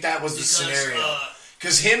 I think that was the scenario.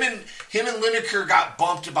 Because him and Lineker got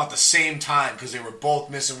bumped about the same time because they were both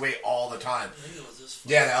missing weight all the time. I think it was this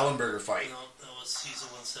fight. Yeah, the Ellenberger fight. No, that was season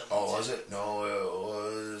 170. Oh, was it? No, it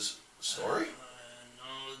was Story?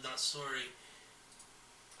 No, not Story.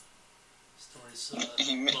 Story's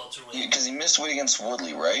welterweight. Because he missed weight against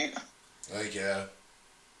Woodley, right? Yeah.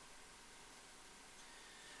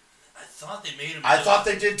 I thought they made him. I thought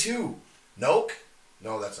they did too. Noke?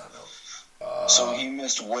 No, that's not Noke. So he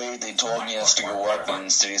missed weight. They told him he has to go up, and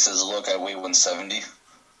instead he says, "Look, I weigh 170."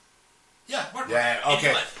 Yeah, Marquardt. Yeah, okay.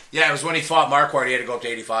 85. Yeah, it was when he fought Marquardt. He had to go up to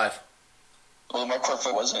 85. Well, the Marquardt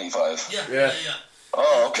fight was 85. Yeah.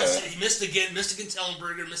 Oh, okay. He missed against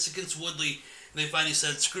Ellenberger, missed against Woodley. And they finally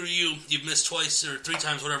said, "Screw you! You've missed twice or 3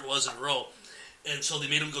 times, whatever it was in a row." And so they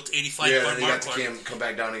made him go to 85. Yeah, they got to come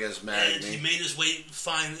back down against Magny. And he made his weight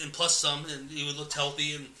fine and plus some, and he looked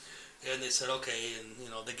healthy. And they said, okay,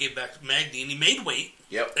 and they gave back Magny, and he made weight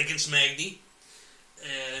against Magny.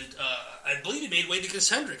 And I believe he made weight against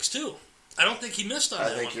Hendricks too. I don't think he missed on that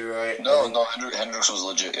one. I think you're right. No, Hendricks was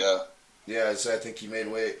legit. Yeah. Yeah, so I think he made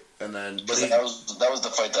weight, and then that was the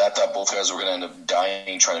fight that I thought both guys were going to end up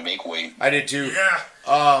dying trying to make weight. I did too.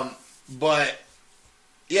 Yeah. But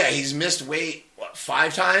yeah, he's missed weight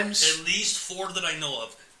 5 times. At least 4 that I know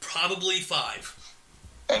of. Probably 5.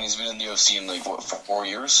 And he's been in the UFC in like what, 4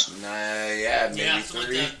 years? Yeah, maybe 3. Like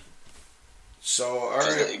that. So all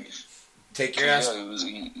right, take your ass.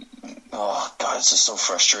 Oh God, it's just so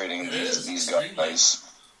frustrating. These guys.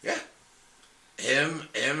 Yeah. Him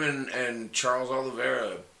and Charles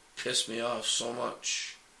Oliveira pissed me off so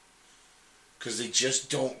much. Because they just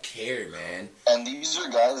don't care, man. And these are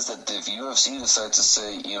guys that if UFC decides to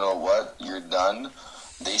say, you know what, you're done,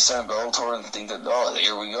 they sign Bellator and think that, oh,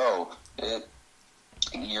 here we go.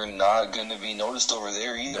 You're not going to be noticed over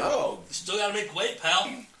there either. No. You still got to make weight, pal.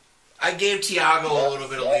 I gave Thiago a little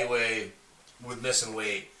bit of leeway with missing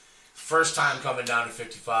weight. First time coming down to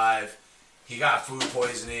 55, he got food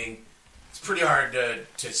poisoning. It's pretty hard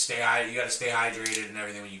to stay high. You got to stay hydrated and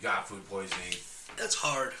everything when you got food poisoning. That's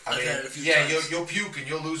hard. I mean, you'll puke and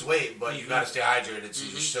you'll lose weight, but you got to stay hydrated, so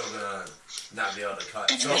you're still gonna not be able to cut.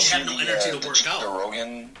 Did you have no energy to work out? Joe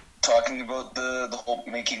Rogan talking about the whole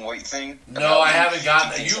making weight thing? No, I haven't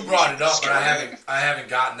gotten that. You brought it up, but I haven't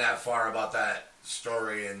gotten that far about that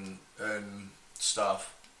story and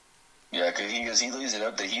stuff. Yeah, because he lays it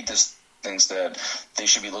out that he just thinks that they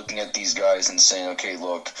should be looking at these guys and saying, okay,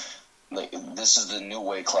 look, like this is the new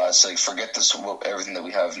weight class. Like, forget this, everything that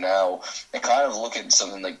we have now, and kind of look at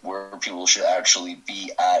something like where people should actually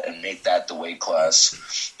be at and make that the weight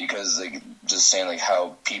class. Because like just saying like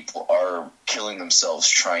how people are killing themselves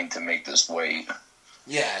trying to make this weight.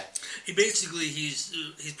 Yeah,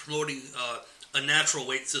 he's promoting a natural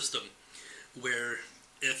weight system where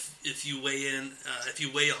if you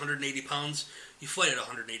weigh 180 pounds, you fight at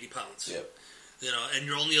 180 pounds. Yep. And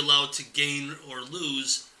you're only allowed to gain or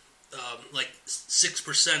lose like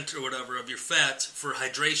 6% or whatever of your fat for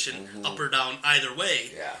hydration, up or down, either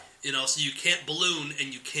way. Yeah. So you can't balloon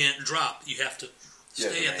and you can't drop. You have to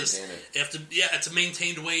stay at this. It's a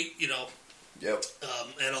maintained weight. Yep.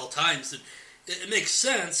 At all times, and it makes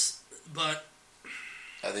sense, but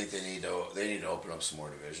I think they need to open up some more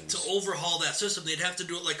divisions to overhaul that system. They'd have to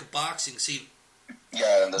do it like a boxing. See.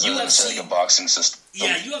 Yeah, and that's UFC, like a boxing system.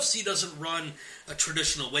 Yeah, UFC doesn't run a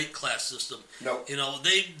traditional weight class system. No.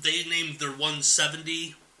 They named their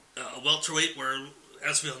 170 welterweight, where,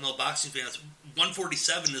 as we all know, boxing fans,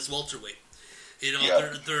 147 is welterweight.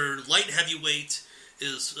 Their light heavyweight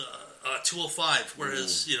is 205,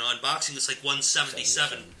 whereas, in boxing it's like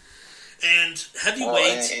 177. And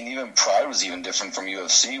heavyweight... and even Pride was even different from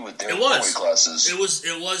UFC with their weight classes. It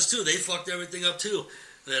was, too. They fucked everything up, too.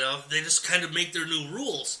 They just kind of make their new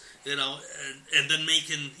rules, and then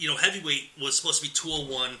making, heavyweight was supposed to be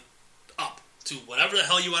 201 up to whatever the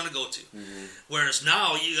hell you want to go to. Mm-hmm. Whereas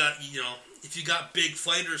now you got, if you got big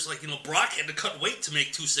fighters like, Brock had to cut weight to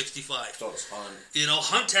make 265. So it's fun.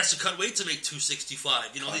 Hunt has to cut weight to make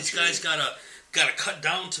 265. These guys gotta cut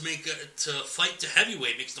down to fight to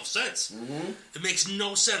heavyweight. It makes no sense. Mm-hmm. It makes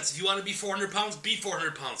no sense. If you want to be 400 pounds, be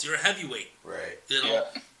 400 pounds. You're a heavyweight. Right.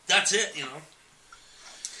 That's it,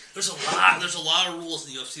 There's a lot of rules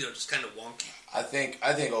in the UFC that are just kind of wonky. I think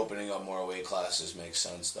opening up more weight classes makes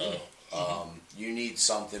sense, though. Mm-hmm. You need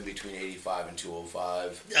something between 85 and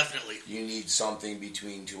 205. Definitely. You need something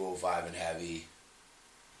between 205 and heavy.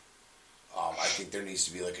 I think there needs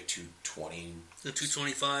to be like a 220. The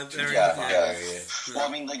 225 area? Yeah. Well,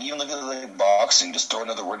 I mean, like, even look at like boxing, just throw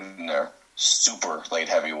another word in there. Super light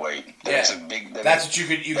heavyweight. That's that's what you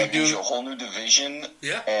could do. Gives you a whole new division.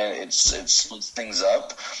 Yeah, and it splits things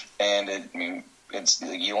up, and it's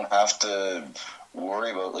like, you don't have to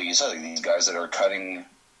worry about, like you said, like, these guys that are cutting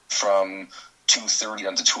from 230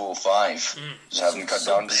 down to 205. Just have them cut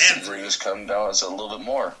down to just cut them down as a little bit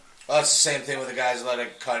more. Well, that's the same thing with the guys that are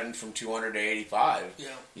cutting from 200 to 85. Yeah,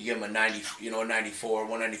 you give them a 90, 94,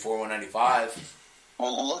 195.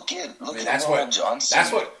 Well, look at that's Ronald Johnson.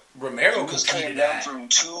 That's what Romero was cutting down from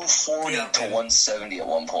 240 to 170 at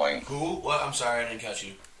one point. Who? What? I'm sorry, I didn't catch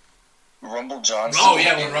you. Rumble Johnson. Oh,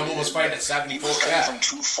 yeah, when Rumble was fighting at 74. He was cutting from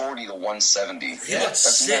 240 to 170. Yeah,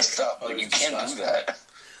 that's messed up. Like, you can't do that.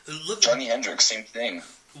 Johnny Hendricks, same thing.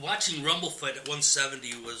 Watching Rumble fight at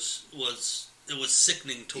 170 was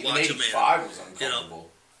sickening to watch him, man. 85 was uncomfortable.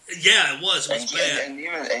 Yeah, it was. It was bad.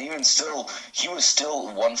 And even still, he was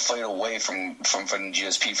still one fight away from fighting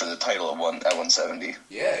GSP for the title at 170.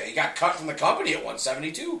 Yeah, he got cut from the company at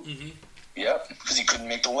 172. Mm-hmm. Yep, because he couldn't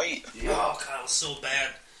make the weight. Yeah. Oh, God, it was so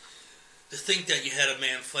bad. To think that you had a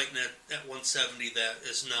man fighting at 170 that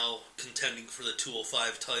is now contending for the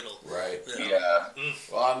 205 title. Right. Yeah.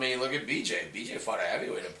 Well, I mean, look at BJ. BJ fought a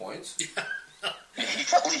heavyweight at points. Yeah. He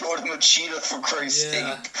got Lyoto Machida, for Christ's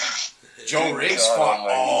sake. Joe Riggs fought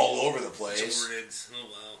all over the place. Joe Riggs. Oh,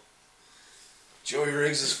 wow. Joey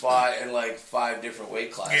Riggs has fought in like 5 different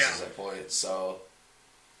weight classes at points. So,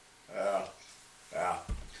 yeah.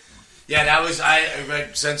 Yeah, that was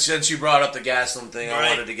since you brought up the Gastelum thing, I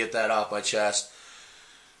wanted to get that off my chest.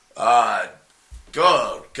 Good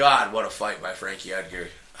God, what a fight by Frankie Edgar!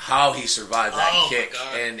 How he survived that kick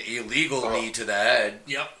and illegal knee to the head.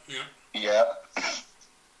 Yep. Yeah.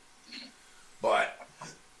 But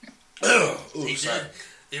he did.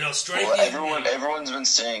 You know, striking. Well, everyone's been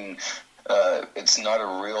saying it's not a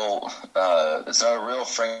real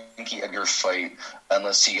Frankie Edgar fight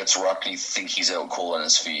unless he gets rocked and you think he's out cold on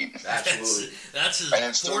his feet. Absolutely, that's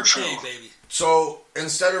his forte, baby. So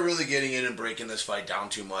instead of really getting in and breaking this fight down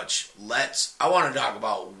too much, I want to talk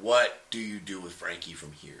about what do you do with Frankie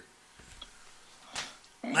from here.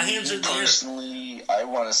 My hands are there. Personally, I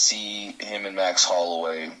want to see him and Max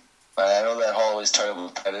Holloway. I know that Holloway's tied up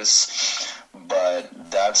with Pettis, but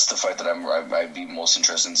that's the fight that I'd be most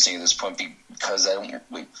interested in seeing at this point because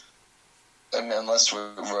unless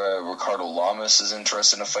Ricardo Lamas is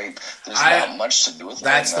interested in a fight, there's not much to do with it.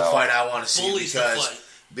 That's the fight I want to see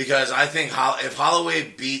because I think if Holloway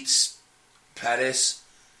beats Pettis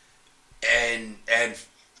and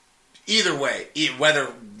either way,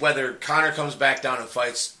 whether Conor comes back down and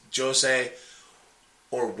fights Jose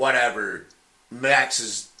or whatever, Max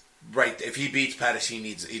is right. If he beats Pettis,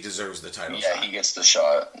 he deserves the title shot. Yeah, he gets the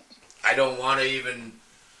shot. I don't want to even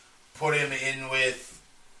put him in with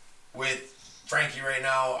Frankie right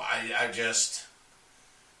now. I just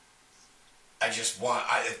want.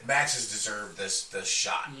 Max has deserved this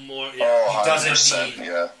shot. More, yeah. Oh, he doesn't need.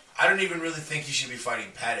 Yeah. I don't even really think he should be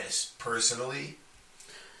fighting Pettis personally.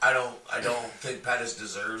 I don't think Pettis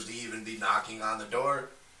deserves to even be knocking on the door.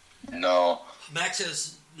 No. Max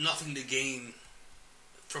has nothing to gain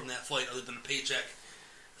from that fight other than a paycheck.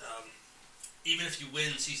 Even if he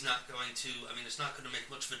wins, he's not going to. I mean, it's not going to make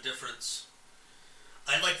much of a difference.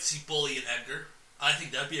 I'd like to see Bully and Edgar. I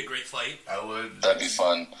think that'd be a great fight. I would. That'd be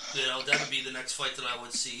fun. You know, that would be the next fight that I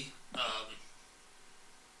would see.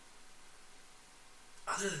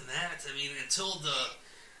 Other than that, I mean, until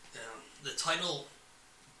the title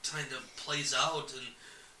kind of plays out and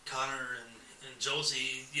Conor and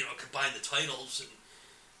Josie, combine the titles and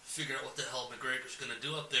figure out what the hell McGregor's going to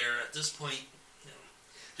do up there. At this point,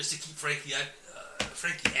 just to keep Frankie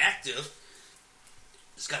active,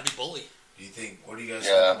 it's got to be Bully. Do you think? What do you guys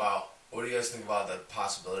think about? What do you guys think about the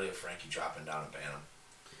possibility of Frankie dropping down to Bantam?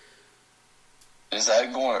 Is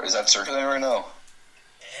that circulating right now?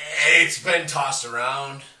 It's been tossed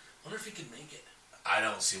around. I wonder if he could make it. I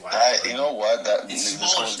don't see why. You know what? This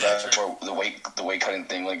goes back to the weight cutting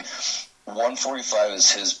thing. Like 145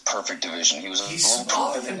 is his perfect division. He's a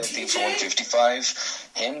little too big, I think, for 155.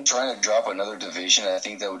 Him trying to drop another division, I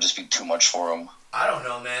think that would just be too much for him. I don't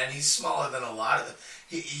know, man. He's smaller than a lot of them.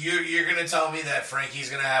 You're going to tell me that Frankie's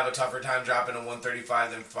going to have a tougher time dropping to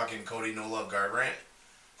 135 than fucking Cody No Love Garbrandt,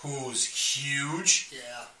 who's huge?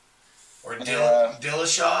 Yeah. Or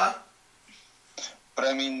Dillashaw? But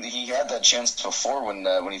I mean, he had that chance before when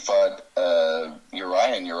he fought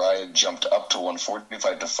Uriah, and Uriah jumped up to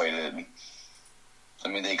 145 to fight it. I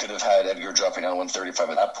mean, they could have had Edgar dropping down 135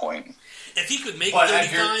 at that point. If he could make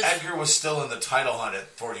 35... Edgar was still in the title hunt at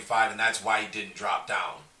 45, and that's why he didn't drop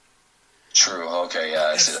down. True. Okay,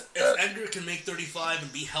 yeah, I see that. If Edgar can make 35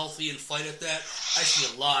 and be healthy and fight at that, I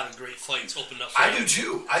see a lot of great fights open up for him. I do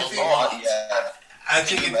too. I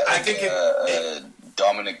think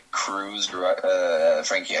Dominic Cruz,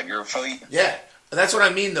 Frankie Edgar fight. Yeah, that's what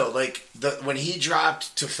I mean though. Like when he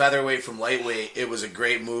dropped to featherweight from lightweight, it was a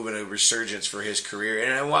great move and a resurgence for his career.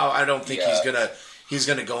 And while I don't think he's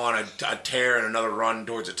gonna go on a tear and another run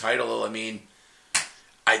towards a title, I mean,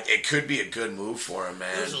 it could be a good move for him,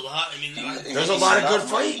 man. There's a lot. I mean, there's a lot of good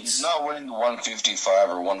fights. He's not winning the 155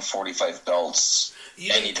 or 145 belts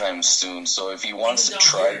anytime soon. So if he wants to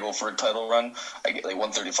try to go for a title run, I get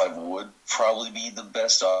 135 would probably be the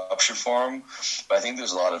best option for him. But I think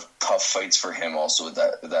there's a lot of tough fights for him also with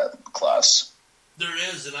that class. There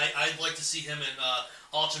is, and I'd like to see him and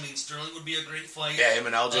Aljamain Sterling would be a great fight. Yeah, him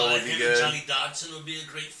and Aljo would be good. And Johnny Dodson would be a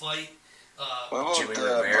great fight. What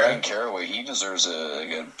about Brian Caraway? He deserves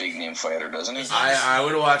a big name fighter, doesn't he? I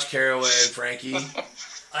would watch Caraway and Frankie.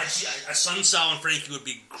 A Sun Sao and Frankie would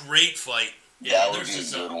be a great fight. Yeah, that would be a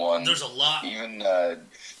good one. There's a lot. Even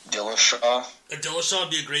Dillashaw. Dillashaw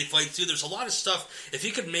would be a great fight too. There's a lot of stuff. If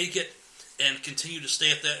he could make it and continue to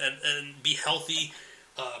stay at that and be healthy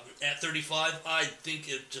at 35, I think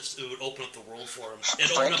it would open up the world for him.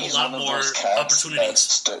 It'd open up a lot more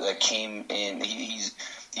opportunities. That came in.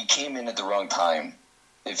 He came in at the wrong time.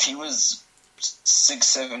 If he was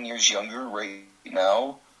 6-7 years younger right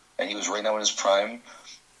now, and he was right now in his prime,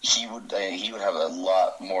 he would have a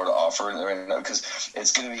lot more to offer right now, because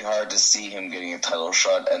it's going to be hard to see him getting a title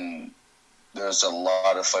shot, and there's a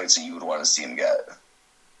lot of fights that you would want to see him get.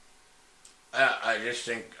 I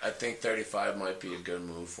think 35 might be a good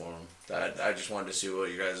move for him. I just wanted to see what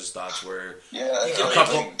you guys' thoughts were. Yeah,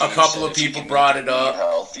 a couple of people brought it up.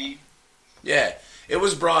 Healthy. Yeah, it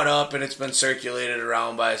was brought up, and it's been circulated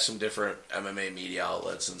around by some different MMA media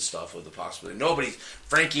outlets and stuff with the possibility.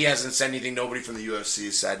 Frankie hasn't said anything. Nobody from the UFC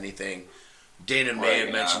has said anything. Dana may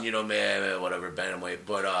have mentioned, whatever, bantamweight.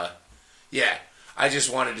 But, yeah, I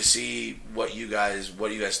just wanted to see what you guys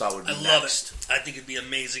thought would be next. I love it. I think it'd be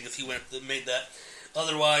amazing if he made that.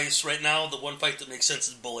 Otherwise, right now, the one fight that makes sense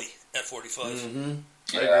is Bully at 45. Mm-hmm.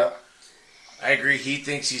 Yeah. I agree. He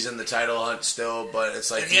thinks he's in the title hunt still, but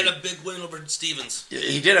it's like... And he had a big win over Stevens.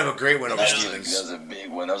 He did have a great win over Stevens. That was a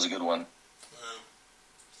big win. That was a good one.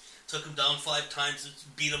 Took him down 5 times,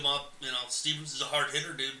 beat him up. Stevens is a hard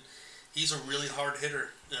hitter, dude. He's a really hard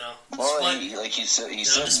hitter. Well, like he said, he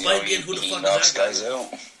knocks guys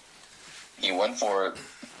out. He went for it.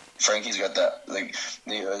 Frankie's got that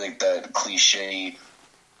that cliche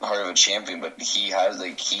heart of a champion, but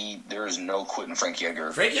there is no quitting Frankie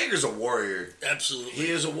Edgar. Frankie Edgar's a warrior. Absolutely, he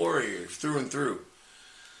is a warrior through and through.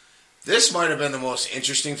 This might have been the most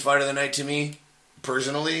interesting fight of the night to me,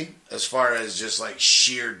 personally, as far as just like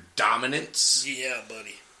sheer dominance. Yeah,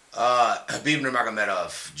 buddy. Habib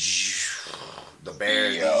Nurmagomedov, the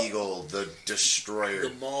Bear, the Eagle, the Destroyer,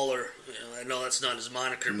 the Mauler. I know that's not his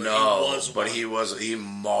moniker, but he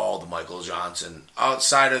mauled Michael Johnson.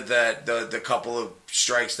 Outside of that, the couple of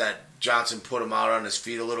strikes that Johnson put him out on his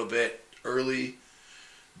feet a little bit early,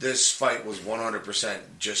 this fight was 100%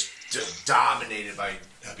 just dominated by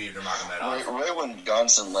Habib Nurmagomedov. Right when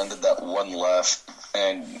Johnson landed that one left,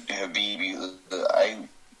 and Habib,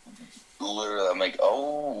 I'm like,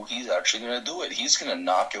 oh, he's actually going to do it. He's going to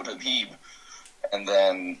knock out Habib. And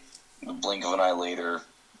then, the blink of an eye later,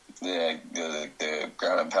 the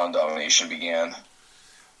ground and pound domination began.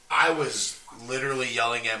 I was literally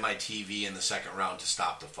yelling at my TV in the second round to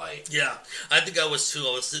stop the fight. Yeah, I think I was too.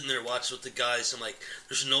 I was sitting there watching with the guys. I'm like,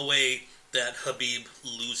 there's no way that Habib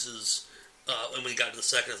loses. And when he got to the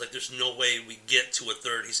second, I was like, there's no way we get to a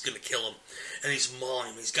third. He's going to kill him. And he's mauling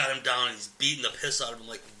him. He's got him down, and he's beating the piss out of him. I'm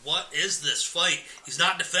like, what is this fight? He's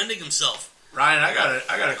not defending himself. Ryan,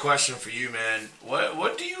 I got a question for you, man.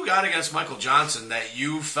 What do you got against Michael Johnson that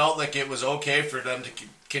you felt like it was okay for them to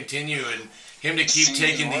continue and him to keep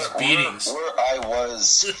taking these beatings? Where I was,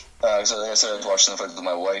 so like I said, I was watching the fight with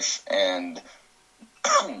my wife, and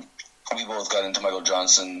we both got into Michael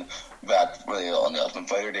Johnson back on the Ultimate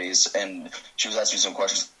Fighter days, and she was asking me some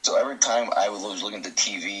questions. So every time I was looking at the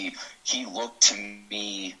TV, he looked to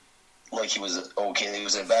me like he was okay. He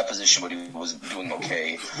was in a bad position, but he was doing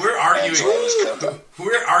okay. We're arguing.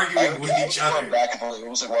 We're arguing with each other. Back and forth. It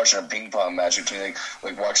was like watching a ping pong match between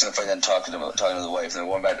like watching the fight and then talking to the wife, and then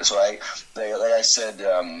going back. So like I said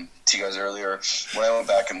to you guys earlier, when I went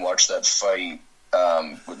back and watched that fight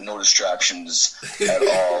with no distractions at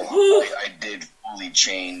all, I did fully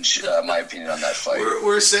change my opinion on that fight.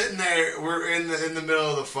 We're sitting there. We're in the middle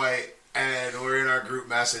of the fight, and we're in our group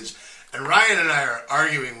message. And Ryan and I are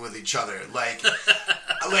arguing with each other. Like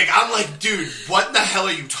I'm like, dude, what the hell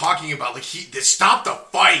are you talking about? Like, stop the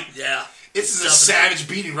fight. Yeah. This is a savage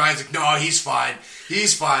beating. Ryan's like, no, he's fine.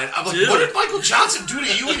 He's fine. I'm like, dude, what did Michael Johnson do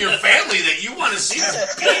to you and your family that you want to see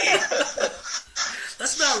this beating?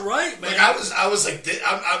 That's not right, man. Like, I was like,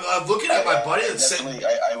 I'm looking at my buddy that's sitting.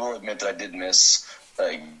 I will admit that I did miss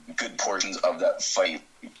good portions of that fight.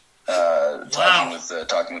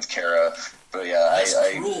 Talking with Kara. But yeah,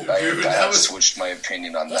 I switched my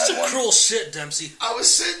opinion on that one. That's some cruel shit, Dempsey. I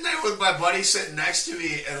was sitting there with my buddy sitting next to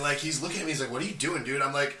me, and like he's looking at me, he's like, "What are you doing, dude?"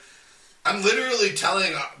 I'm like, I'm literally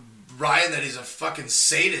telling Ryan that he's a fucking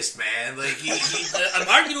sadist, man. Like I'm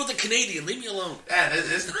arguing with a Canadian. Leave me alone. Yeah,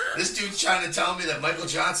 this dude's trying to tell me that Michael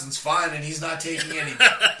Johnson's fine and he's not taking any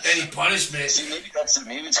punishment. See,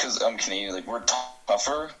 maybe it's because I'm Canadian. Like, we're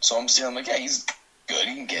tougher, so I'm like, yeah, he's good.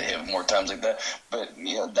 He can get hit more times like that. But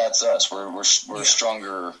that's us. We're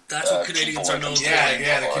stronger. That's what Canadians are known for.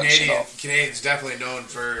 The Canadians definitely known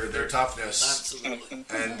for their toughness. Absolutely.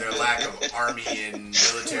 And their lack of army and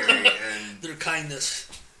military and their kindness.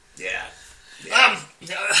 Yeah.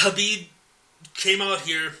 Khabib came out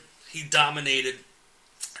here. He dominated.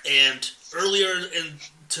 And earlier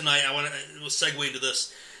tonight, I want to segue into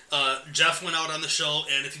this. Jeff went out on the show,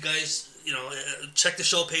 and if you guys, check the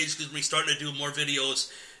show page because we're starting to do more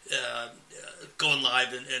videos, going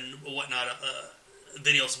live and whatnot,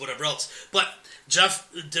 videos, whatever else. But Jeff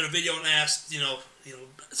did a video and asked,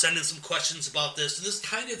 send in some questions about this, and this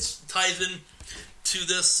kind of ties in to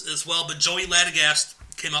this as well. But Joey Ladegast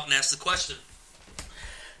came out and asked the question,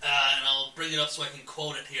 and I'll bring it up so I can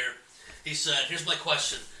quote it here. He said, "Here's my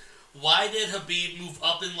question. Why did Khabib move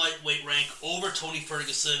up in lightweight rank over Tony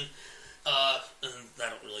Ferguson?" And I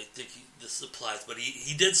don't really think this applies, but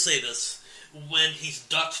he did say this when he's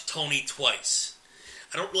ducked Tony twice.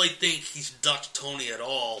 I don't really think he's ducked Tony at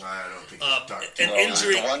all. I don't think he's ducked an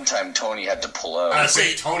injury. The one time Tony had to pull out. I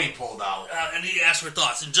say Tony pulled out. And he asked for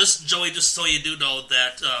thoughts. And Joey, just so you do know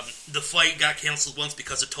that the fight got canceled once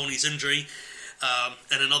because of Tony's injury,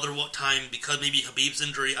 and another time because maybe Khabib's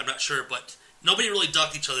injury. I'm not sure, but nobody really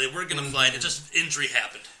ducked each other. They were going to fight. It just injury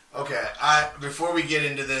happened. Okay. Before we get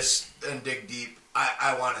into this and dig deep,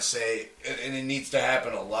 I want to say, and it needs to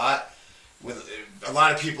happen a lot. With a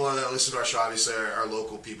lot of people that listen to our show, obviously, are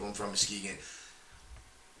local people. I'm from Muskegon.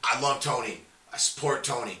 I love Tony. I support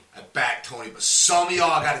Tony. I back Tony. But some of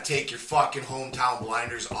y'all got to take your fucking hometown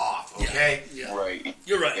blinders off, okay? Yeah. Right.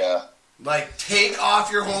 You're right. Yeah. Like, take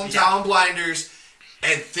off your hometown blinders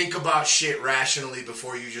and think about shit rationally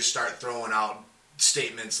before you just start throwing out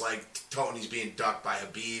statements like Tony's being ducked by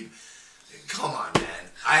Khabib. Come on, man.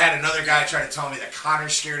 I had another guy try to tell me that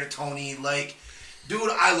Conor's scared of Tony. Like, dude,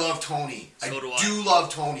 I love Tony. I do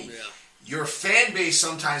love Tony. Yeah. Your fan base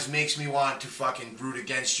sometimes makes me want to fucking root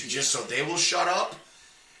against you just so they will shut up.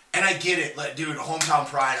 And I get it. Like, dude, hometown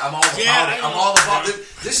pride. I'm all about it. I'm all about it.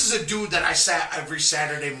 This is a dude that I sat every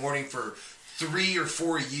Saturday morning for 3 or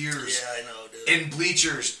 4 years. Yeah, I know, dude. In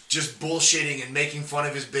bleachers, just bullshitting and making fun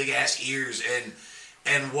of his big-ass ears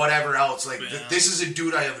and whatever else. Like, this is a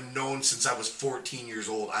dude I have known since I was 14 years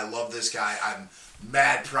old. I love this guy. I'm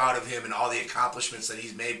mad proud of him and all the accomplishments that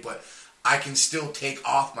he's made, but I can still take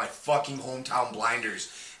off my fucking hometown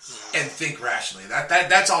blinders and think rationally.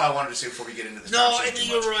 That's all I wanted to say before we get into this. No, I think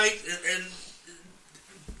you're right,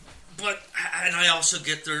 but I also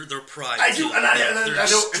get their pride. I do, and they're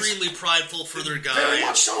extremely prideful for their guy. Very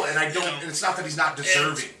much so, and I don't. And it's not that he's not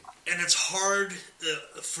deserving. And it's hard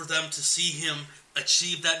for them to see him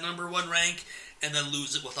achieve that number one rank and then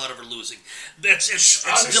lose it without ever losing. It's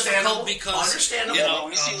difficult because we see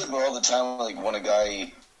it all the time. Like when a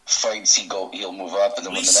guy fights, he'll move up, and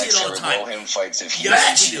then when the next guy below him fights, if he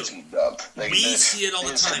gets moved up, we see it all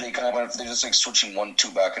the time. They're just like switching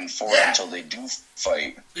 1-2 back and forth until they do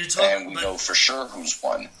fight, and we know for sure who's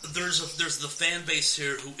won. There's the fan base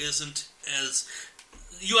here who isn't as.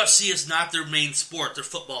 UFC is not their main sport. They're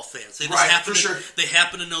football fans. They just they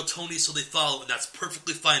happen to know Tony, so they follow, and that's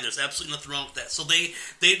perfectly fine. There's absolutely nothing wrong with that. So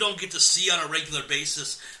they don't get to see on a regular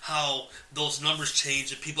basis how those numbers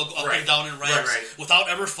change and people go up and down in ranks without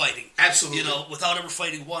ever fighting. Absolutely, without ever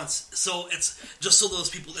fighting once. So it's just so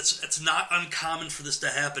those people. It's not uncommon for this to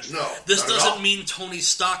happen. No, this doesn't mean Tony's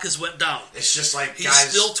stock has went down. It's just like he's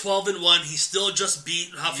still 12-1. He still just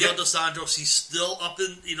beat Rafael dos Anjos. He's still up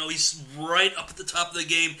in. He's right up at the top of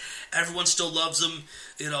the game. Everyone still loves him.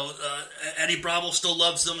 Eddie Bravo still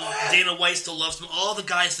loves him. Dana White still loves him. All the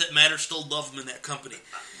guys that matter still love him in that company.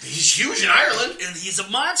 He's huge in Ireland, and he's a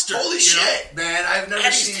monster. Holy shit, man! I've never seen.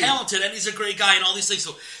 And he's talented, and he's a great guy, and all these things.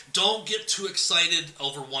 So don't get too excited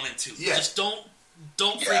over 1 and 2. Yeah. Just don't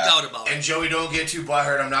freak out about it. And Joey, don't get too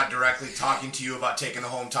butthurt. I'm not directly talking to you about taking the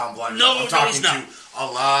hometown blinders. No, I'm talking to a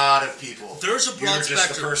lot of people. There's a broad spectrum. You're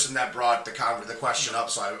just the person that brought the question up,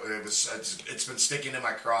 so it's been sticking in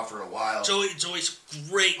my craw for a while. Joey's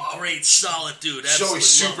great, solid dude. Absolutely Joey's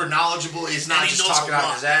super knowledgeable. He's not just talking out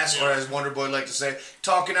of his ass, or as Wonder Boy like to say,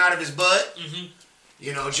 talking out of his butt. Mm-hmm.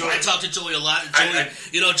 Joey. I talk to Joey a lot.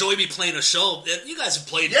 Joey be playing a show. You guys have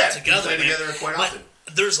played together. We play together quite often.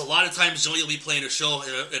 There's a lot of times Joey will be playing a show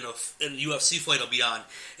in a UFC fight I'll be on,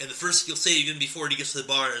 and the first he'll say even before he gets to the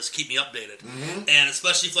bar is keep me updated. Mm-hmm. And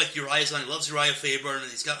especially if Uriah's on, he loves Uriah Faber, and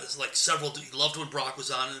he's got several. He loved when Brock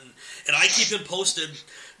was on, and I keep him posted.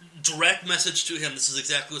 Direct message to him. This is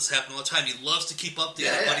exactly what's happening all the time. He loves to keep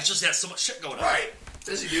updated, but he just has so much shit going on. Right.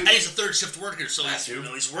 Does he do? And he's a third shift worker, so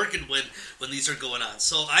he's working when these are going on.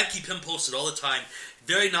 So I keep him posted all the time.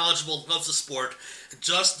 Very knowledgeable, loves the sport.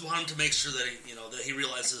 Just want him to make sure that he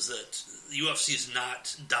realizes that the UFC is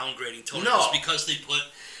not downgrading Tony just because they put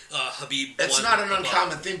Khabib. It's not an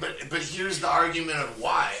uncommon thing, but here's the argument of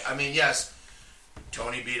why. I mean, yes,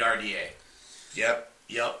 Tony beat RDA.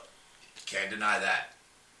 Yep. Can't deny that.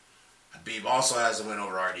 Khabib also has a win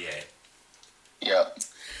over RDA. Yep.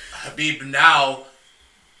 Khabib now,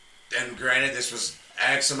 and granted this was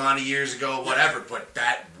X amount of years ago, whatever, but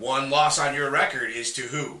that one loss on your record is to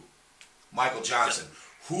who? Michael Johnson.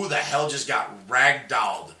 Who the hell just got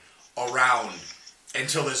ragdolled around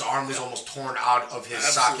until his arm was almost torn out of his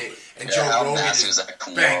socket, and Joe Rogan is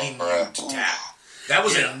begging you to tap. That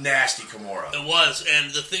was a nasty Kimura. It was,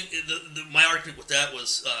 and the thing, my argument with that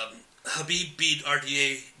was Khabib beat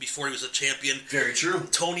RDA before he was a champion. Very true.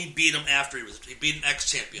 Tony beat him after he beat an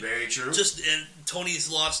ex-champion. Very true. And Tony's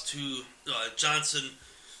lost to Johnson.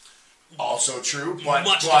 Also true, but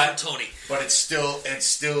different Tony. But it's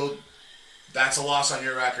still. That's a loss on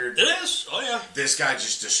your record. It is. Oh, yeah. This guy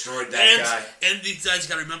just destroyed that guy. And these guys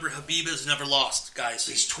got to remember, Habib has never lost, guys.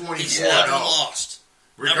 He's 24. He's never lost.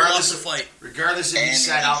 Never lost a fight. Regardless if he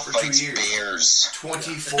sat out for 2 years. Bears.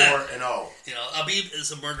 24-0. Habib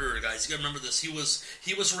is a murderer, guys. You got to remember this. He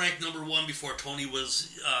was ranked number 1 before Tony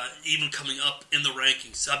was even coming up in the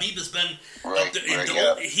rankings. Habib has been up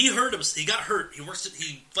there. He hurt him. He got hurt.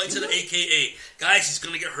 He fights at an AKA. Guys, he's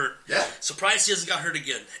going to get hurt. Yeah. Surprised he hasn't got hurt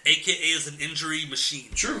again. AKA is an injury machine.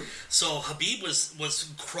 True. So Habib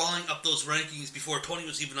was crawling up those rankings before Tony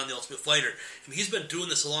was even on the Ultimate Fighter. I mean, he's been doing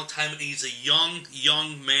this a long time, and he's a young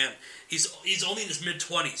man. He's only in his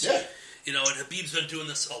mid-20s. Yeah. And Habib's been doing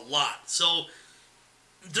this a lot. So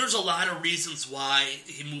there's a lot of reasons why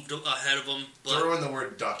he moved ahead of him. But throwing the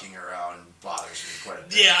word ducking around bothers me quite a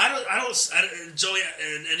bit. Yeah, I don't Joey,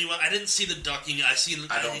 and anyone, I didn't see the ducking. I see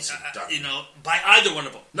ducking. By either one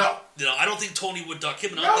of them. No. I don't think Tony would duck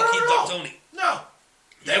him, and I don't think he'd duck Tony. No.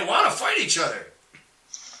 They want to fight each other.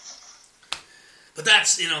 But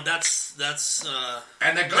that's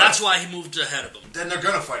why he moved ahead of him. Then they're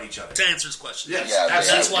going to fight each other. To answer his question. Yes,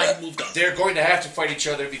 that's why he moved up. They're going to have to fight each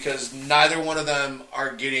other because neither one of them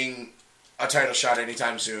are getting a title shot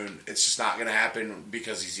anytime soon. It's just not going to happen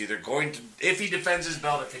because he's either going to, if he defends his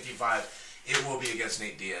belt at 55, it will be against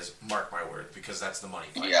Nate Diaz. Mark my word, because that's the money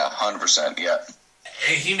fight. Yeah, 100%. Yeah.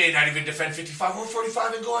 And he may not even defend 55 or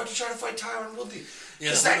 45 and go out to try to fight Tyron Woodley.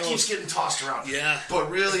 Because that keeps getting tossed around. Yeah. But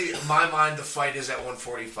really, in my mind, the fight is at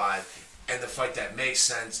 145, and the fight that makes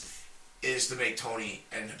sense is to make Tony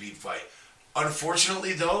and Khabib fight.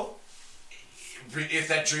 Unfortunately, though, if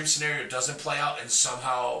that dream scenario doesn't play out and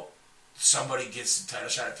somehow somebody gets the title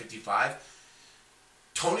shot at 55,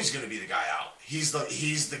 Tony's going to be the guy out. He's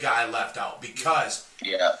the guy left out because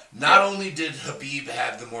not only did Khabib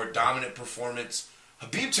have the more dominant performance,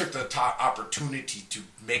 Khabib took the top opportunity to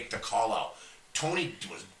make the call out. Tony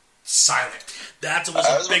was silent. That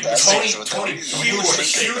was a big mistake. Tony blew a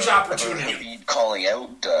huge opportunity. Calling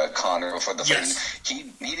out Conor before the fight. He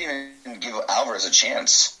didn't even give Alvarez a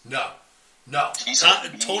chance. No.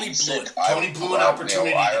 Tony blew it. Tony blew an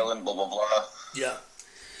opportunity. Ireland, blah, blah, blah. Yeah.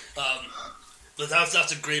 But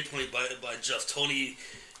that's a great point by Jeff. Tony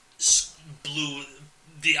blew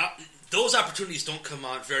those opportunities don't come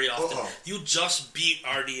out very often. You just beat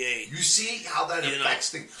RDA. You see how that affects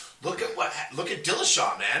things. Look at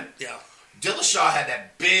Dillashaw, man. Yeah. Dillashaw had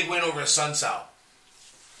that big win over Sunsao.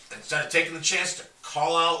 Instead of taking the chance to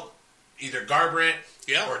call out either Garbrandt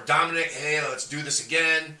or Dominic, hey, let's do this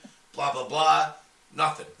again, blah, blah, blah.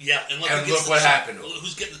 Nothing. Yeah, and look what happened.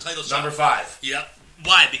 Who's getting the title shot? Number 5. Yeah.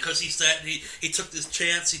 Why? Because he took this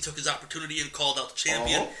chance, he took his opportunity and called out the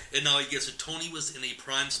champion, and now he gets it. Tony was in a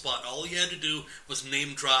prime spot. All he had to do was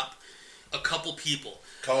name drop a couple people.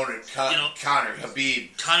 Conor, Khabib,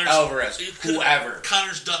 Alvarez, whoever.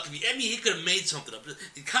 Conor's ducking me. I mean, he could have made something up.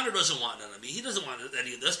 Conor doesn't want none of me. He doesn't want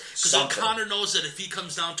any of this. Because Conor knows that if he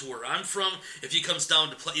comes down to where I'm from, if he comes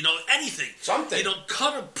down to play, anything. Something.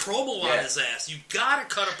 Cut a promo on his ass. You gotta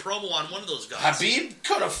cut a promo on one of those guys. Khabib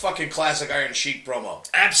cut a fucking classic Iron Sheik promo.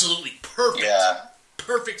 Absolutely. Perfect. Yeah.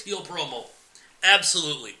 Perfect heel promo.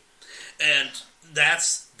 Absolutely. And that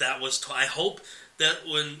was, I hope that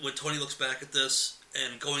when Tony looks back at this,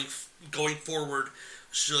 and going forward,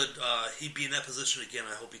 should he be in that position again,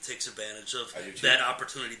 I hope he takes advantage of that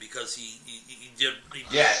opportunity because he did.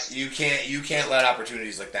 You can't let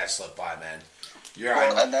opportunities like that slip by, man.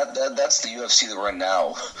 And that's the UFC that we're in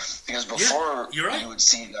now. Because before, you would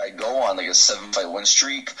see a guy go on like a 7-fight win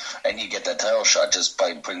streak, and he'd get that title shot just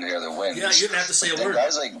by putting together wins. Yeah, you didn't have to say a word.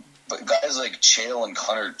 Guys like but guys like Chael and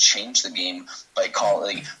Conor changed the game by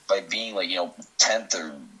being 10th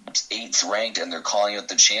or 8th ranked, and they're calling out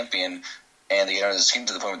the champion, and they get this game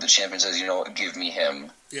to the point where the champion says, give me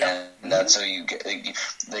him. Yeah. And that's how you get.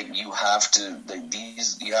 You have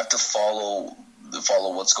to follow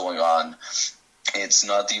what's going on. It's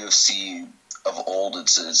not the UFC of old.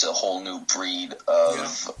 It's a whole new breed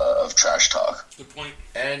of trash talk. Good point.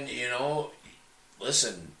 And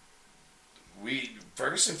listen, we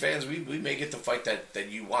Ferguson fans, we may get the fight that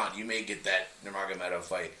you want. You may get that Nurmagomedov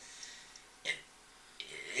fight.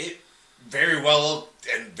 It very well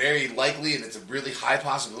and very likely, and it's a really high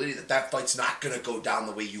possibility that fight's not going to go down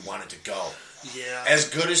the way you want it to go. Yeah. As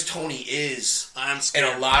good as Tony is I'm in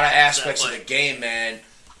a lot of aspects of the game, man,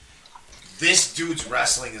 this dude's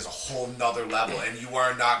wrestling is a whole nother level, and you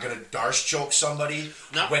are not going to Darce choke somebody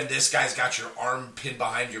when this guy's got your arm pinned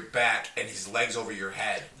behind your back and his legs over your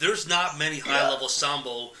head. There's not many high-level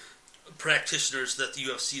Sambo practitioners that the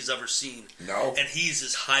UFC has ever seen. No. And he's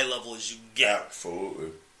as high level as you get.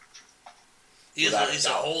 Absolutely. He's a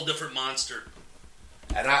whole different monster.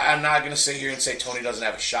 And I'm not going to sit here and say Tony doesn't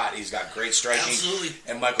have a shot. He's got great striking. Absolutely.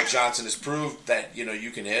 And Michael Johnson has proved that,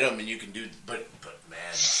 you can hit him and you can do... But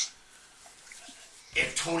man,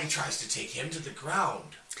 if Tony tries to take him to the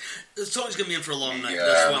ground... Tony's going to be in for a long night.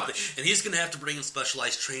 That's one thing. And he's going to have to bring in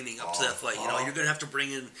specialized training up to that fight. You're going to have to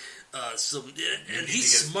bring in some... And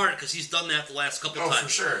he's smart because he's done that the last couple times. Oh, for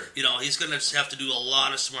sure. He's going to just have to do a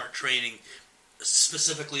lot of smart training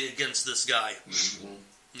specifically against this guy. Mm-hmm.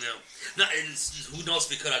 Who knows?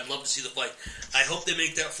 Because I'd love to see the fight. I hope they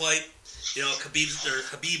make that fight.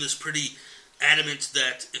 Khabib is pretty adamant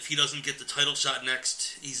that if he doesn't get the title shot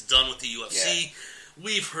next, he's done with the UFC. Yeah.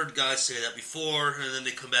 We've heard guys say that before, and then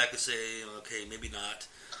they come back and say, okay, maybe not.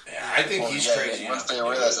 Yeah, I think he's crazy. Once they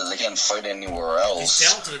realize that they can't fight anywhere else, he's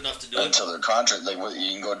talented enough to do it until their contract. You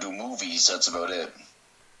can go do movies. That's about it.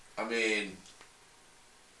 I mean,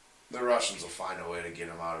 the Russians will find a way to get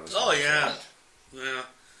him out of his contract. Yeah.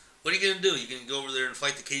 What are you going to do? You going to go over there and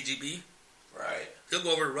fight the KGB? Right. He'll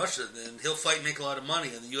go over to Russia, then he'll fight and make a lot of money,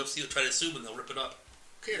 and the UFC will try to sue him, and they'll rip it up.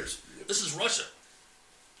 Who cares? Yep. This is Russia.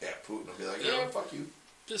 Yeah, Putin will be like, fuck you.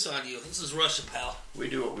 Just on you. This is Russia, pal. We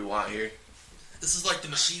do what we want here. This is like the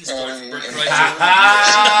machine story for Burt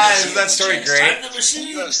Kreischer. Isn't that story great? The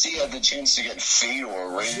UFC had the chance to get Fedor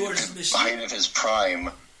right at the height of his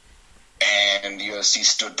prime, and UFC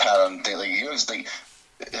stood pat on things.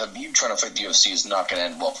 Habib trying to fight the UFC is not going to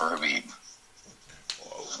end well for Habib.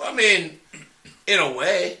 I mean, in a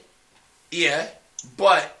way, yeah,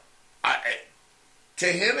 but to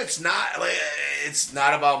him, it's not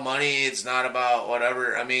about money. It's not about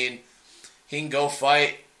whatever. I mean, he can go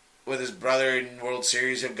fight with his brother in World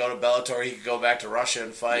Series. He can go to Bellator. He can go back to Russia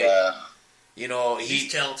and fight. Yeah.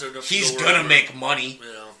 He's talented enough. He's gonna make money.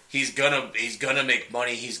 He's gonna make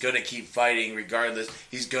money. He's gonna keep fighting regardless.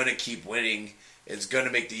 He's gonna keep winning. It's going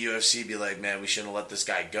to make the UFC be like, man, we shouldn't have let this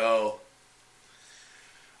guy go.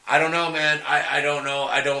 I don't know, man. I don't know.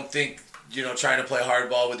 I don't think, trying to play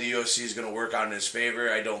hardball with the UFC is going to work out in his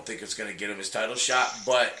favor. I don't think it's going to get him his title shot.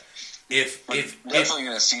 But definitely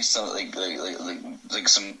going to see some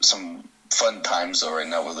some fun times though right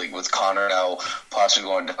now with Conor now possibly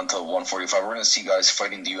going down to 145. We're going to see guys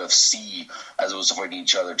fighting the UFC as opposed to fighting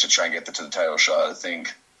each other to try and get to the title shot, I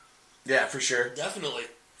think. Yeah, for sure. Definitely.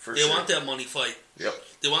 They want that money fight. Yep.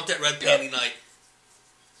 They want that red panty night.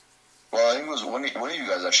 Well, I think it was one of you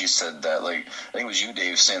guys actually said that. I think it was you,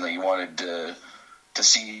 Dave, saying that you wanted to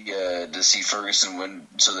see Ferguson win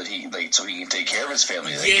so that he can take care of his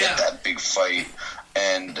family, get that big fight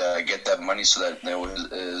and get that money so that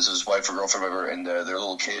his wife or girlfriend, whatever, and their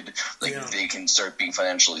little kid, they can start being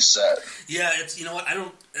financially set. Yeah, it's what I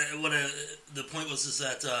don't. The point was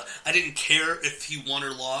that I didn't care if he won or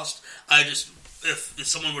lost. I just. If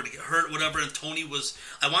someone were to get hurt, whatever, and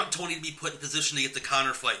I want Tony to be put in position to get the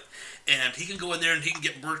Conor fight. And he can go in there and he can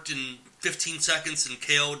get murked in 15 seconds and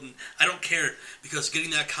KO'd, and I don't care, because getting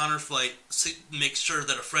that Conor fight makes sure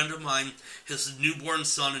that a friend of mine, his newborn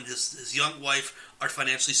son, and his young wife are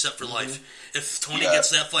financially set for life. If Tony gets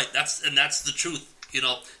that fight, that's the truth.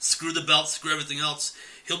 Screw the belt, screw everything else.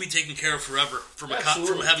 He'll be taken care of forever from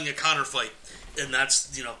having a Conor fight. And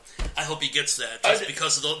that's, I hope he gets that just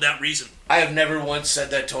because of that reason. I have never once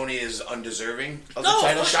said that Tony is undeserving of the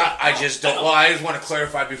title shot. I just don't. Well, I just want to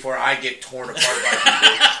clarify before I get torn apart by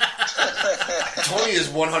people. Tony is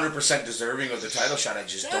 100% deserving of the title shot. I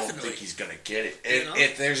just don't think he's going to get it.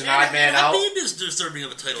 If there's an odd man out. Habib is deserving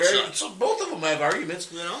of a title shot. So both of them have arguments.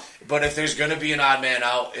 But if there's going to be an odd man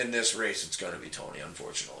out in this race, it's going to be Tony,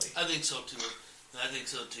 unfortunately. I think so, too. I think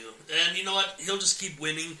so too. And you know what? He'll just keep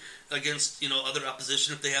winning against other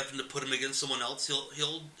opposition. If they happen to put him against someone else,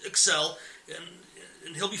 he'll excel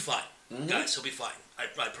and he'll be fine. Mm-hmm. Guys, he'll be fine. I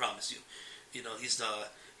promise you.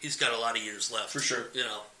 He's got a lot of years left for sure.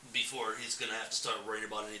 Before he's going to have to start worrying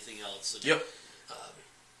about anything else. And, yep.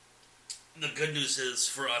 The good news is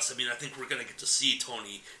for us, I think we're going to get to see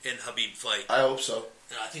Tony and Khabib fight. I hope so.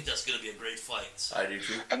 And I think that's going to be a great fight. So. I do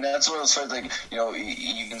too. And that's what I was like,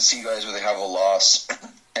 you can see guys where they have a loss,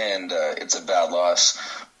 and it's a bad loss.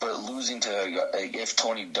 But losing to, if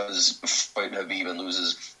Tony does fight Khabib and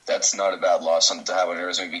loses, that's not a bad loss to have on your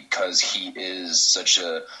resume because he is such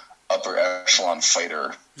a upper echelon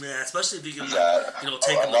fighter. Yeah, especially if you can,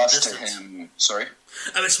 take him the distance. To him, sorry?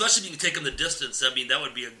 Especially if you can take him the distance. That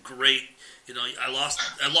would be a great. I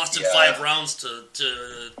lost in 5 rounds to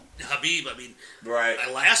Khabib. Right.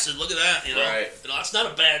 I lasted. Look at that. Right. It's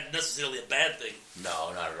not necessarily a bad thing.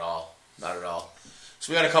 No, not at all. Not at all.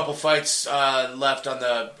 So we got a couple fights left on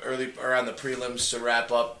the prelims to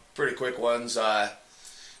wrap up. Pretty quick ones.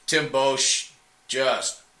 Tim Bosch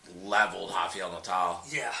just leveled Rafael Natal.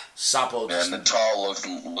 Yeah. Sapo. And Natal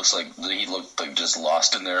looks like he looked like just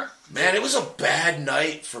lost in there. Man, it was a bad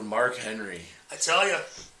night for Mark Henry. I tell you.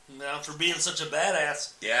 For being such a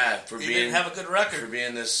badass. Yeah, he didn't have a good record. For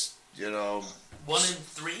being this, 1-3?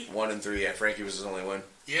 1-3, yeah. Frankie was his only win.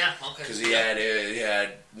 Yeah, okay. Because he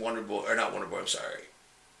had Wonder Boy, or not Wonder Boy, I'm sorry.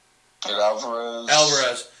 And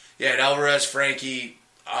Alvarez. Yeah, Alvarez, Frankie,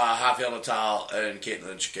 Rafael Natal, and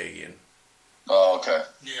Caitlin Chikagian. Oh, okay.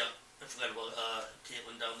 Yeah, I forgot about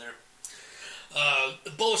Caitlin down there.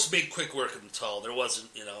 Bosch made quick work of Natal. There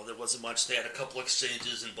wasn't much. They had a couple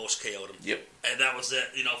exchanges and Bosch KO'd him. Yep. And that was it.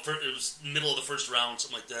 It was middle of the first round,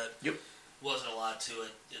 something like that. Yep. Wasn't a lot to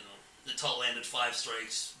it. Natal landed 5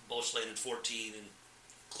 strikes. Bosch landed 14 and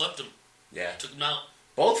clipped him. Yeah. Took him out.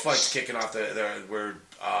 Both fights kicking off were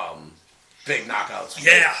big knockouts.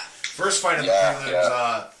 Yeah. First fight of the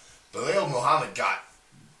prelims, Belal Muhammad got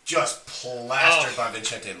just plastered by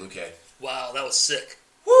Vicente Luque. Wow, that was sick.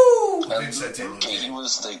 Woo! Vicente Luque, he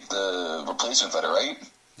was like the replacement fighter, right?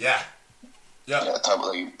 Yeah. Yep.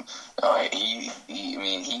 Yeah.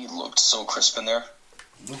 He looked so crisp in there.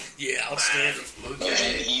 Yeah, outstanding.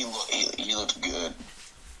 He looked good.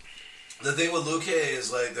 The thing with Luque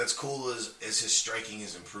is that's cool is his striking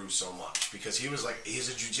has improved so much because he's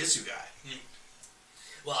a jiu-jitsu guy.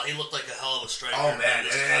 Well, he looked like a hell of a striker. Oh man,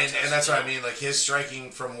 and that's what I mean. Like his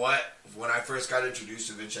striking from when I first got introduced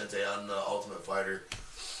to Vicente on the Ultimate Fighter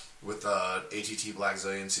with ATT Black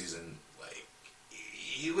Zillion season,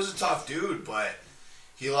 he was a tough dude, but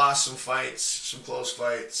he lost some fights, some close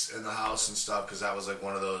fights in the house and stuff because that was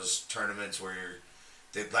one of those tournaments where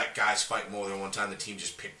they'd let guys fight more than one time. The team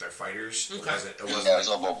just picked their fighters. Okay. It was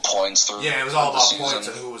all about points. It was all about points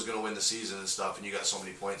and who was going to win the season and stuff, and you got so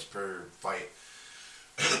many points per fight.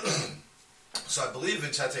 So I believe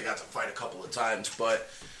Vicente got to fight a couple of times, but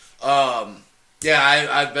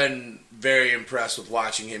I've been very impressed with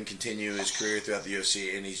watching him continue his career throughout the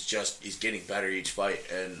UFC, and he's getting better each fight,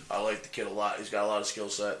 and I like the kid a lot. He's got a lot of skill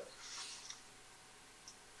set.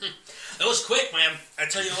 That was quick, man. I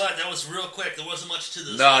tell you what, that was real quick. There wasn't much to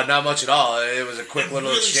this. No, not much at all. It was a quick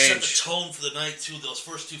little exchange. It really set the tone for the night, too. Those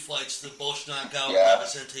first 2 fights, the Bosch knockout,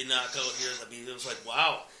 Vicente knockout here. It was like,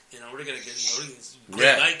 wow. We're going to get a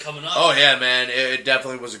great night coming up. Oh, yeah, man. It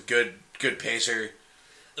definitely was a good pacer.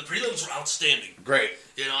 The prelims were outstanding. Great.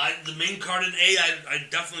 The main card in A, I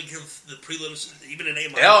definitely give the prelims even an A-.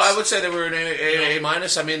 Yeah, I would say they were an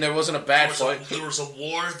A-. There wasn't a bad fight. There was a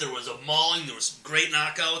war, there was a mauling, there was some great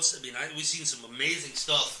knockouts. We've seen some amazing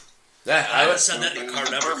stuff. Yeah, I would send that in a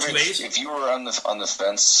card ever. 2 A's. If you were on the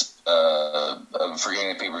fence for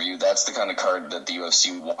getting a pay-per-view, that's the kind of card that the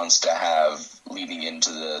UFC wants to have leading into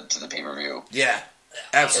the pay-per-view. Yeah,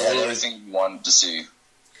 absolutely. Everything you wanted to see.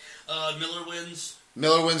 Miller wins.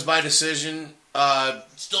 Miller wins by decision.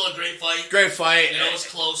 Still a great fight. Great fight. It was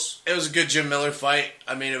close. It was a good Jim Miller fight.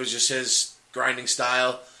 It was just his grinding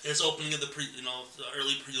style. His opening of the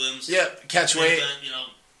early prelims. Yeah, catch weight.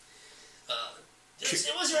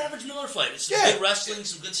 It was your average Miller fight. It's some good wrestling,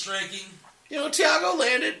 some good striking. Thiago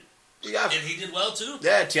landed. Yeah. And he did well, too.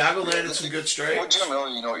 Yeah, Thiago landed some good strikes. With Jim Miller,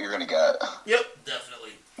 you know what you're going to get. Yep.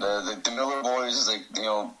 Definitely. The Miller boys,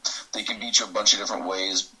 they can beat you a bunch of different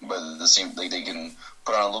ways, but they can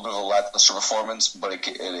put on a little bit of a lackluster performance, but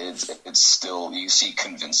it's still, you see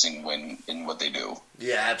convincing win in what they do.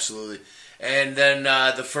 Yeah, absolutely. And then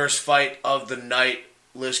the first fight of the night,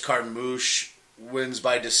 Liz Carmouche wins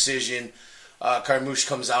by decision. Carmouche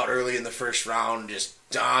comes out early in the first round, just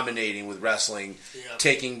dominating with wrestling,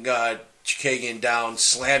 taking Chikagian down,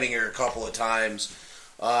 slamming her a couple of times.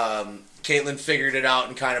 Caitlin figured it out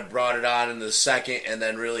and kind of brought it on in the second, and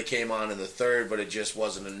then really came on in the third, but it just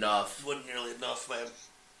wasn't enough. It wasn't nearly enough, man.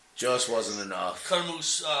 Just wasn't enough.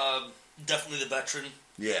 Carmouche, definitely the veteran.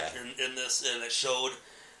 Yeah. In this, and it showed.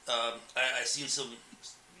 I seen some.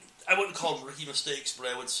 I wouldn't call them rookie mistakes, but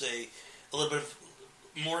I would say a little bit of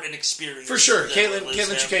more inexperience. For sure, Caitlin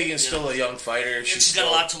Chookagian is still a young fighter. She's got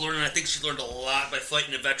a lot to learn, and I think she learned a lot by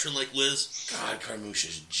fighting a veteran like Liz. God, Carmouche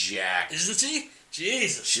is jacked. Isn't she?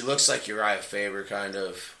 Jesus. She looks like Uriah Faber, kind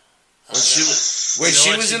of. When she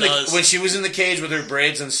was in the cage with her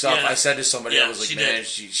braids and stuff, I said to somebody, I was like, man,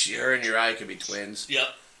 her and Uriah could be twins. Yeah.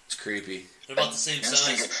 It's creepy. They're about the same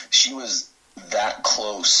size. She was that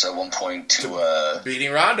close at one point to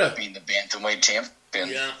beating Ronda. Being the bantamweight champion.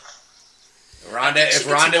 Yeah. If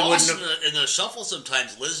Ronda wouldn't have... in the shuffle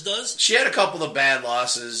sometimes, Liz does. She had a couple of bad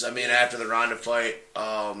losses. I mean, after the Ronda fight...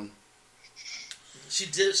 She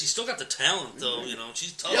did. She still got the talent, though. You know,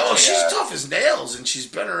 she's tough. She's tough as nails, and she's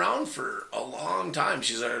been around for a long time.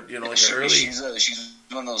 She's like early. She's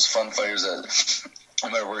one of those fun fighters that no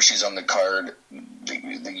matter where she's on the card,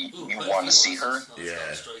 you want to see her.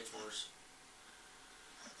 Yeah. Strike Force.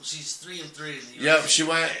 Well, she's 3-3. Yep.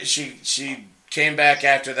 She came back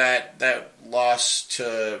after that loss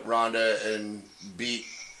to Ronda and beat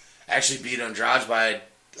Andrade by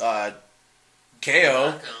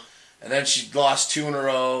KO. And then she lost 2 in a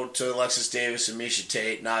row to Alexis Davis and Miesha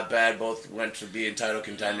Tate. Not bad. Both went to being title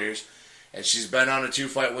contenders. And she's been on a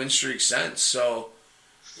 2-fight win streak since. So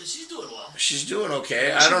she's doing well. She's doing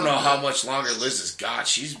okay. I don't know how much longer Liz has got.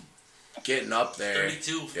 She's getting up there.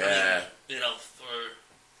 32. Yeah. I mean,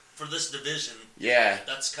 for this division. Yeah.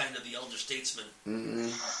 That's kind of the elder statesman. Mm-hmm.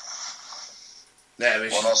 Yeah, I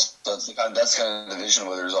mean, that's kind of the division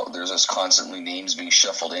where there's just constantly names being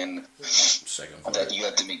shuffled in. That you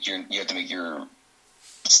have to make your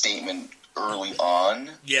statement early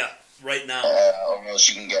on. Yeah, right now. Or else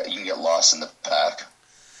you can get lost in the pack.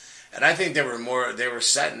 And I think they were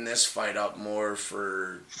setting this fight up more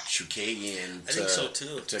for Chookagian. I think so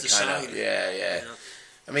too. To kind of yeah.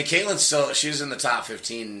 I mean, Caitlin she's in the top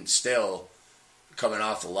 15 still, coming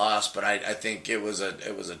off the loss, but I think it was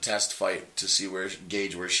a test fight to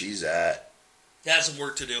gauge where she's at. Has some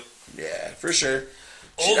work to do. Yeah, for sure.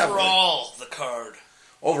 Overall, the card.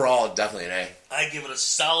 Overall, definitely an A. I give it a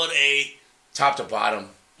solid A. Top to bottom.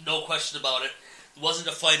 No question about it. It wasn't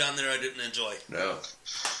a fight on there I didn't enjoy.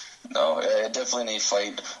 No, definitely an A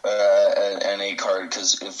fight, an A card,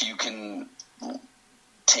 because if you can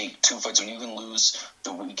take 2 fights, when you can lose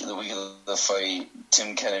the week of the fight,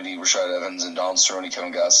 Tim Kennedy, Rashad Evans, and Donald Cerrone,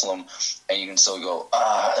 Kevin Gastelum, and you can still go,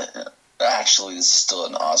 actually, this is still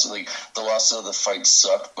an awesome. Like, the loss of the fight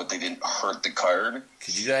sucked, but they didn't hurt the card.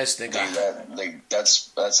 Could you guys think of that?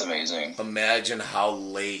 That's amazing. Imagine how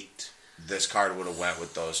late this card would have went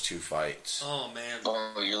with those 2 fights. Oh man!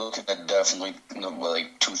 Oh, you're looking at definitely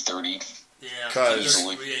like 2:30. Yeah,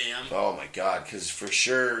 2:30 a.m. Oh my god! Because for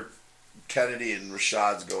sure, Kennedy and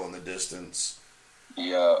Rashad's going the distance.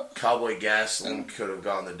 Yeah. Cowboy Gastelum could have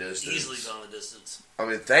gone the distance. Easily gone the distance. I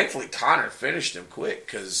mean, thankfully Conor finished him quick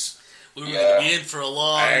because we were going to be in for a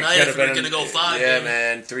long night if we were going to go 5. Yeah,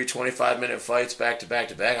 man, 3 25-minute fights back to back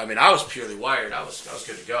to back. I mean, I was purely wired. I was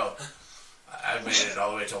good to go. I made it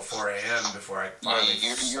all the way till 4 a.m. before I finally...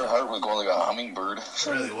 Your heart was going like a hummingbird. It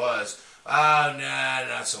really was. Nah,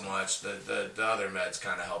 not so much. The other meds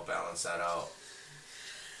kind of help balance that out.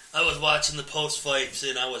 I was watching the post-fights,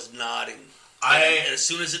 and I was nodding. And as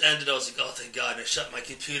soon as it ended, I was like, oh, thank God. And I shut my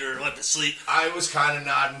computer and went to sleep. I was kind of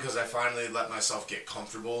nodding because I finally let myself get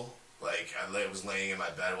comfortable. Like, I was laying in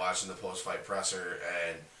my bed watching the post-fight presser,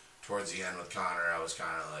 and towards the end with Conor, I was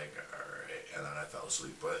kind of like, all right. And then I fell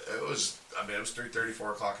asleep. But it was 3:30,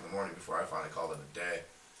 4 o'clock in the morning before I finally called it a day.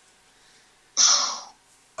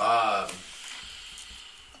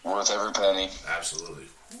 Worth every penny. Absolutely.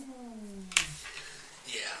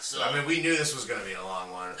 Yeah, so... I mean, we knew this was going to be a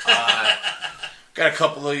long one. Got a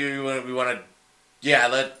couple of you we want to... Yeah,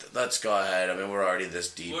 let's go ahead. I mean, we're already this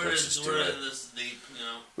deep. We're in this deep, you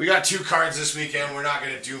know. We got 2 cards this weekend. We're not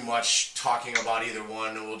going to do much talking about either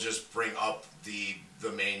one. We'll just bring up the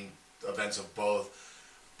main events of both.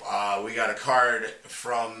 We got a card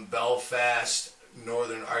from Belfast,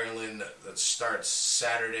 Northern Ireland, that starts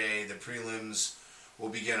Saturday. The prelims will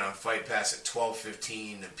begin on Fight Pass at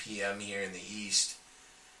 12:15 p.m. here in the East.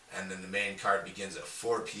 And then the main card begins at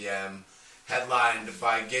 4 p.m. Headlined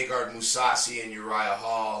by Gegard Mousasi and Uriah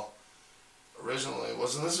Hall.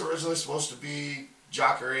 Wasn't this originally supposed to be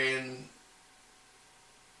Jacare and...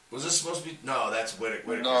 Was this supposed to be... No, that's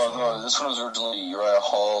Whittaker. No, this one was originally Uriah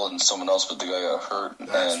Hall and someone else, but the guy got hurt.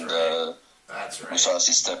 That's right. That's right.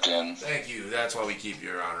 Mousasi stepped in. Thank you. That's why we keep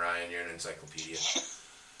you on, Ryan. You're an encyclopedia.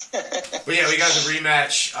 But yeah, we got the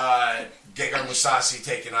rematch. Gegard Mousasi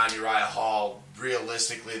taking on Uriah Hall.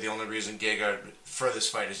 Realistically, the only reason Gegard for this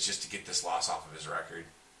fight is just to get this loss off of his record.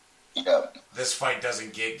 Yep. This fight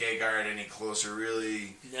doesn't get Gegard any closer,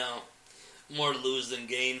 really. No. More lose than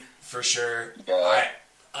gain. For sure. Yeah.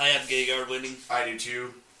 I have Gegard winning. I do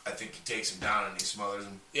too. I think he takes him down and he smothers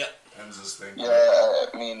him. Yep. Ends this thing. Yeah,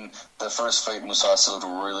 I mean, the first fight, Mousasi looked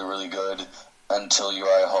really, really good until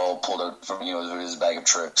Uriah Hall pulled out from his bag of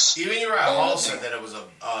tricks. Even Uriah Hall said that it was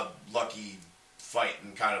a lucky fight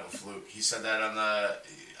and kind of a fluke. He said that on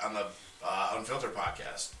the Unfiltered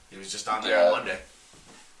podcast. He was just on there on Monday.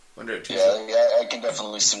 Monday or Tuesday. Yeah, I can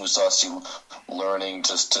definitely see Mousasi learning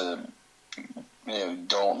just to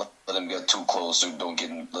don't let him get too close or don't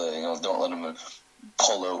let him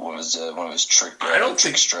pull out one of his trick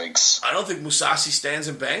strikes. I don't think Mousasi stands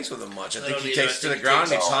and bangs with him much. I think he takes to the he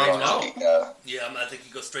ground and he pounds him out. Yeah, I think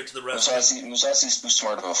he goes straight to the rest. Mousasi's too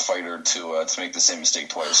smart of a fighter to make the same mistake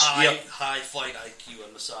twice. High fight IQ on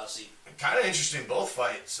Mousasi. Kind of interesting. Both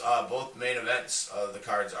fights, both main events of the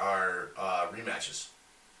cards are rematches.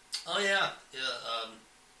 Oh yeah.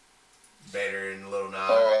 Bader and Little Nog.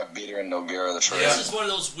 Oh, Bader and Nogueira. That's right. This is one of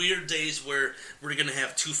those weird days where we're going to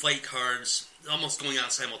have two fight cards almost going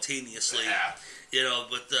on simultaneously. Yeah.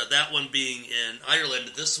 But that one being in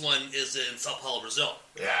Ireland, this one is in Sao Paulo, Brazil.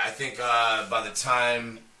 Yeah, I think by the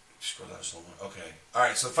time... Scroll down slow mo. Okay. All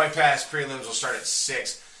right, so Fight Pass prelims will start at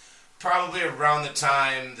 6. Probably around the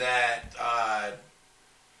time that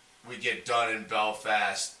we get done in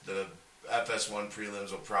Belfast, the FS1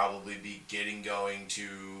 prelims will probably be getting going to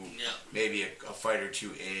maybe a fight or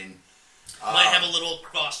two in. Might have a little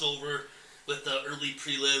crossover with the early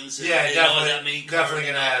prelims. And, definitely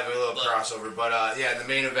going to have a little crossover. But in the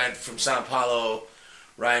main event from Sao Paulo,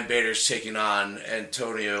 Ryan Bader's taking on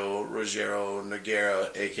Antonio Rogero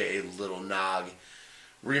Nogueira, a.k.a. Little Nog.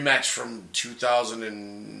 Rematch from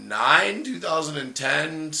 2009,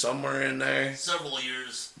 2010, somewhere in there. Several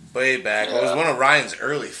years. Way back. Yeah. It was one of Ryan's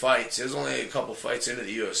early fights. It was only a couple fights into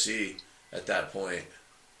the UFC at that point.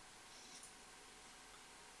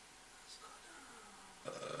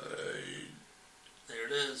 There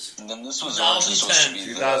it is. And then this was 2010.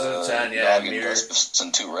 2010, yeah. Nog and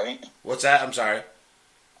Gustafsson too, right? What's that? I'm sorry.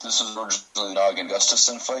 This was originally Nog and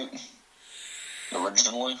Gustafsson fight?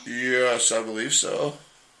 Originally? Yes, I believe so.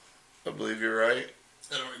 I believe you're right.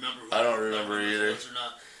 I don't remember either.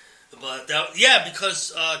 But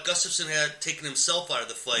because Gustafsson had taken himself out of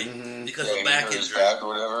the fight because of back injury. His back or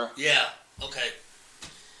whatever. Yeah. Okay.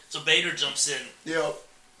 So Bader jumps in. Yep.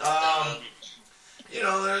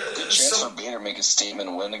 Good chance for Bader to make a statement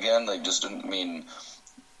and win again. With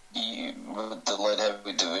the light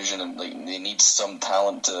heavyweight division, and they need some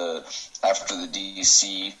talent after the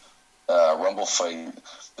DC Rumble fight.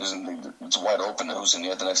 It's wide open. Who's going to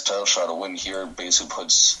get the next title shot? A win here basically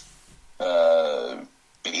puts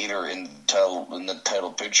Bader in the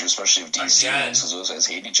title picture, especially if DC wins, because those guys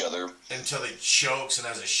hate each other. Until he chokes and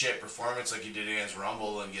has a shit performance like he did against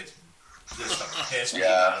Rumble and gets the piss beat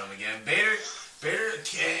out of him again. Bader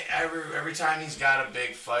can't, every time he's got a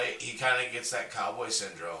big fight, he kind of gets that cowboy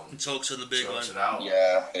syndrome. And chokes in the big one. Chokes it out.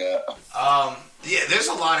 Yeah. There's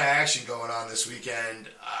a lot of action going on this weekend.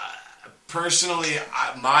 Personally,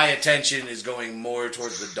 my attention is going more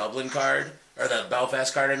towards the Dublin card, or the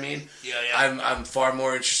Belfast card, I mean. Yeah. I'm far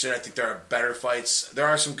more interested. I think there are better fights. There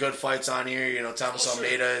are some good fights on here. Thomas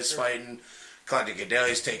Almeida is fighting. Claudia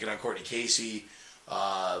Gadelha's taking on Courtney Casey.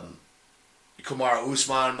 Kamaru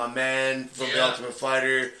Usman, my man from The Ultimate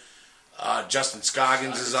Fighter. Justin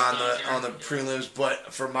Scoggins is on the prelims.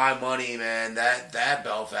 But for my money, man, that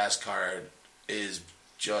Belfast card is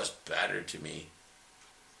just better to me.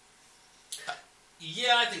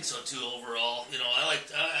 Yeah, I think so too. Overall,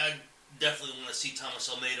 I definitely want to see Thomas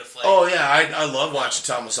Almeida fight. Oh yeah, I love watching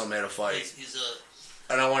Thomas Almeida fight.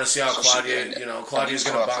 And I want to see how Claudia's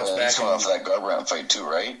going to bounce back. He's coming off that Garbrandt fight too,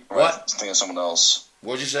 right? What? I was thinking of someone else.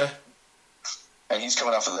 What'd you say? And he's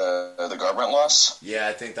coming off of the Garbrandt loss. Yeah,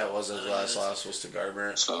 I think that was his last loss was to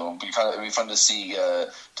Garbrandt. So it'd be fun to see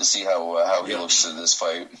how he looks to this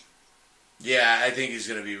fight. Yeah, I think he's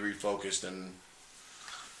going to be refocused and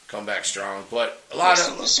come back strong. But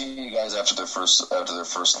seeing you guys after their first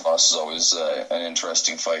loss is always an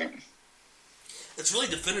interesting fight. It's really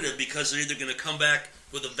definitive because they're either going to come back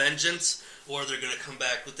with a vengeance or they're going to come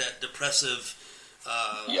back with that depressive.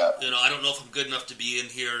 I don't know if I'm good enough to be in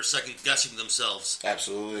here second guessing themselves.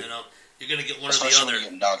 Absolutely. You're going to get one Especially or the other. When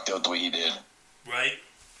you get knocked out the way he did. Right.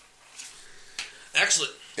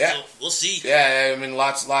 Excellent. Yeah. So we'll see. Yeah, I mean,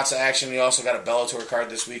 lots of action. You also got a Bellator card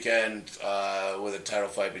this weekend with a title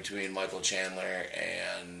fight between Michael Chandler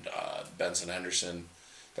and Benson Henderson.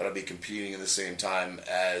 That'll be competing at the same time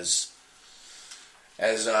as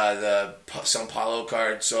the São Paulo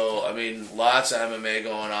card. So, I mean, lots of MMA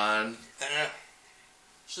going on.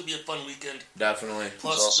 Should be a fun weekend. Definitely.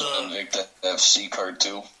 Plus, there's also the FC card,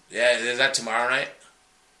 too. Yeah, is that tomorrow night?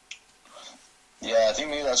 Yeah, I think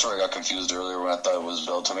maybe that's where I got confused earlier when I thought it was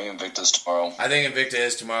Bellator. Maybe Invicta's tomorrow. I think Invicta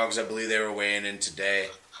is tomorrow because I believe they were weighing in today.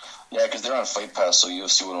 Yeah, because they're on Fight Pass, so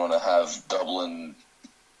UFC wouldn't want to have Dublin.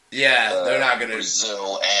 Yeah, they're not going to.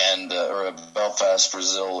 Brazil and or Belfast,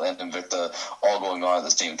 Brazil, and Invicta all going on at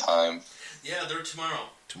the same time. Yeah, they're tomorrow.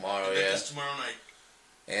 Invicta's tomorrow night.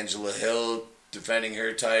 Angela Hill defending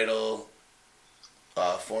her title.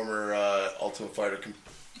 Former Ultimate Fighter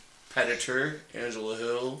competitor Angela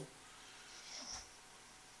Hill.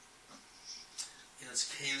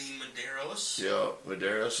 It's Kaylee Medeiros. Yeah,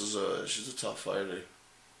 Medeiros she's a tough fighter.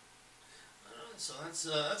 So that's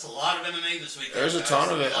a lot of MMA this week. There's a ton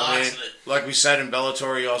of it. I mean, like we said in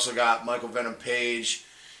Bellator, you also got Michael Venom Page.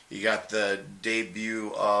 You got the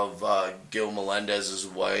debut of Gil Melendez's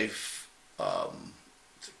wife,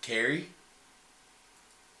 Carrie.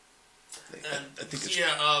 I think it's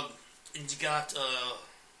and you got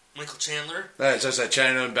Michael Chandler. That's just that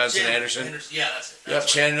Chandler and Benson Henderson. Yeah, that's it. Yep,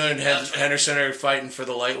 Chandler and Henderson are fighting for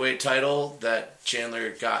the lightweight title that Chandler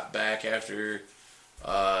got back after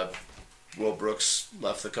Will Brooks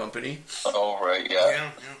left the company. Oh, right, yeah.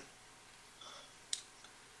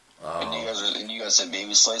 Yeah. And you guys said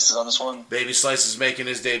Baby Slice is on this one? Baby Slice is making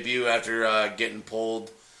his debut after getting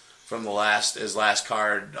pulled from his last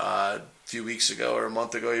card a few weeks ago or a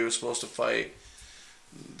month ago. He was supposed to fight.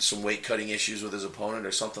 Some weight cutting issues with his opponent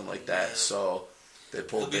or something like that. Yeah. So they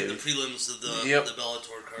pulled Baby. The prelims of the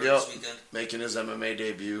Bellator card this weekend. Making his MMA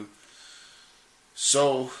debut.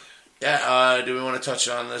 So, yeah, do we want to touch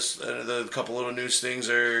on this? The couple little news things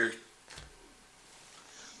or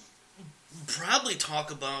probably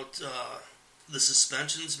talk about the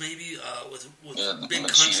suspensions maybe with Big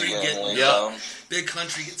Country getting Big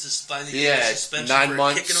Country gets finally getting a suspension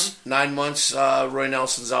for kicking him. 9 months. Roy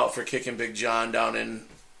Nelson's out for kicking Big John down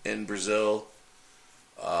in Brazil,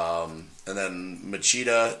 and then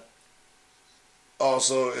Machida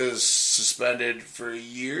also is suspended for a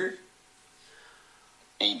year.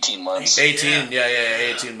 18 months.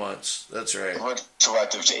 18 months. That's right.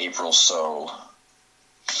 Retroactive to April, so.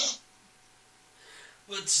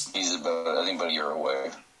 He's about a year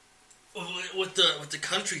away. With the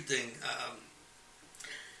Country thing,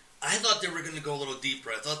 I thought they were going to go a little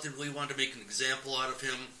deeper. I thought they really wanted to make an example out of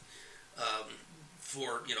him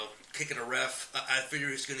for kicking a ref. I figured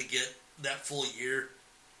he was going to get that full year,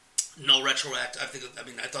 no retroact. I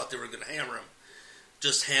thought they were going to hammer him,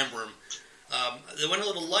 just hammer him. They went a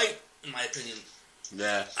little light, in my opinion.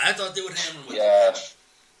 Yeah, I thought they would hammer him with that.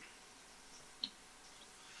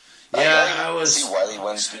 Yeah, I see why they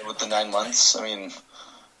went with the 9 months. I mean,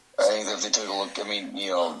 I think that if they took a look,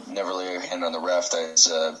 never lay your hand on the ref, that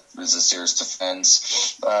is a serious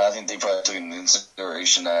defense. I think they probably took into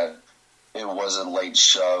consideration that it was a light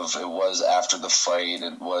shove. It was after the fight. I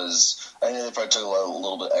think they probably took a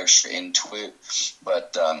little bit extra into it.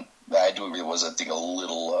 But I do agree it was, I think, a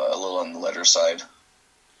little on the lighter side.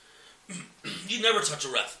 You never touch a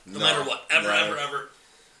ref, no matter what. Ever.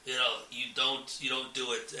 You don't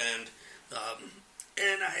do it, and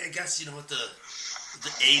I guess what the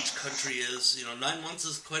age Country is. 9 months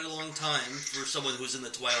is quite a long time for someone who's in the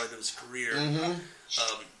twilight of his career. Mm-hmm.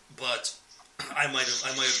 But I might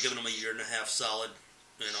have given him a year and a half solid.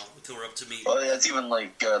 If it were up to me. Well, that's even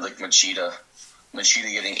like Machida.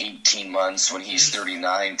 Machida getting 18 months when he's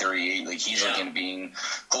 39, 38. Like, he's looking at being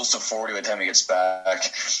close to 40 by the time he gets back.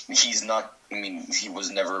 He's not. He was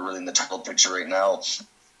never really in the title picture right now.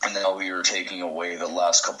 And now we are taking away the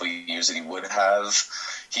last couple of years that he would have.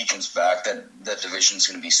 He comes back. That division's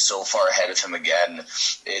going to be so far ahead of him again.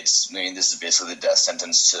 This is basically the death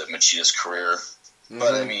sentence to Machida's career. Mm-hmm.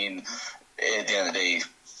 But at the end of the day,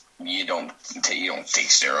 you don't take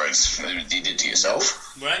steroids. You did to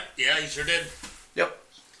yourself. Right? Yeah, you sure did. Yep.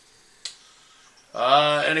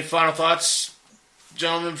 Any final thoughts,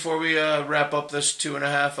 gentlemen, before we wrap up this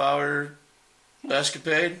 2.5 hour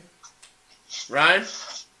escapade? Ryan?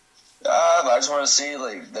 I just want to say,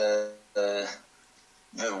 the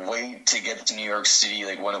wait to get to New York City,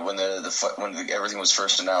 when everything was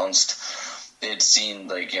first announced, it seemed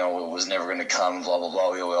like it was never going to come. Blah blah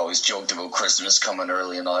blah. We always joked about Christmas coming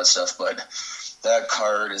early and all that stuff, but that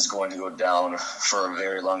card is going to go down for a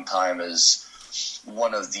very long time as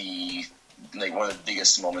one of the like one of the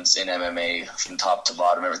biggest moments in MMA from top to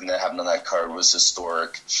bottom. Everything that happened on that card was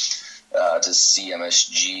historic. To see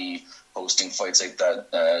MSG hosting fights like that,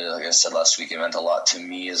 like I said last week, it meant a lot to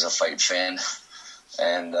me as a fight fan.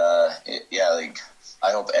 And like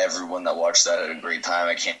I hope everyone that watched that had a great time.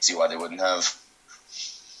 I can't see why they wouldn't have.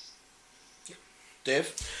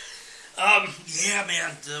 Dave? Yeah,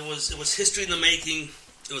 man, it was history in the making.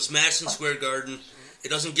 It was Madison Square Garden. It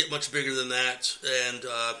doesn't get much bigger than that, and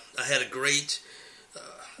I had a great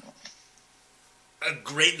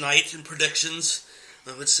night in predictions.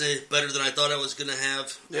 I would say better than I thought I was going to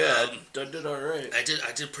have. Yeah, I did all right.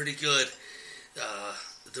 I did pretty good.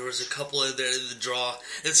 There was a couple in there in the draw,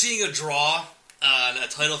 and seeing a draw on a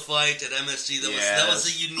title fight at MSG, that was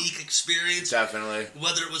a unique experience. Definitely.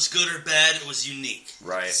 Whether it was good or bad, it was unique.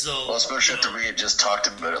 Right. So, well, especially after we had just talked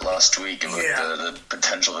about it last week about the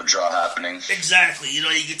potential of draw happening. Exactly. You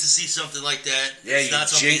get to see something like that. Yeah, it's not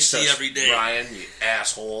something you see every day. Brian, you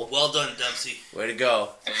asshole. Well done, Dempsey. Way to go.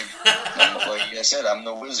 Like I said, I'm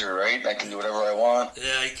the wizard, right? I can do whatever I want.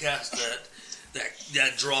 Yeah, he cast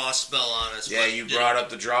that draw spell on us. Yeah, you brought up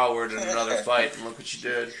the draw word in another fight, and look what you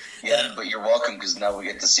did. Yeah, but you're welcome, because now we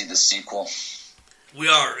get to see the sequel. We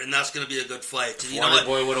are, and that's going to be a good fight. If Wonder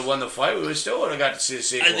Boy would have won the fight, we still would have got to see the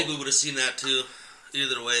sequel. I think we would have seen that too,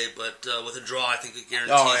 either way, but with a draw, I think it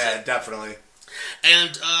guarantees it. Definitely.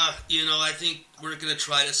 And, I think we're going to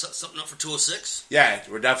try to set something up for 206. Yeah,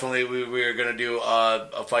 we're definitely, we're going to do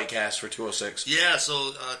a fight cast for 206. Yeah,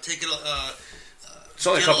 so take it... It's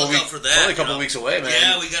only a couple weeks. It's only a couple weeks away, man.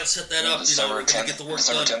 Yeah, we got to set that up. December 10th. Get the work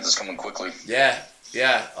December done. 10th is coming quickly. Yeah.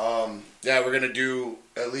 We're gonna do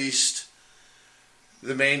at least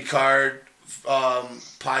the main card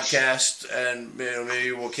podcast, and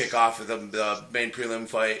maybe we'll kick off with the main prelim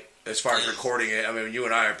fight. As far as recording it, I mean, you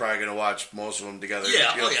and I are probably gonna watch most of them together.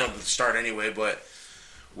 From the start anyway. But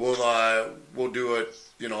we'll do it.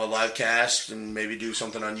 A live cast, and maybe do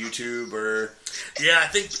something on YouTube or. Yeah, I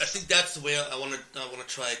think that's the way I want to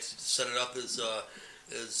try to set it up is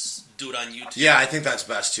do it on YouTube. Yeah, I think that's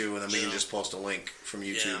best too, and then we can just post a link from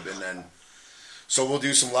YouTube, and then so we'll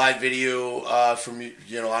do some live video from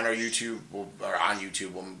on our YouTube or on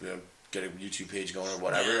YouTube. We'll get a YouTube page going or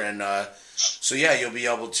whatever, and so you'll be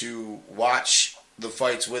able to watch the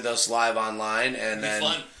fights with us live online, and then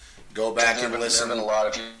go back and listen. There's been a lot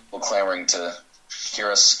of people clamoring to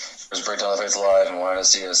hear us break down the fights live and wanting to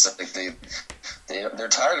see us. Like they're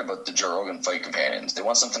tired about the Joe Rogan fight companions. They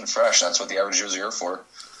want something fresh. That's what the average Joe's here for.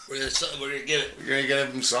 We're gonna give it. We're gonna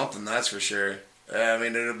give them something. That's for sure. I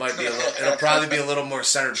mean, it'll probably be a little more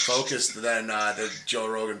centered focused than the Joe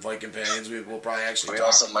Rogan fight companions. We'll probably actually. We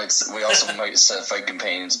also might set fight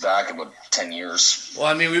companions back about 10 years. Well,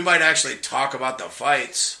 I mean, we might actually talk about the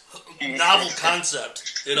fights. Novel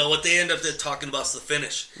concept. What they end up talking about is the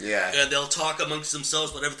finish. Yeah. And they'll talk amongst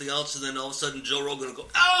themselves about everything else, and then all of a sudden Joe Rogan will go,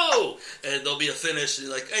 "Oh!" And there'll be a finish. And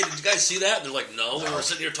you're like, "Hey, did you guys see that?" And they're like, "No, we were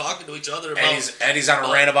sitting here talking to each other about." Eddie's on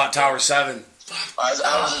a rant about Tower 7. I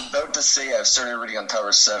was about to say I've started reading on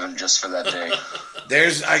Tower 7 just for that day.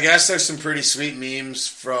 I guess there's some pretty sweet memes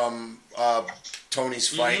from Tony's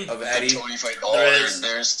fight of Eddie. The Tony fight. Oh,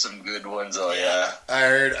 there's some good ones. Oh yeah. I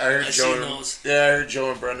heard Joe. I heard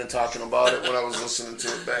Joe and Brendan talking about it when I was listening to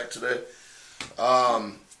it back today.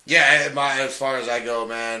 As far as I go,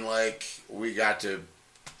 man, like we got to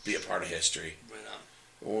be a part of history. Right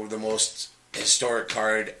on. The most historic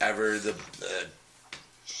card ever. The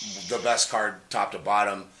best card, top to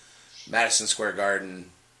bottom. Madison Square Garden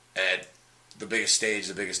at the biggest stage,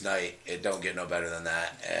 the biggest night. It don't get no better than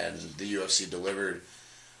that. And the UFC delivered.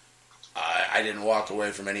 I didn't walk away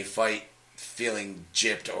from any fight feeling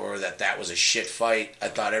gypped or that was a shit fight. I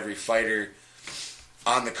thought every fighter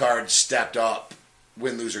on the card stepped up,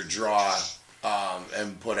 win, lose, or draw,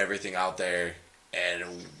 and put everything out there, and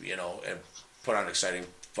and put on exciting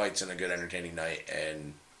fights and a good, entertaining night.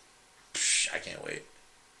 And I can't wait.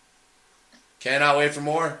 Cannot wait for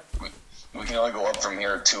more. We can only go up from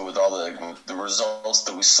here too. With all the results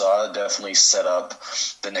that we saw, definitely set up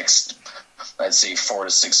the next, I'd say, 4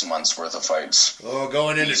 to 6 months worth of fights. Well,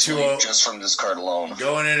 going into just from this card alone.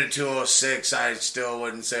 Going into 206, I still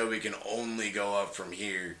wouldn't say we can only go up from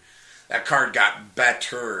here. That card got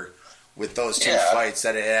better with those two fights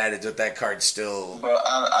that it added. But that card still. But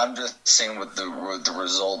I'm just saying with the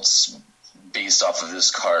results based off of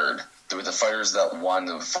this card, with the fighters that won,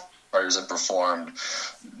 the fighters that performed,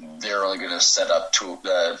 they're only going to set up to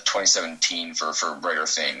 2017 for brighter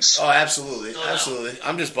things. Oh, absolutely, absolutely.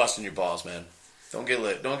 I'm just busting your balls, man. Don't get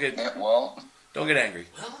lit. Don't get angry. Well,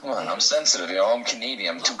 I'm sensitive. I'm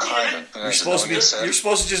Canadian. I'm too kind. You're supposed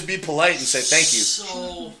to just be polite and say thank you.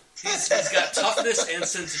 So He's got toughness and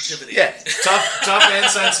sensitivity. Yeah, tough and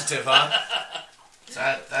sensitive, huh?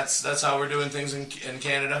 That's how we're doing things in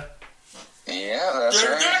Canada. Yeah, that's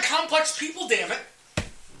right. They're complex people, damn it.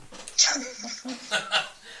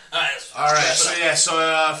 All right.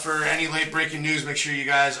 So for any late breaking news, make sure you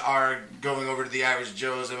guys are going over to the Average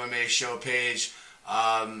Joe's MMA show page.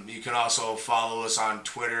 You can also follow us on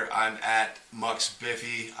Twitter. I'm at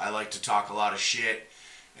MuxBiffy. I like to talk a lot of shit,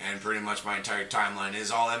 and pretty much my entire timeline is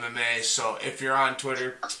all MMA. So if you're on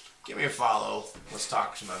Twitter, give me a follow. Let's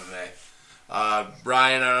talk some MMA.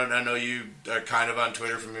 Brian, I know you are kind of on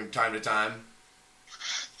Twitter from time to time.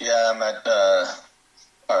 Yeah, I'm at.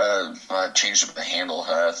 I changed up the handle.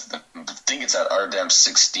 I think it's at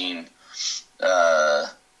RDEM16. I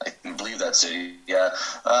believe that's it. Yeah.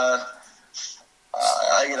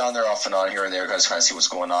 I get on there off and on here and there, guys, kind of see what's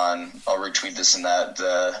going on. I'll retweet this and that.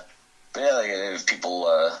 But yeah, like, if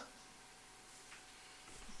people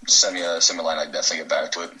send me a line, I definitely get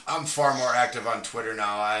back to it. I'm far more active on Twitter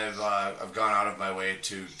now. I've gone out of my way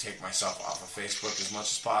to take myself off of Facebook as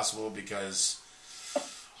much as possible because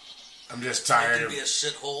I'm just tired. It can be a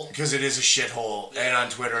shithole. Because it is a shithole. Yeah. And on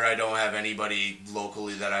Twitter, I don't have anybody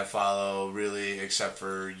locally that I follow, really, except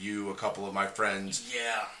for you, a couple of my friends.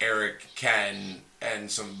 Yeah. Eric, Ken,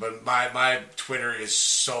 and some. But my Twitter is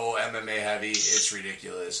so MMA heavy, it's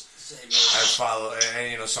ridiculous. Same. I follow,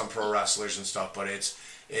 and some pro wrestlers and stuff, but it's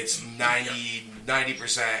 90%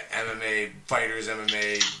 MMA fighters,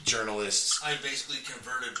 MMA journalists. I basically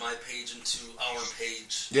converted my page into our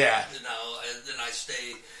page. Yeah. And then I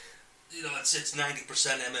stay... it's 90%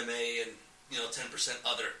 MMA and 10%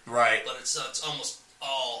 other. Right. But it's almost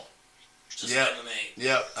all just MMA.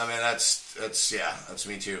 Yep. I mean that's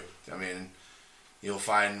me too. I mean, you'll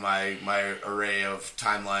find my array of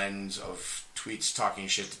timelines of tweets talking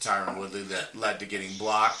shit to Tyron Woodley that led to getting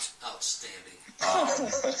blocked. Outstanding.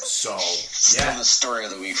 So still the story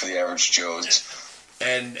of the week for the Average Joes.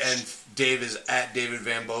 And Dave is at David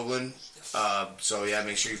Van Boglen. So yeah,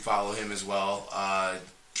 make sure you follow him as well.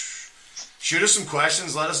 Shoot us some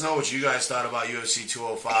questions. Let us know what you guys thought about UFC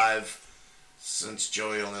 205, since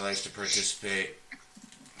Joey only likes to participate.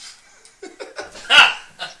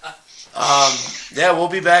 Yeah, we'll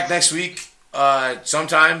be back next week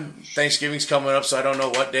sometime. Thanksgiving's coming up, so I don't know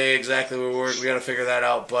what day exactly we got to figure that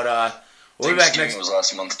out. But we'll be back next. Thanksgiving was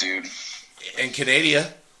last month, dude. In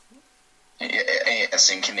Canada. Yes,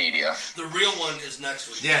 in Canada. The real one is next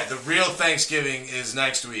week. Yeah, the real Thanksgiving is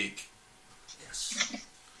next week. Yes.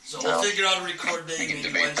 So we'll figure out a record day,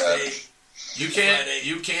 maybe Wednesday. That.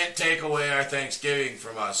 You can't take away our Thanksgiving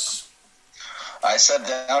from us. I sat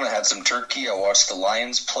down and had some turkey. I watched the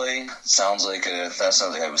Lions play. That sounds like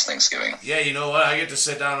it was Thanksgiving. Yeah, you know what? I get to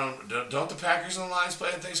sit down. Don't the Packers and the Lions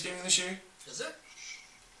play on Thanksgiving this year? Is it?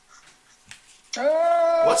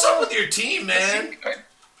 What's up with your team, man?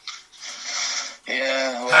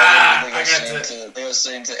 Yeah, well, they were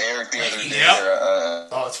saying to Eric the other day. Yep.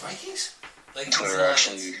 It's Vikings? Twitter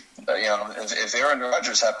actually, if Aaron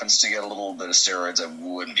Rodgers happens to get a little bit of steroids, I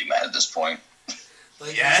wouldn't be mad at this point.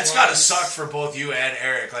 Yeah, it's gotta suck for both you and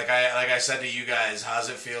Eric. Like I said to you guys, how's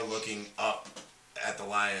it feel looking up at the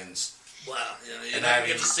Lions? Wow, you never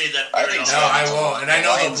get to say that. I won't, and I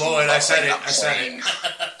know they'll blow it. I said it.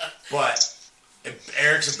 But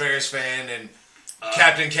Eric's a Bears fan, and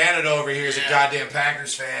Captain Canada over here is a goddamn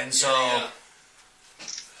Packers fan. So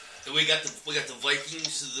we got the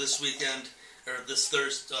Vikings this weekend. Or this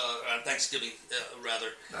Thursday, on Thanksgiving,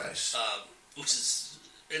 rather. Nice. Which is,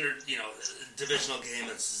 divisional game.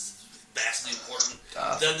 It's vastly important.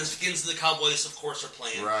 Then the Skins and the Cowboys, of course, are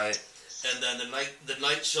playing. Right. And then the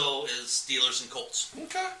night show is Steelers and Colts.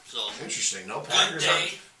 Okay. So interesting. No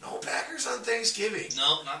Packers on Thanksgiving.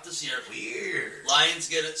 No, not this year. Weird. Lions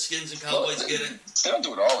get it. Skins and Cowboys get it. They don't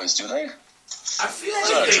do it always, do they? I feel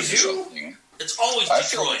like they do. It's always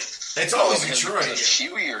Detroit. It's always Detroit. There's a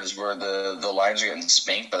few years where the Lions are getting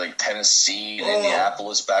spanked by like Tennessee and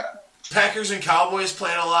Indianapolis back. Packers and Cowboys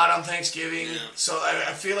playing a lot on Thanksgiving, so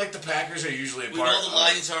I feel like the Packers are usually a part. We know the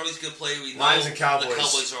Lions are always going to play. We know Lions and Cowboys. The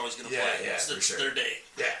Cowboys are always going to play. Yeah, it's for sure. their day.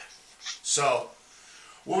 Yeah. So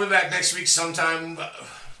we'll be back next week sometime.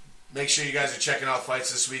 Make sure you guys are checking out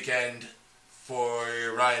fights this weekend.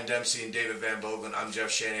 For Ryan Dempsey and David Van Boglen, I'm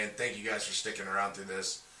Jeff Shanahan. Thank you guys for sticking around through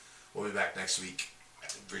this. We'll be back next week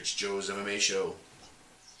at Rich Joe's MMA show.